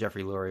hour, and then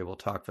Jeffrey Lurie will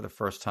talk for the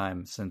first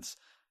time since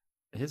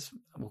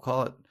I'll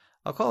call it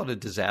a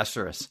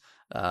disastrous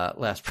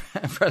last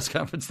press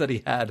conference that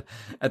he had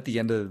at the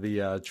end of the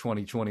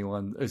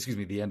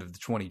the end of the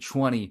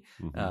 2020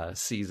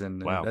 season.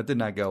 Wow. That did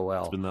not go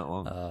well. It's been that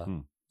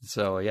long.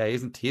 So yeah,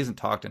 he hasn't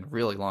talked in a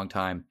really long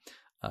time.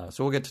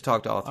 So we'll get to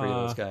talk to all three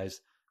of those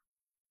guys.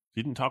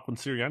 You didn't talk when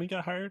Sirianni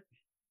got hired?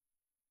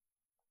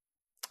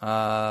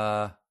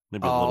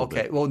 Maybe a little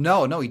bit. Well,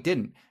 no, he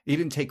didn't. He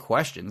didn't take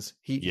questions.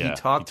 He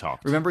talked.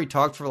 Remember, he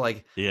talked for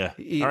like all right.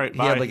 He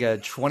had like a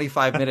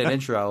 25-minute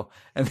intro,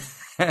 and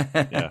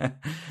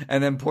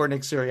and then poor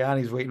Nick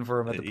Sirianni's waiting for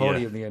him at the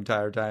podium the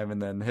entire time,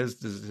 and then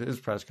his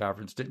press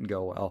conference didn't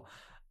go well.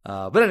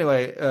 But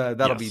anyway,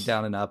 that'll be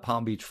down in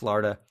Palm Beach,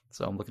 Florida.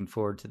 So I'm looking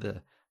forward to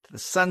the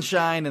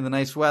sunshine and the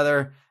nice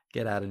weather.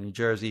 Get out of New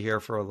Jersey here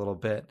for a little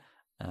bit.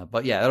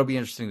 But yeah, it'll be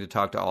interesting to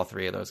talk to all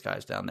three of those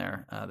guys down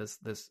there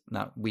this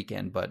not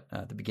weekend, but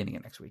the beginning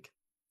of next week.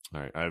 All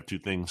right. I have two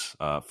things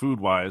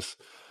food-wise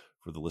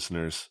for the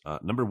listeners.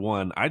 Number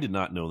one, I did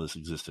not know this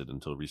existed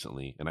until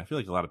recently. And I feel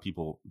like a lot of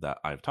people that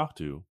I've talked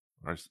to,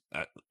 or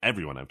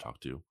everyone I've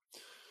talked to,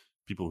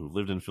 people who've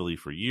lived in Philly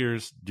for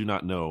years, do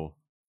not know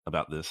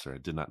about this, or I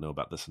did not know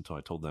about this until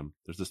I told them.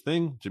 There's this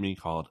thing, Jimmy,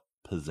 called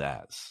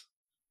pizzazz.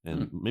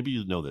 And maybe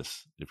you know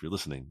this if you're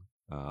listening,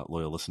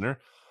 loyal listener,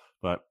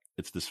 but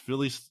it's this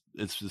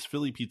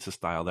Philly pizza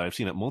style that I've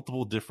seen at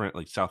multiple different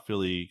like South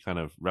Philly kind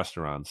of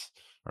restaurants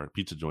or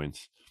pizza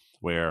joints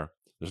where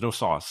there's no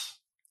sauce.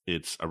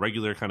 It's a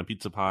regular kind of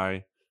pizza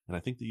pie, and I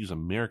think they use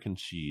American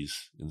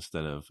cheese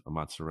instead of a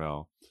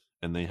mozzarella,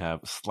 and they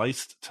have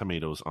sliced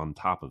tomatoes on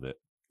top of it,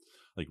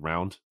 like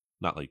round,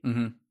 not like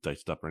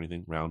diced up or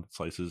anything, round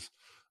slices,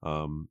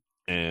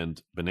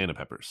 and banana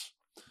peppers.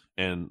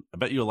 And I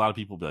bet you a lot of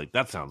people would be like,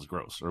 that sounds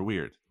gross or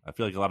weird. I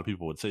feel like a lot of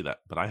people would say that,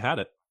 but I had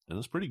it, and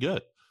it's pretty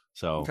good.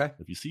 So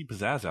if you see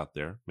pizzazz out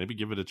there, maybe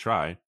give it a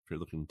try if you're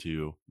looking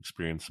to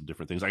experience some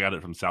different things. I got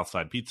it from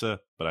Southside Pizza,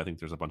 but I think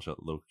there's a bunch of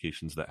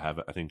locations that have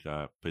it. I think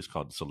a place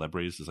called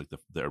Celebres is like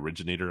the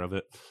originator of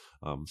it.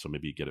 So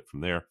maybe you get it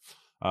from there.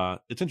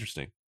 It's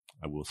interesting,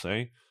 I will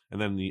say.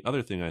 And then the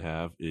other thing I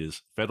have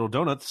is Federal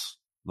Donuts.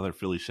 Another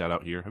Philly shout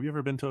out here. Have you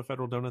ever been to a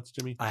Federal Donuts,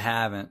 Jimmy? I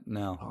haven't.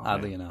 No,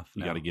 oddly enough.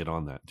 You got to get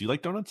on that. Do you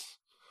like donuts?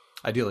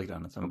 I do like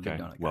donuts. I'm a big donut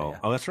guy. Well,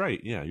 oh, that's right.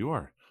 Yeah, you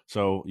are.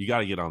 So you got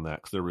to get on that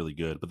because they're really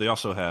good. But they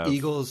also have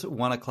Eagles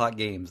 1:00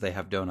 games. They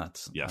have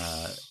donuts.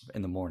 Yes,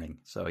 in the morning.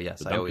 So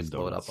yes, I always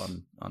load up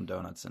on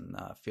donuts and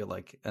feel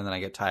like, and then I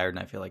get tired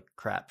and I feel like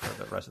crap for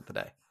the rest of the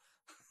day.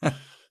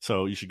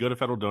 So you should go to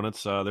Federal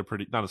Donuts. They're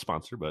pretty, not a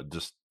sponsor, but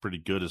just pretty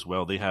good as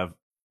well. They have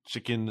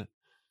chicken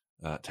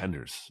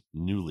tenders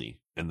newly,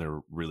 and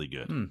they're really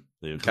good.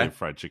 They have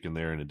fried chicken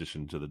there in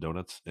addition to the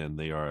donuts, and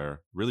they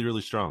are really,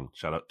 really strong.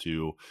 Shout out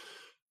to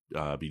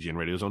BGN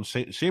Radio's own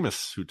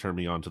Seamus, who turned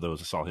me on to those.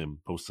 I saw him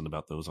posting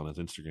about those on his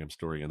Instagram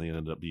story, and they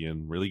ended up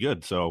being really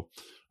good. So,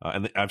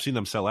 and I've seen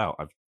them sell out.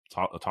 I've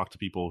talked to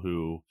people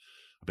who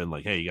have been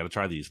like, hey, you got to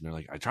try these. And they're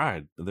like, I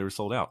tried, and they were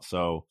sold out.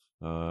 So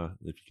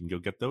if you can go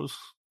get those,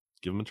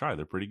 give them a try.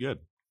 They're pretty good.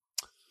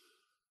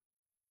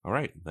 All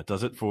right. That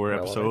does it for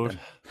episode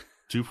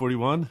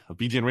 241 of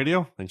BGN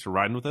Radio. Thanks for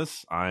riding with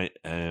us. I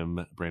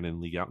am Brandon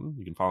Lee Gouton.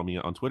 You can follow me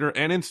on Twitter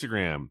and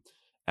Instagram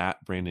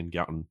at Brandon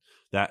Gouton.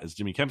 That is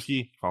Jimmy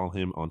Kempski. Follow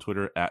him on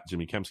Twitter at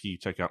Jimmy Kempski.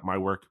 Check out my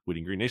work,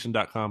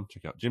 WheatingGreenNation.com.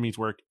 Check out Jimmy's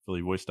work,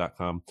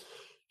 PhillyVoice.com.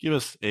 Give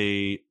us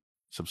a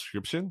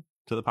subscription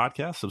to the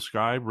podcast.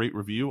 Subscribe, rate,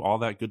 review, all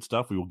that good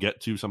stuff. We will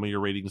get to some of your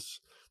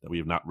ratings that we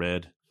have not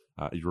read,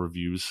 your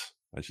reviews,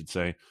 I should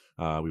say.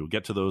 We will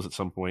get to those at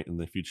some point in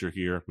the future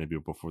here, maybe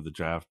before the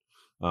draft.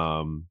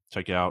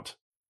 Check out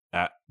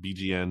at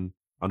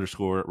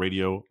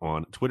BGN_radio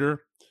on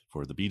Twitter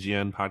for the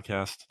BGN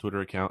podcast Twitter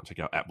account. Check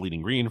out at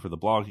Bleeding Green for the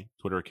blog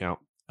Twitter account,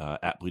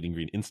 at Bleeding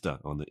Green Insta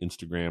on the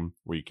Instagram,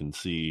 where you can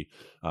see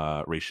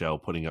Rachel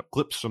putting up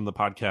clips from the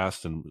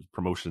podcast and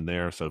promotion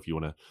there. So if you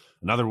want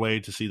another way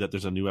to see that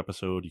there's a new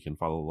episode, you can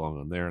follow along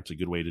on there. It's a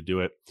good way to do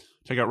it.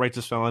 Check out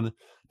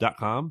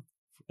righteousfelon.com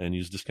and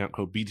use discount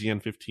code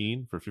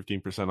BGN15 for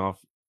 15%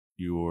 off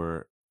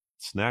your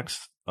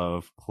snacks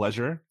of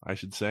pleasure, I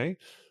should say,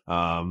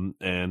 and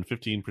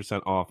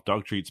 15% off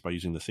dog treats by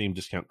using the same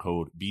discount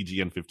code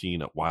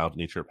BGN15 at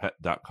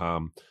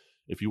wildnaturepet.com.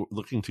 If you're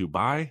looking to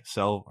buy,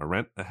 sell, or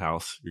rent a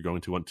house, you're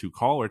going to want to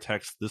call or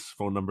text this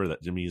phone number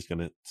that Jimmy is going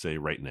to say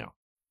right now.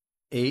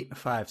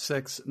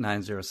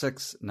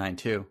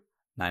 856-906-9295.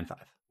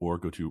 Or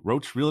go to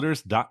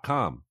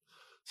roachrealtors.com.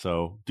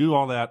 So do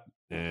all that,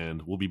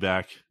 and we'll be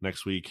back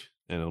next week,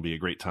 and it'll be a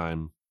great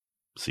time.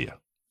 See ya.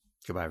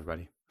 Goodbye,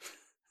 everybody.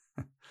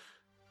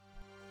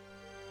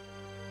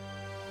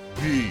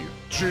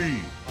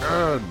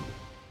 BGN.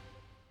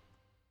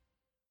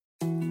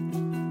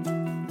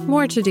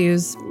 More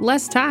to-dos,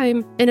 less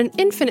time, and an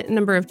infinite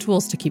number of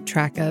tools to keep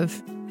track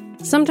of.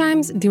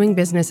 Sometimes doing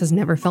business has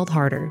never felt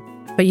harder,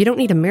 but you don't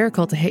need a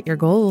miracle to hit your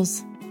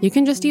goals. You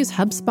can just use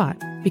HubSpot,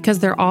 because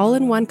their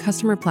all-in-one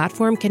customer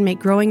platform can make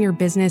growing your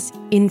business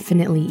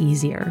infinitely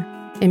easier.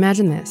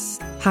 Imagine this: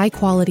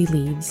 high-quality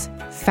leads,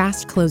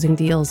 fast closing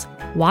deals,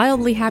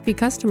 wildly happy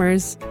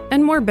customers,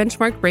 and more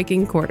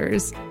benchmark-breaking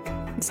quarters.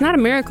 It's not a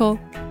miracle,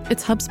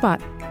 it's HubSpot.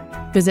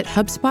 Visit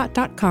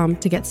HubSpot.com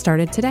to get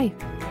started today.